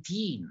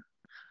routine,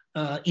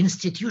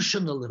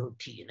 institutional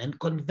routine, and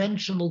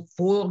conventional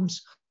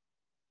forms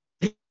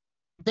of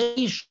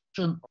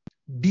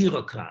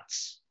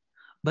bureaucrats.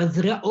 But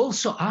there are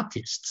also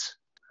artists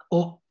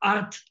or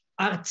art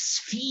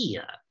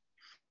sphere,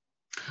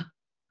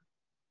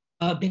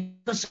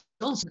 because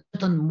also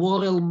a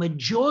moral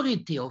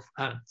majority of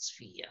art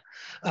sphere,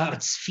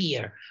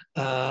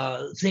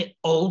 they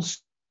also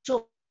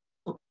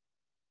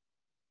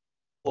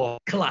or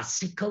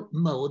classical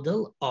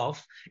model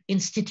of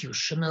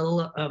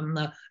institutional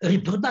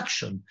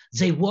reproduction.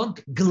 They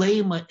want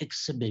glamour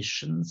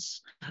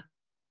exhibitions.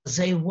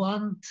 They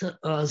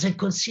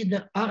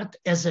consider art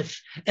as a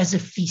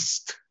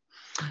feast.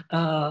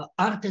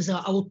 Art is an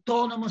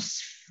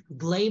autonomous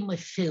glamour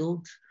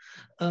field.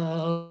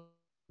 And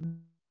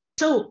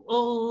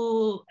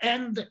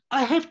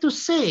I have to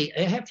say,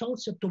 I have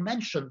also to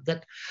mention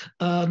that,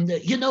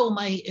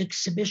 my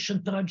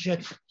exhibition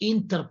project,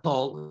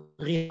 Interpol,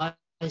 realized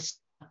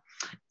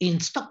in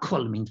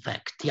Stockholm, in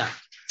fact, yeah.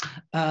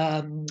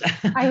 I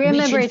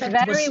remember it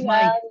very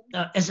well.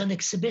 As an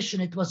exhibition,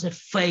 it was a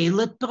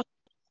failed project.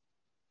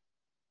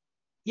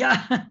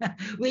 Yeah,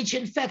 which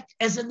in fact,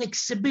 as an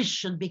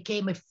exhibition,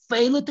 became a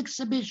failed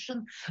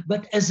exhibition,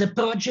 but as a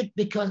project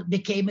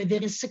became a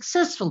very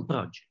successful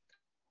project.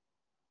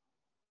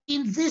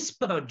 In this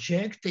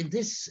project, in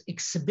this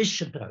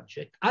exhibition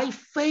project, I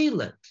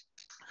failed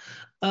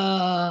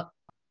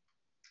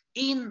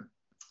in,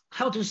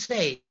 how to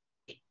say,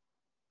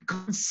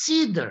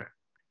 consider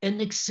an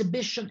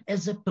exhibition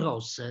as a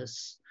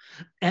process,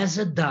 as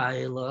a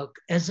dialogue,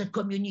 as a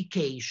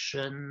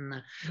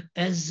communication,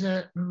 as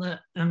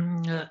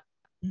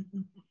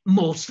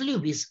mostly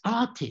with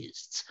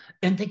artists,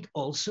 and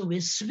also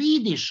with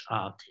Swedish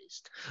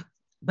artists.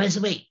 By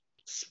the way,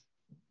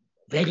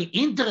 very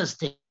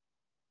interesting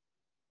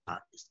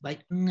artists, but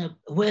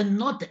were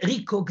not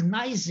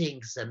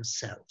recognizing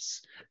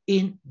themselves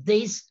in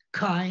this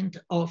kind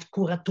of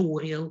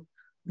curatorial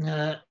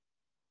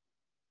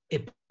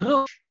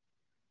approach.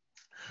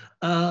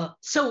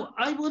 So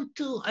I want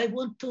to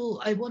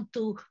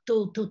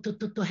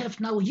have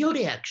now your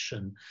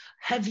reaction.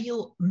 Have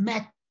you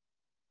met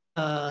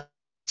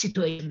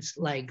situations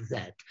like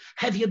that?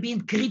 Have you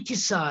been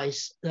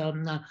criticized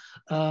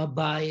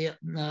by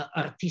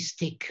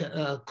artistic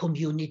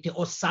community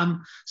or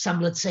some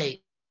let's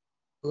say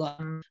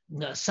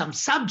some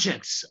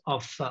subjects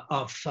of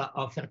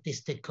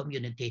artistic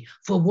community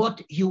for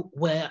what you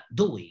were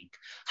doing?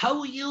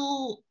 How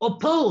you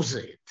oppose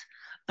it?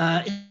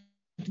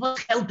 It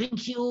was helping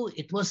you,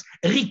 it was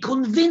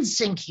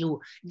reconvincing you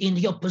in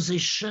your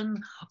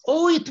position,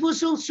 or it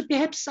was also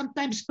perhaps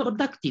sometimes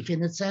productive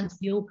in a sense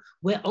you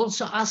were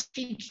also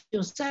asking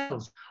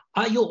yourself,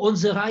 are you on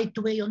the right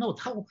way or not?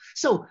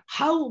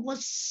 How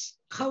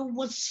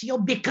was your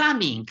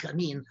becoming, I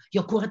mean,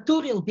 your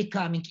curatorial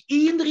becoming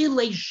in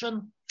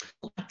relation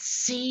to that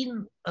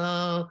seen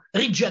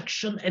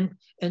rejection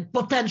and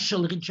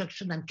potential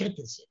rejection and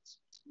criticism?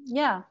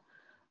 Yeah,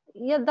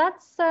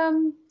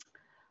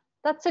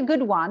 that's a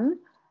good one.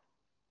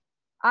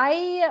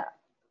 I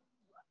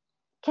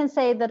can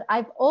say that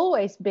I've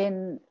always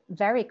been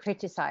very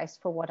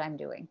criticized for what I'm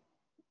doing.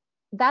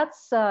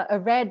 That's a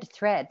red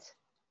thread.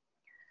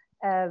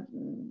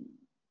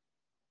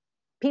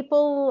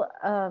 People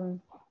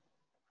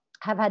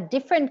have had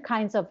different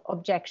kinds of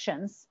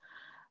objections.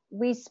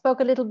 We spoke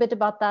a little bit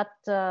about that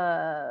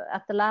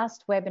at the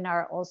last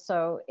webinar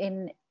also.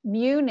 In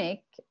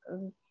Munich,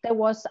 there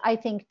was, I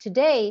think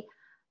today,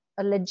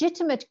 a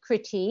legitimate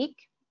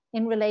critique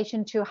in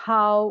relation to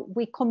how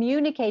we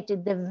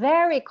communicated the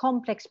very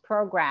complex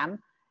program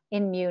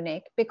in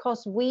Munich,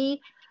 because we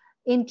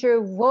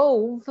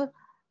interwove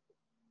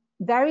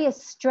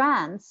various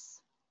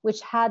strands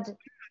which had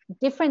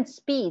different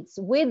speeds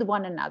with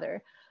one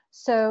another.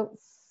 So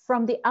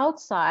from the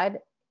outside,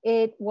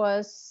 it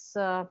was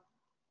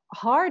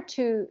hard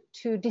to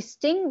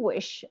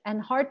distinguish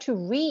and hard to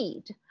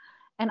read.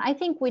 And I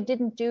think we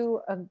didn't do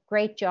a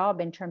great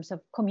job in terms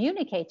of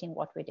communicating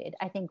what we did.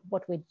 I think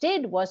what we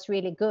did was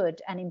really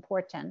good and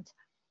important.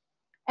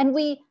 And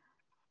we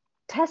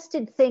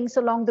tested things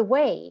along the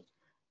way.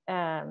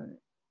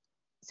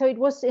 So it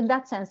was in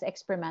that sense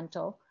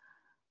experimental.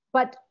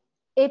 But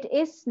it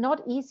is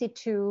not easy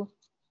to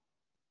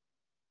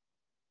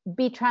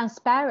be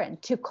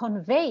transparent, to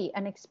convey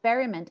an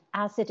experiment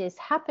as it is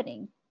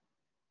happening.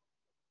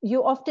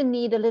 You often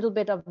need a little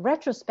bit of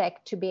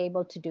retrospect to be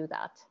able to do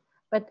that.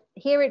 But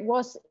here it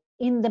was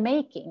in the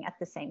making at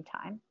the same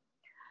time.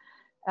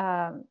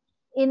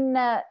 In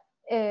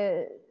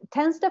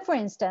Tensta, for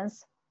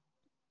instance,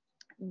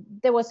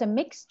 there was a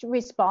mixed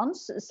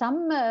response.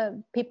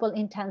 Some people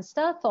in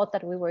Tensta thought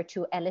that we were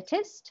too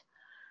elitist.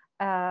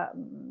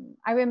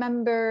 I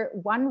remember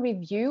one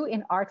review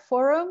in Art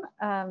Forum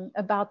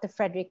about the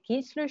Frederick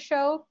Kiesler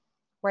show,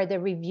 where the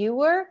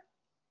reviewer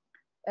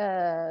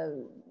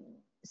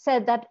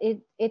said that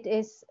it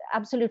is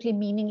absolutely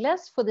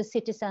meaningless for the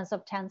citizens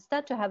of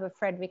Tensta to have a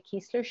Frederick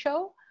Kiesler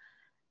show.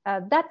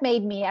 That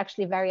made me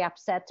actually very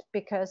upset,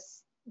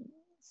 because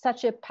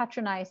such a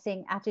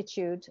patronizing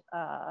attitude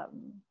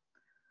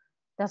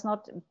does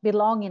not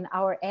belong in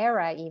our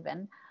era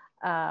even,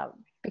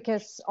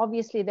 because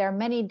obviously there are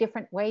many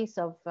different ways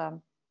of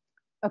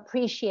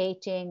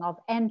appreciating, of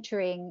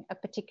entering a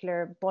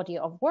particular body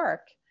of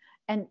work.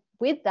 And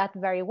with that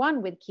very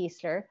one, with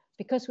Kiesler,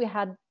 because we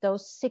had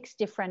those 6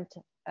 different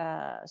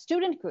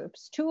student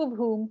groups, 2 of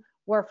whom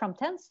were from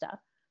Tensta.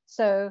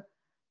 So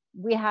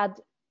we had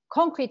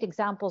concrete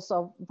examples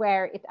of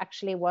where it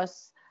actually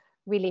was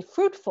really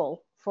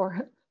fruitful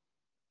for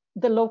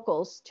the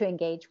locals to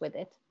engage with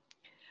it.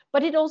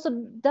 But it also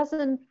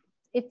doesn't,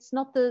 it's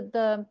not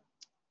the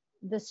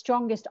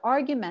strongest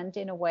argument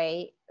in a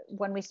way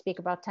when we speak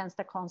about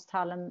Tensta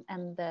Konsthall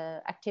and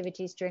the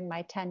activities during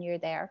my tenure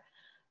there,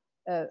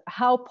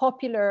 how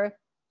popular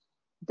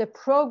the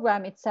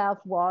program itself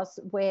was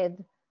with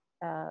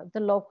the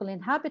local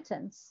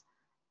inhabitants.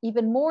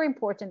 Even more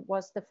important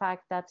was the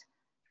fact that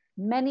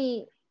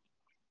many,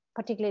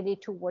 particularly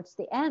towards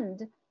the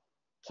end,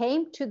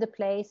 came to the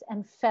place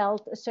and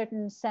felt a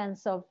certain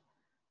sense of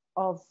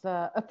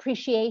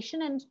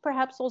appreciation and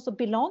perhaps also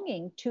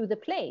belonging to the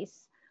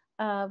place.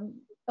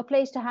 A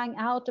place to hang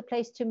out, a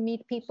place to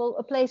meet people,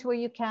 a place where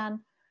you can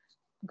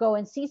go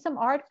and see some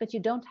art, but you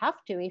don't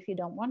have to if you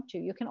don't want to.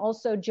 You can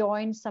also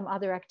join some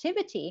other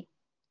activity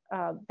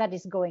that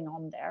is going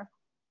on there.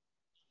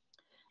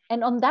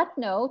 And on that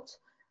note,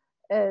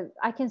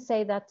 I can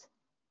say that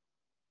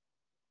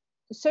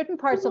certain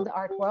parts of the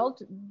art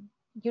world,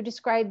 you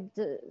described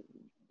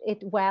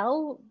it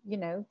well, you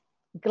know,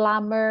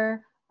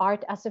 glamour,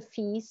 art as a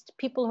feast.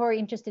 People who are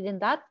interested in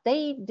that,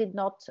 they did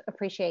not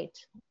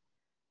appreciate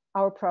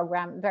our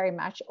program very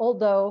much,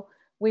 although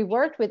we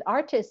worked with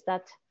artists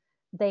that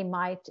they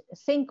might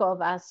think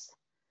of as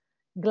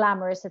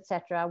glamorous,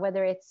 etc.,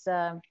 whether it's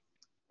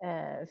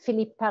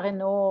Philippe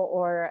Parenot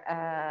or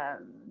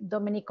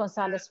Dominique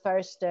Gonzalez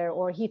Förster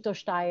or Hito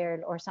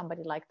Steyer or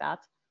somebody like that.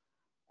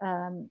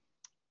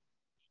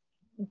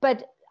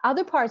 But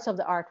other parts of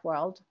the art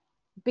world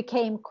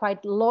became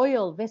quite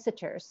loyal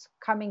visitors,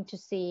 coming to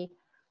see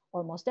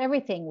almost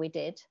everything we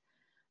did.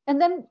 And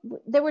then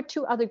there were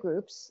two other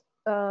groups,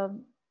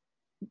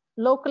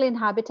 local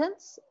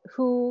inhabitants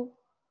who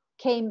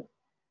came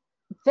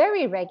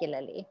very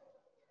regularly,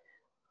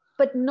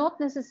 but not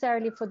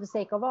necessarily for the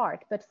sake of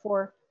art, but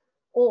for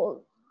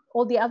all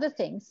the other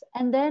things.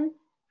 And then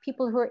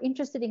people who are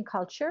interested in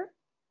culture,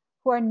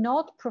 who are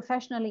not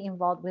professionally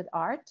involved with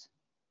art,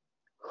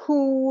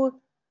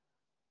 who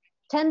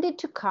tended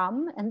to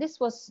come, and this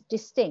was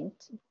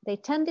distinct, they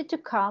tended to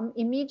come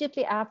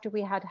immediately after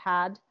we had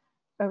had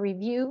a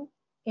review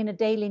in a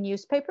daily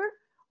newspaper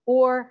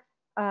or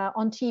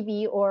on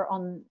TV or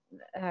on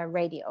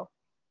radio.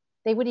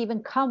 They would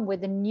even come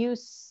with the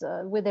news,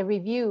 with a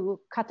review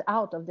cut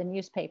out of the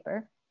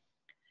newspaper.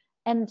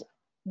 And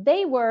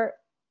they were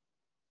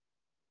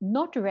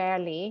not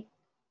rarely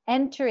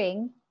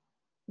entering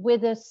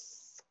with a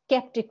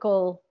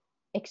skeptical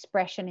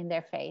expression in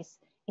their face.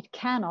 It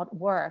cannot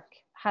work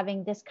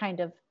having this kind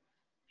of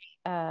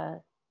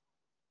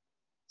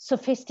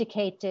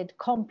sophisticated,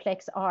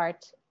 complex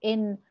art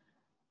in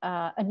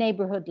a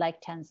neighborhood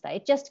like Tensta.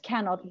 It just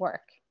cannot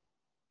work.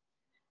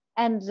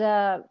 And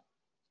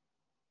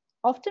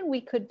often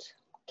we could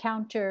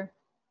counteract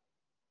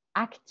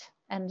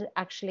and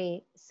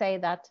actually say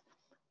that,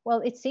 well,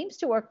 it seems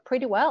to work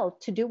pretty well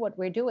to do what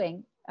we're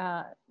doing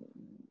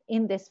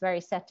in this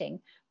very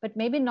setting, but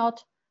maybe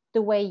not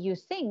the way you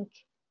think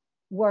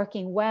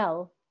working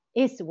well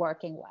is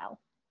working well.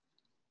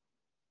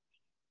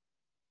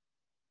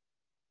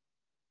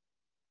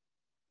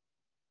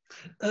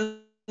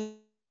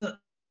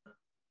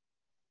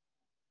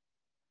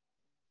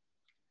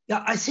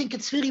 Yeah, I think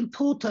it's very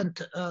important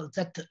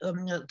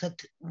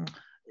that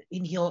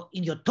in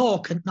your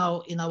talk and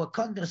now in our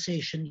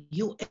conversation,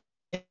 you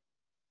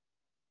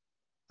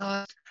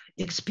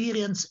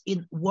experience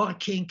in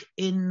working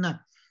in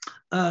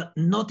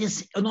not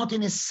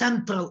in a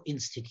central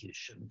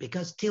institution,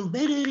 because till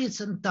very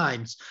recent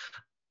times,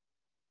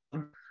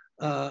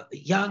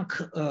 young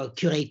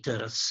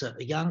curators,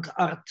 young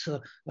art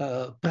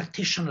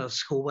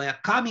practitioners who were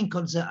coming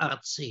on the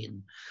art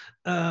scene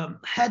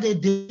had a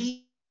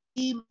dream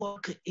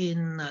work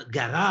in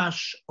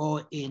garage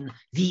or in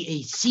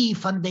VAC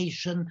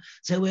foundation.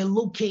 They were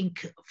looking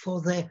for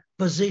the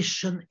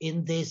position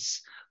in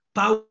this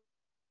powerful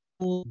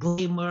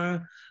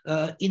glamour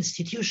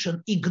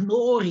institution,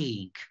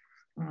 ignoring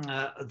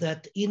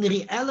that in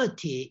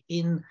reality,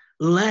 in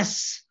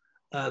less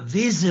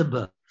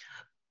visible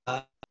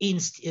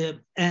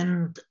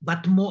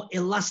but more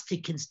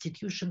elastic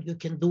institution, you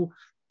can do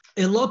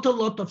a lot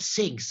of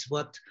things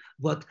what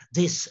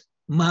this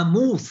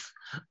mammoth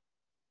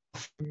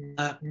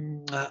are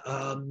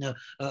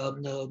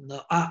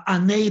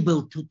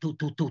unable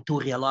to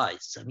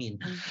realize. I mean,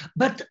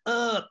 but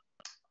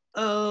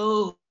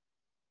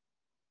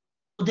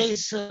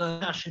nowadays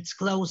it's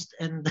closed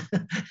and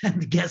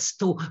and gets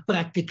to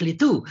practically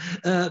too.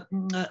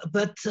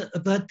 But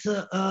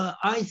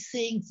I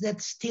think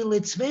that still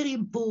it's very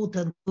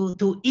important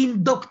to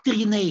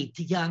indoctrinate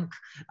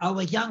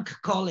our young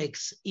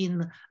colleagues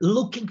in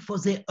looking for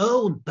their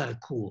own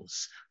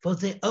parcours, for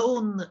their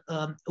own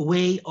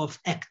way of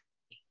acting.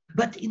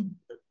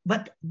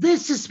 But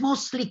this is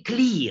mostly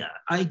clear.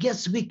 I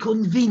guess we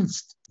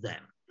convinced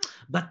them.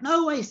 But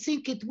now I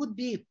think it would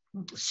be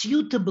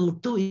suitable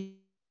to,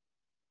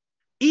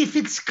 if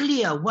it's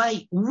clear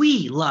why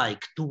we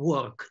like to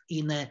work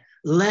in a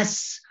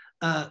less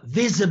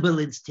visible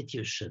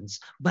institutions,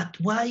 but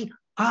why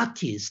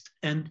artists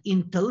and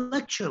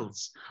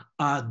intellectuals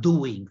are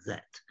doing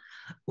that.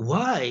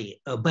 Why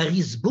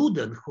Boris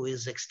Budin, who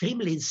is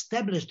extremely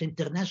established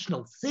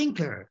international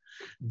thinker,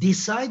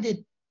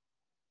 decided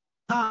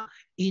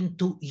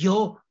into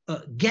your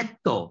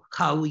ghetto,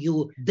 how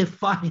you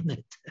define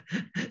it,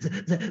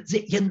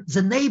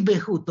 the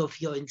neighborhood of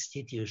your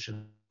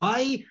institution.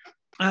 Why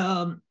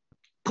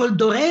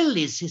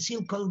Coldorelli,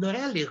 Cecile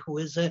Coldorelli, who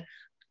is a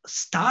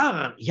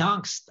star,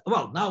 young,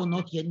 well, now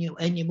not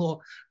anymore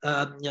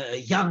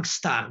young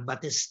star,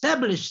 but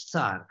established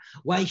star,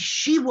 why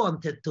she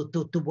wanted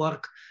to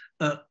work,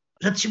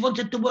 that she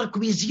wanted to work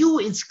with you,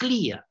 it's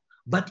clear.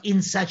 But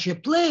in such a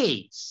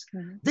place,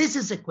 this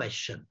is a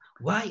question.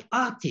 Why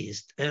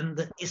artists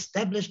and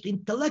established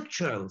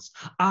intellectuals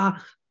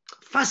are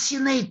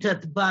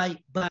fascinated by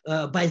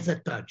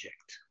the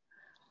project?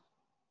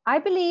 I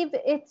believe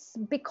it's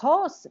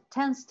because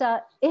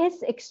Tensta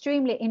is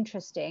extremely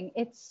interesting.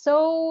 It's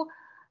so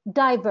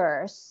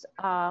diverse.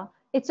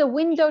 It's a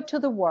window to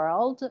the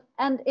world,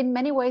 and in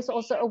many ways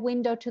also a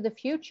window to the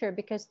future,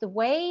 because the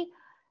way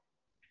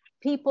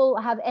people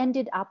have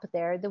ended up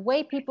there, the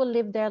way people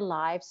live their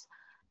lives,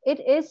 it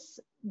is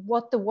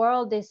what the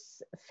world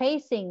is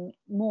facing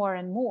more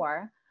and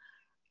more.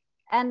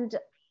 And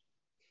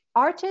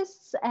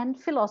artists and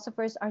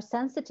philosophers are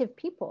sensitive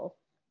people.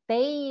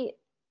 They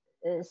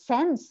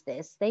sense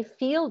this, they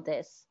feel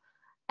this.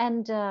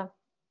 And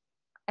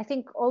I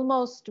think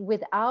almost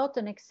without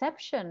an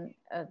exception,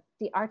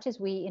 the artists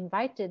we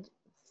invited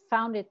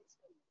found it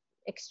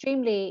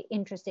extremely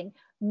interesting,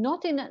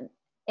 not in an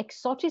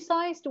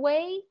exoticized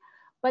way,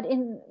 but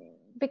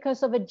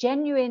because of a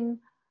genuine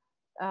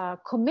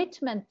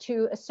commitment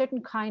to a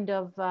certain kind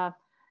of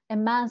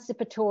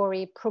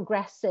emancipatory,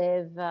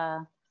 progressive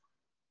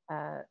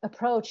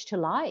approach to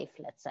life,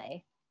 let's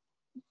say.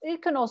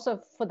 It can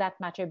also, for that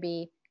matter,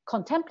 be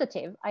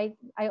contemplative. I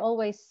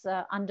always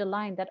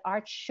underline that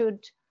art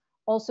should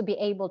also be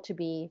able to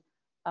be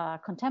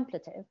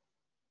contemplative.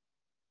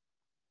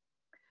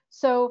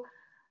 So,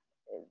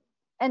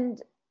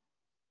 and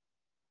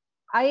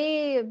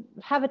I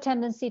have a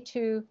tendency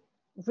to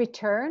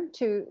return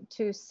to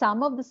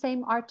some of the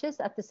same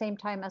artists at the same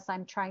time as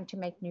I'm trying to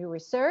make new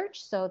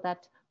research, so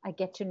that I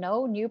get to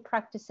know new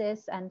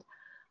practices. And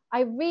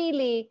I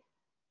really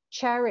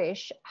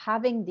cherish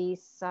having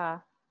these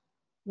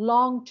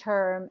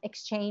long-term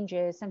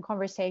exchanges and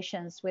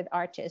conversations with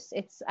artists.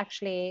 It's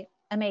actually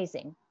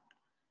amazing.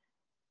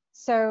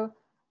 So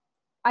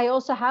I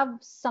also have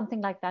something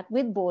like that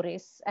with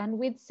Boris and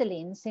with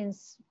Celine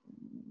since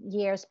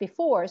years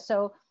before.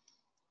 So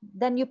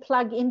then you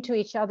plug into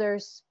each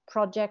other's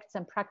projects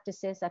and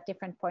practices at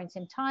different points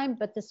in time.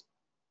 But the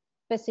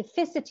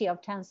specificity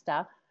of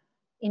Tensta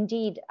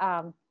indeed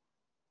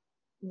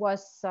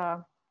was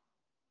a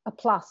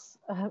plus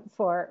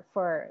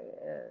for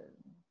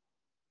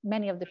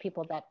many of the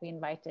people that we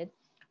invited.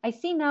 I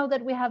see now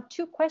that we have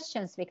 2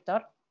 questions,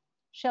 Victor.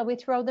 Shall we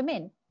throw them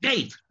in?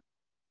 Great.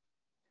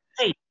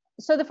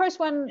 So the first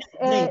one,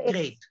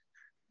 great.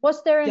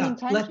 Was there an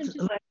intention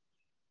to...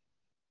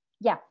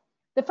 Yeah,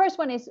 the first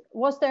one is,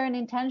 was there an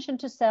intention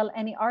to sell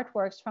any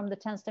artworks from the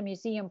Tensta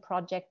Museum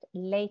project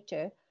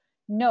later?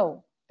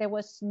 No, there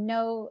was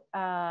no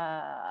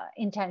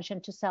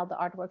intention to sell the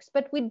artworks,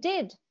 but we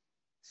did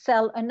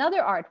sell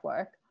another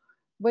artwork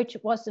which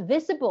was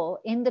visible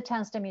in the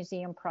Tensta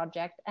Museum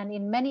project and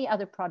in many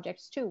other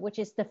projects too, which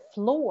is the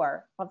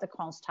floor of the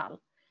konsthall.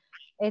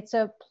 It's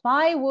a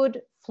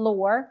plywood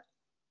floor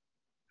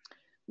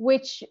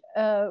which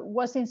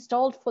was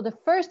installed for the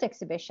first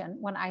exhibition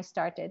when I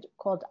started,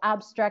 called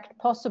Abstract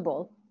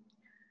Possible,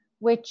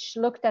 which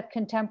looked at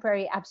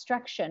contemporary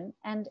abstraction.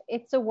 And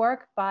it's a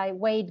work by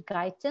Wade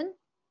Guyton,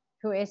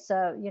 who is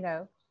a,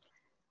 $1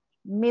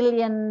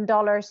 million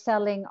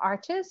selling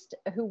artist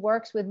who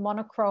works with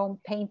monochrome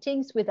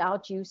paintings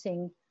without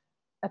using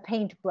a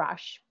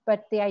paintbrush,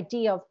 but the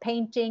idea of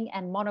painting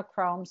and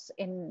monochromes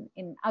in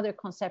other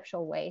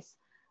conceptual ways.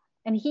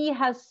 And he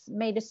has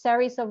made a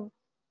series of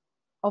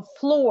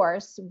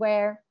floors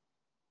where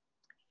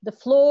the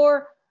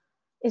floor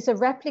is a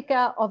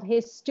replica of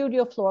his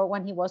studio floor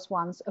when he was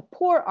once a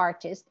poor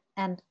artist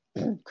and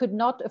could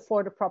not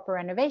afford a proper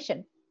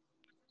renovation.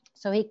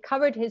 So he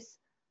covered his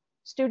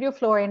studio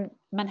floor in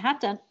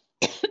Manhattan,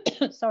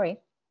 sorry,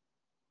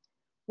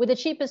 with the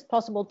cheapest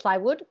possible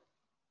plywood,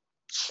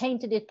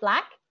 painted it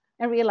black,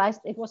 and realized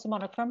it was a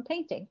monochrome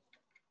painting.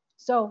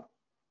 So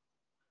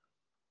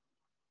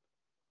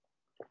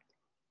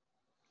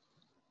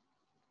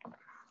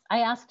I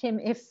asked him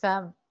if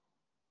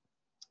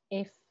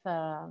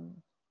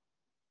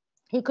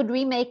he could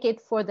remake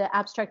it for the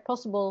Abstract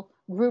Possible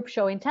group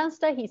show in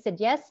Tensta. He said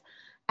yes,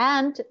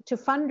 and to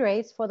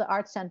fundraise for the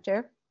art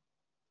center.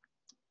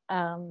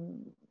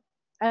 And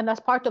as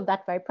part of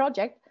that very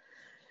project,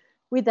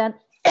 we then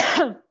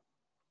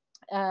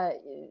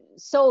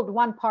sold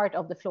one part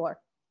of the floor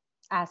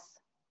as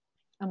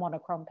a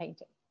monochrome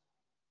painting.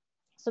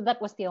 So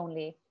that was the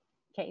only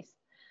case.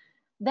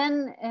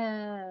 Then,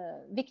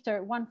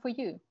 Victor, one for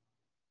you.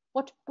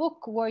 What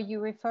book were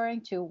you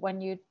referring to when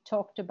you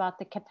talked about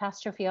the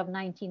catastrophe of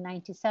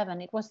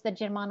 1997? It was the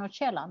Germano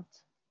Celant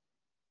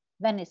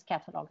Venice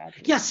catalog, I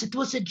believe. Yes, it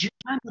was a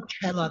Germano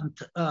Celant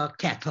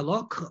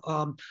catalog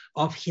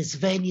of his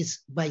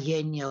Venice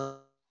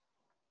Biennial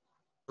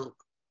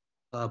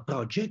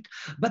project.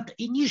 But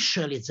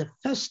initially, the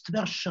first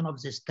version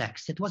of this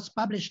text, it was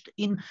published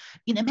in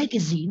a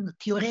magazine,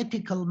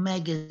 theoretical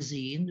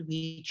magazine,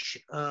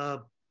 which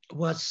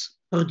was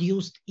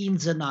produced in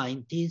the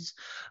 90s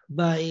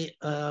by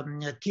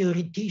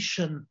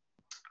theoretician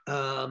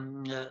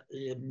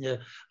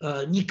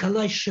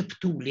Nikolai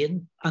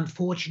Sheptulin.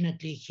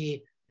 Unfortunately,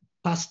 he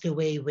passed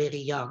away very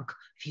young,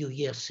 few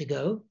years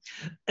ago.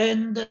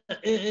 And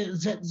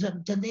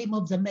the name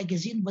of the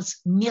magazine was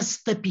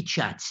Место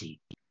печати.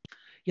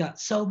 Yeah,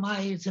 so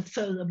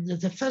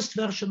the first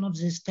version of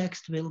this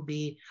text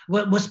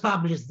was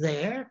published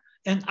there,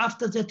 and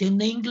after that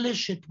in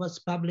English it was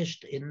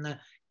published in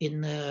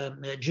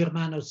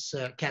Germano's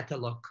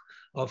catalog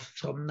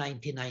from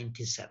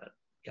 1997.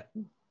 Yeah.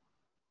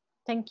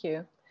 Thank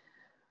you.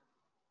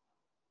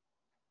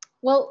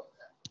 Well,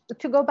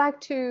 to go back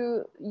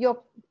to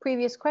your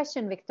previous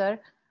question,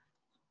 Victor,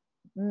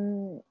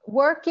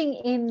 working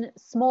in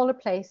smaller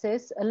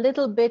places, a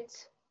little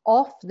bit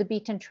off the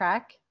beaten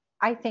track,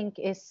 I think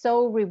is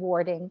so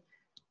rewarding.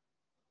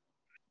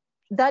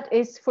 That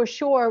is for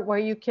sure where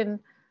you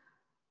can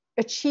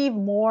achieve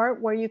more,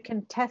 where you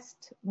can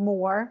test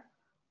more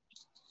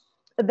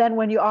than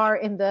when you are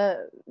in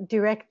the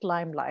direct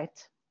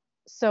limelight.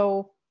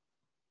 So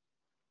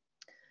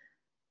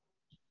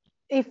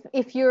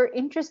if you're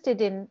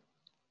interested in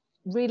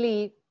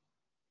really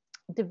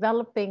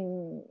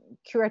developing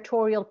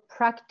curatorial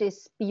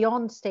practice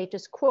beyond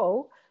status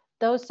quo,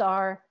 those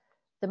are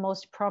the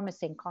most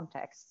promising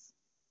contexts.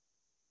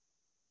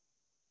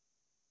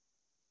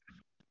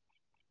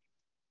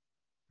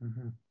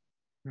 Mm-hmm.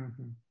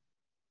 Mm-hmm.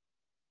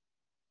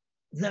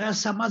 There are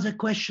some other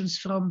questions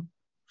from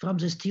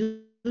the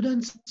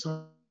students.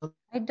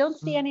 I don't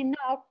see any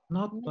now.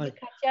 Not Maybe,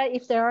 Katja,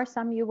 if there are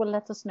some, you will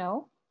let us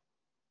know.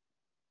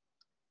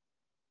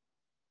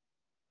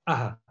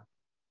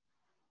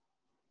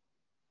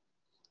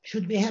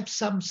 Should we have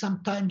some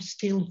time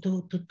still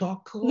to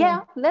talk?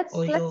 Yeah, let's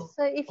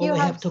if you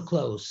have to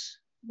close.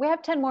 We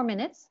have 10 more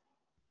minutes.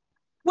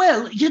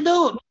 Well, you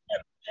know,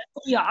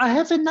 yeah, I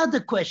have another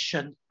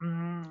question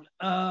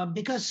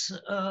because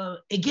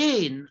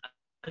again,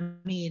 I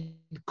mean,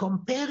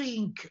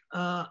 comparing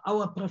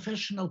our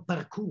professional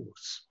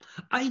parcours,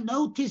 I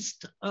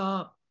noticed,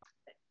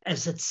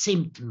 as it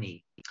seemed to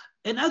me,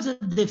 another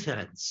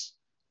difference.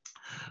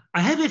 I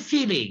have a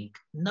feeling,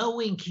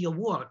 knowing your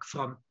work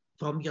from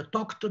your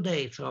talk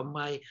today, from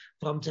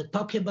the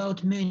talk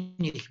about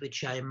Munich,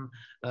 which I'm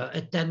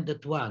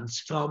attended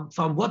once, from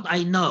what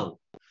I know,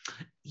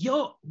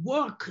 your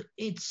work,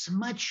 it's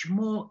much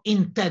more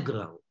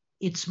integral.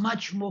 It's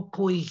much more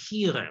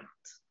coherent.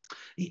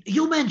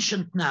 You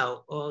mentioned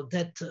now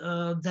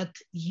that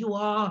you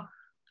are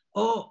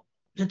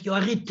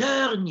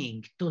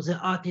returning to the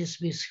artists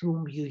with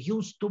whom you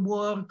used to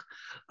work.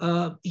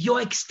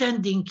 You're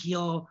extending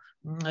your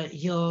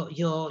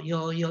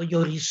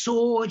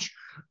research,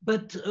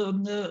 but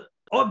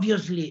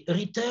obviously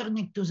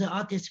returning to the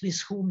artists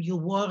with whom you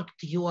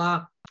worked, you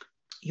are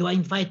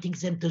inviting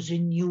them to the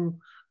new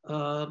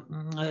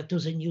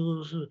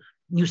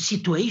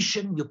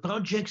situation, new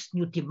projects,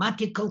 new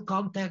thematical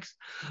context,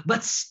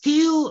 but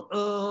still,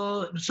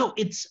 so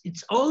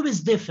it's always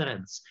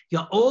difference.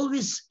 You're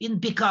always in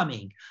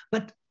becoming,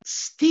 but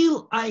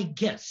still, I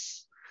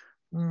guess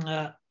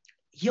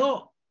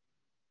your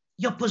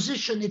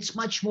position is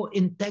much more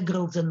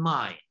integral than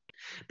mine,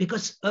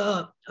 because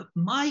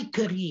my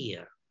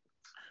career,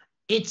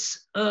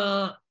 it's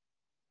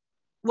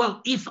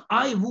well, if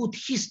I would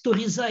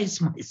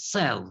historicize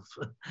myself,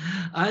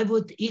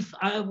 if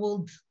I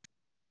would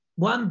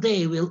one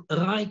day will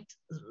write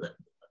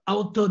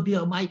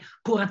my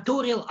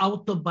curatorial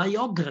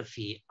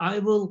autobiography, I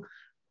will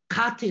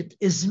cut it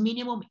as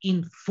minimum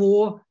in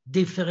 4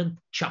 different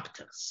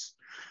chapters,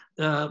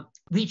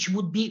 which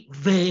would be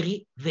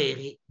very,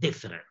 very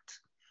different,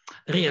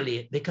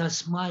 really,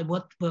 because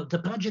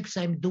the projects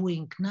I'm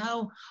doing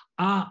now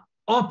are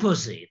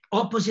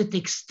opposite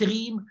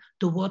extreme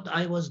to what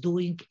I was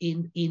doing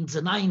in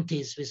the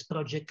 90s with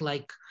project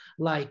like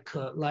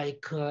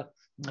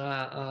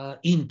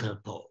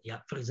Interpol, yeah,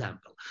 for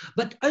example.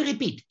 But I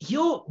repeat,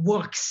 your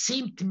work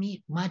seemed to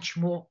me much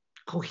more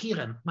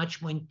coherent,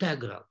 much more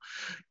integral.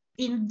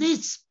 In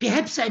this,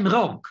 perhaps I'm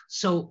wrong,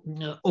 so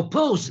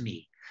oppose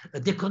me,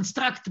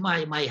 deconstruct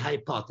my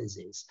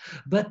hypothesis.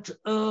 But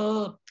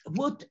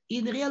what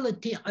in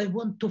reality I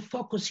want to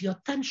focus your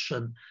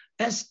attention,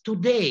 as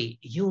today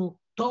you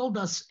told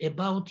us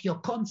about your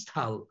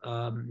konsthall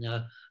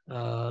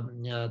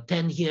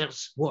 10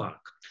 years work.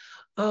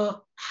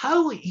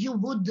 How you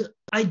would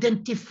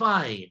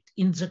identify it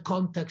in the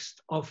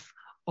context of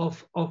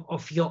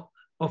your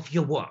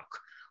work,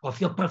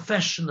 of your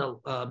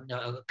professional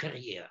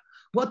career?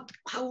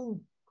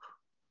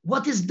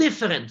 What is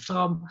different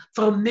from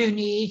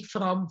Munich,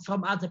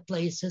 from other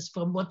places,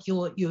 from what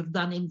you've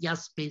done in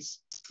Iaspis?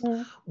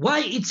 Why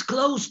it's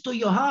close to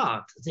your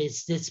heart,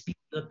 this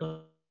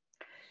period?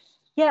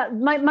 Yeah,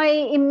 my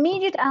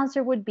immediate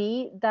answer would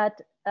be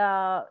that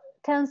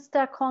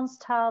Tensta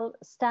Konsthall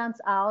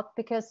stands out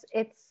because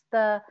it's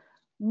the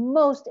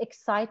most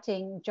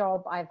exciting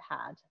job I've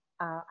had.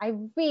 I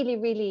really,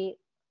 really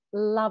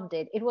loved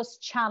it. It was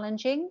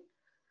challenging,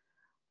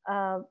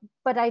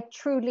 but I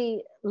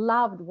truly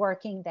loved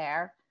working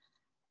there.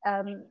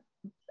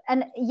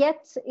 And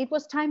yet it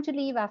was time to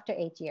leave after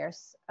 8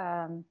 years.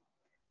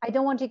 I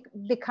don't want to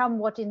become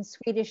what in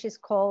Swedish is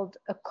called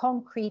a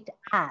concrete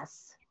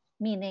ass,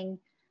 meaning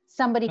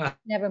somebody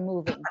never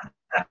moving.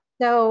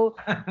 So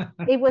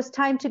it was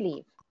time to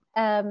leave.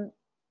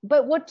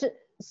 But what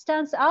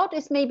stands out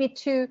is maybe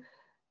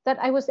that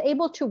I was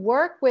able to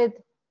work with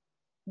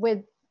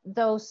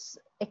those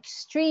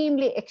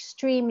extremely,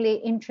 extremely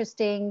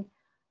interesting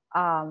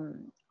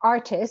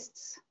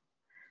artists.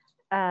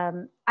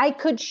 I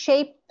could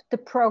shape the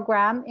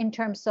program in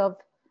terms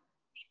of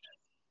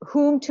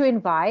whom to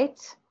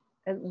invite.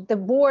 The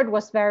board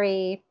was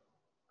very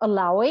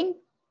allowing,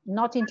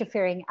 not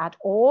interfering at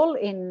all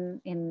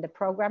in the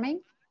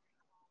programming,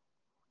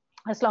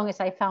 as long as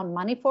I found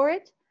money for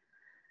it,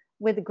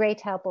 with the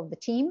great help of the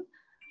team.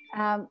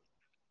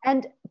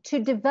 And to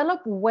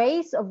develop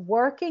ways of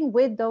working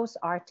with those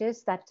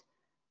artists that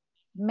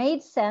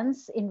made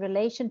sense in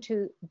relation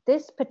to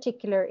this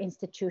particular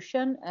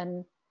institution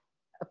and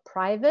a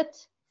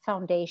private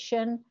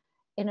foundation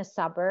in a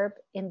suburb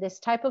in this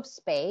type of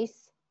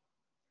space.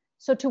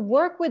 So to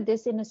work with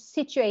this in a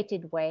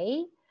situated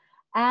way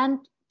and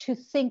to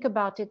think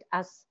about it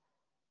as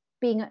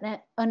being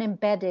an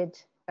embedded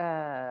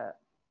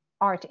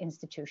art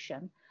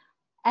institution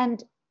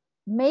and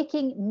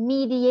making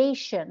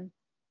mediation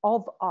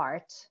of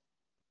art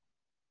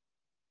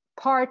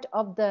part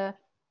of the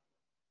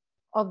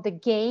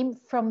game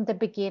from the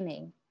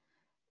beginning.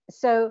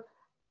 So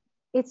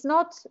it's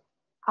not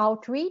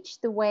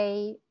outreach the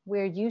way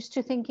we're used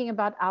to thinking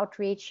about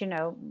outreach. You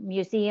know,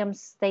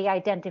 museums, they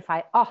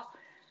identify, oh,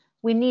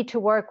 we need to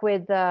work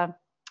with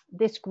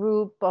this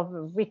group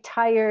of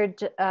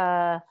retired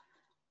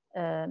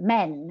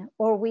men,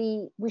 or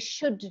we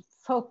should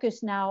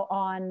focus now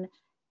on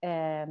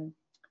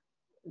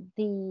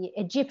the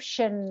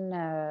Egyptian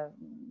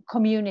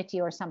community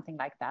or something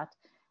like that.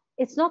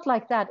 It's not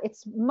like that.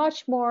 It's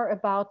much more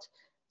about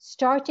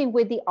starting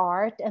with the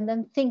art and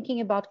then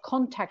thinking about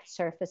contact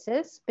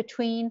surfaces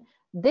between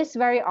this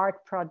very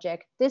art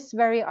project, this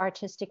very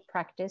artistic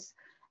practice,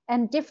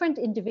 and different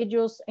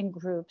individuals and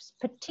groups,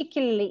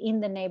 particularly in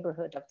the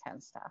neighborhood of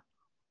Tensta.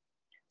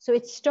 So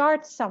it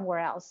starts somewhere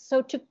else.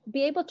 So to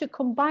be able to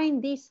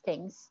combine these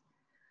things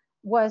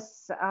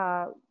was,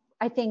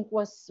 I think,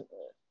 was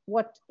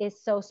what is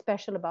so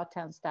special about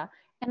Tensta.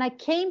 And I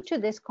came to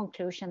this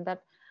conclusion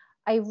that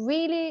I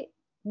really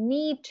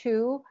need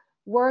to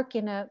work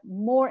in a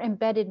more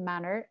embedded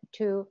manner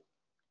to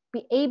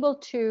be able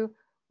to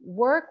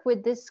work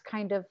with this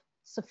kind of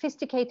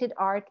sophisticated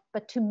art,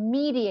 but to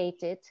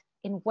mediate it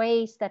in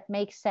ways that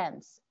make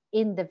sense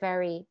in the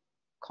very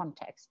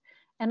context.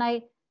 And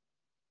I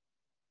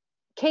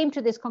came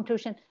to this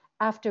conclusion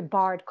after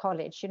Bard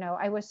College. You know,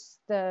 I was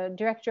the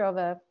director of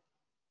a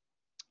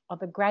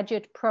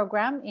graduate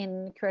program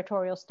in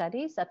Curatorial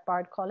Studies at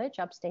Bard College,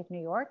 upstate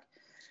New York.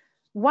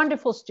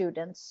 Wonderful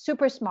students,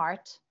 super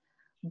smart,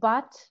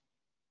 but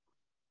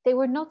they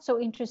were not so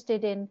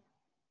interested in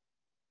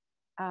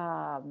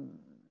how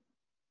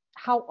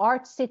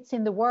art sits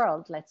in the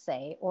world, let's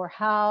say, or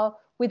how,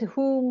 with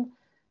whom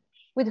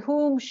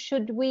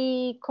should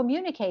we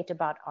communicate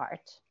about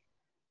art.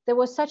 There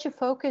was such a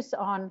focus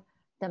on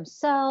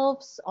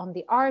themselves, on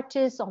the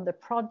artists, on the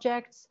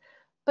projects.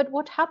 But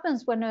what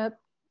happens when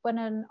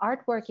an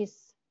artwork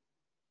is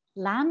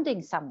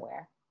landing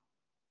somewhere?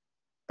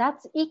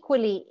 That's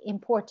equally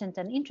important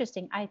and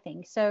interesting, I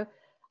think. So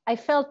I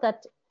felt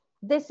that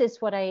this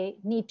is what I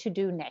need to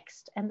do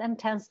next. And then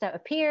Tensta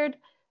appeared,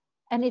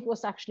 and it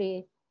was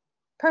actually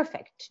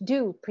perfect to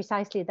do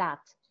precisely that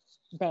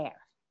there.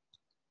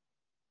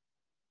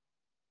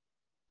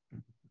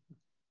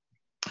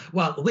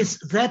 Well, with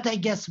that, I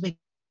guess we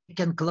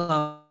can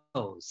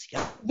close.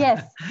 Yeah.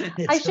 Yes,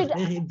 It's a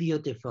very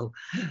beautiful,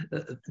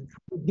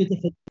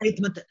 beautiful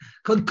statement,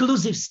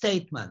 conclusive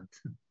statement.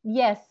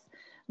 Yes,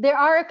 there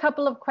are a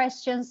couple of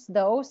questions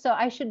though, so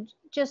I should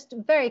just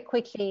very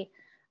quickly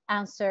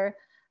answer.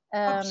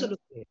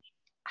 Absolutely.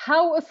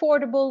 How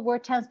affordable were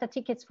Tensta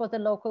tickets for the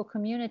local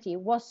community?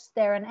 Was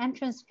there an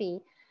entrance fee?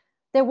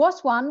 There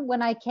was one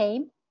when I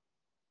came,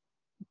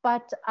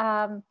 but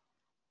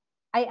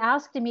I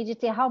asked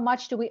immediately, how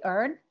much do we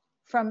earn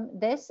from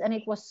this? And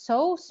it was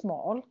so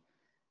small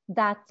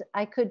that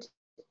I could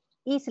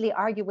easily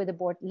argue with the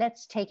board,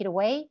 let's take it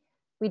away.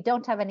 We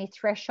don't have any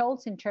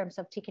thresholds in terms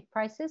of ticket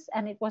prices,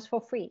 and it was for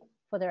free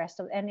for the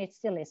rest of, and it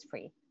still is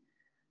free.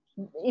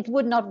 It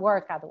would not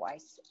work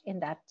otherwise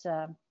in that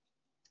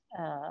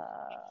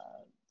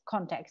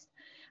context.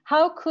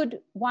 How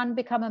could one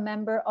become a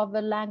member of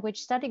a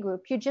language study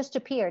group? You just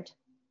appeared.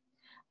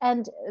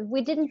 And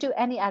we didn't do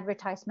any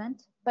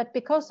advertisement, but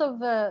because of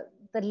the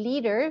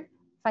leader,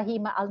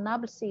 Fahima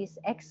Al-Nablsi's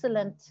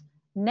excellent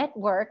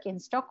network in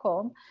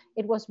Stockholm,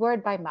 it was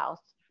word by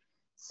mouth.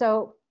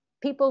 So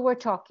people were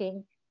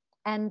talking,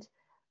 and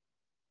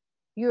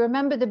you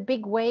remember the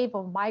big wave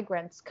of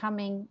migrants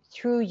coming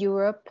through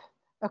Europe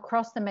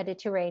across the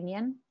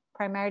Mediterranean,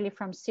 primarily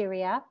from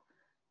Syria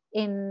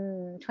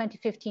in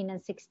 2015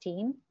 and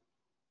 16.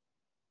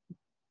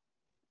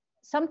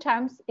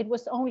 Sometimes it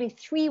was only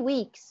 3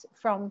 weeks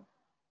from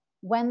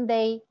when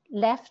they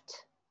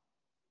left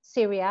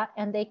Syria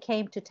and they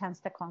came to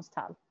Tensta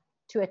Konsthall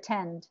to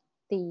attend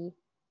the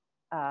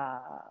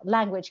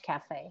language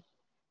cafe.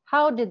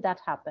 How did that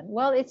happen?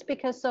 Well, it's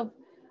because of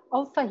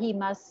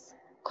Fahima's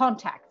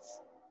contacts.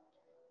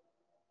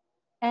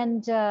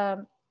 And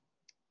the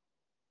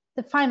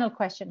final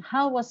question,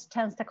 how was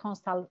Tensta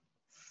Konsthall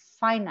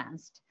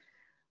financed?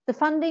 The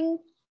funding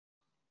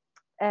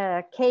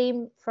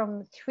came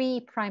from 3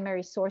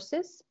 primary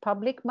sources.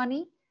 Public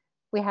money,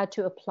 we had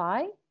to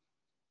apply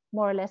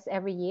more or less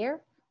every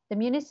year. The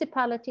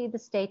municipality, the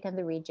state, and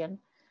the region.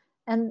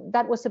 And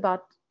that was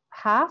about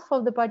half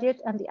of the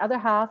budget, and the other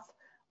half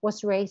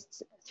was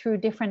raised through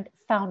different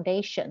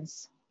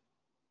foundations.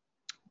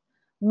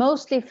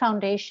 Mostly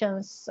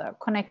foundations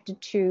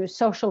connected to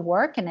social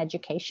work and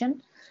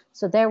education.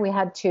 So there we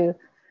had to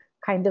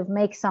kind of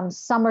make some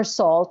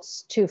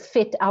somersaults to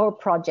fit our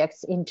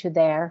projects into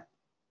their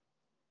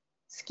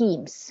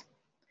schemes.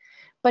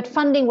 But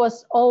funding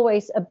was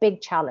always a big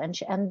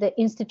challenge, and the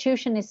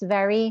institution is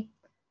very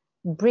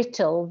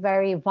brittle,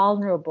 very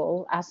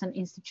vulnerable as an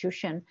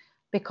institution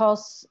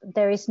because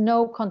there is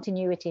no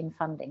continuity in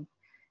funding.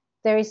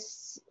 there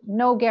is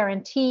no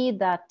guarantee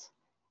that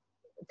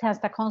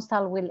Tensta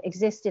Konsthall will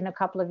exist in a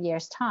couple of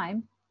years'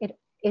 time. It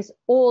is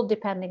all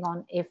depending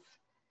on if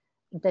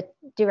the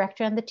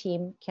director and the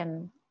team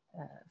can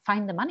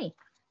find the money.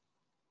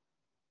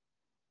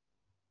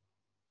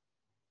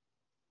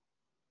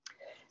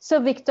 So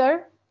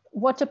Victor,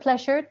 what a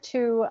pleasure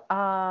to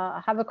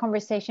have a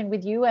conversation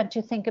with you and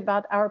to think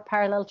about our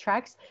parallel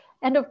tracks.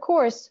 And of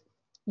course,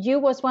 you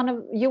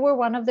were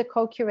one of the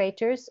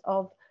co-curators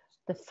of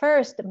the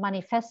first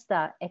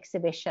Manifesta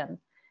exhibition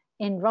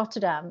in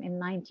Rotterdam in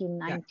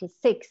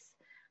 1996.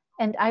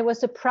 Yeah. And I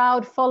was a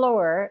proud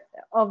follower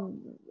of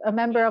a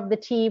member of the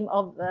team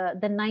of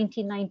the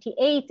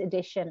 1998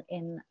 edition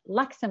in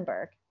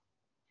Luxembourg.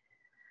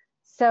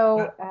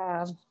 So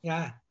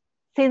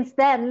since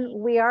then,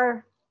 we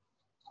are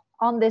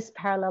on this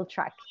parallel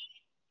track.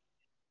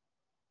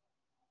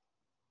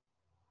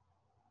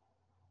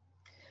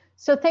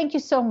 So thank you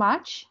so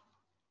much.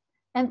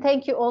 And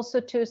thank you also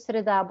to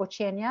Sreda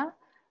Bocenia,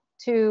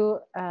 to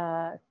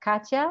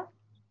Katja,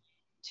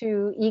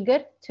 to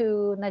Igor,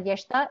 to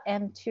Nadezhda,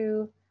 and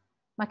to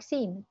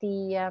Maxime,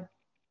 the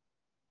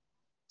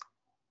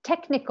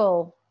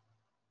technical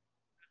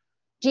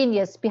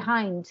genius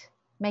behind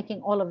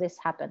making all of this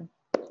happen.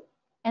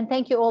 And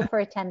thank you all for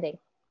attending.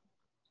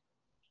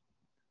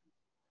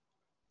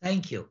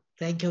 Thank you.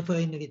 Thank you for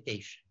the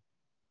invitation.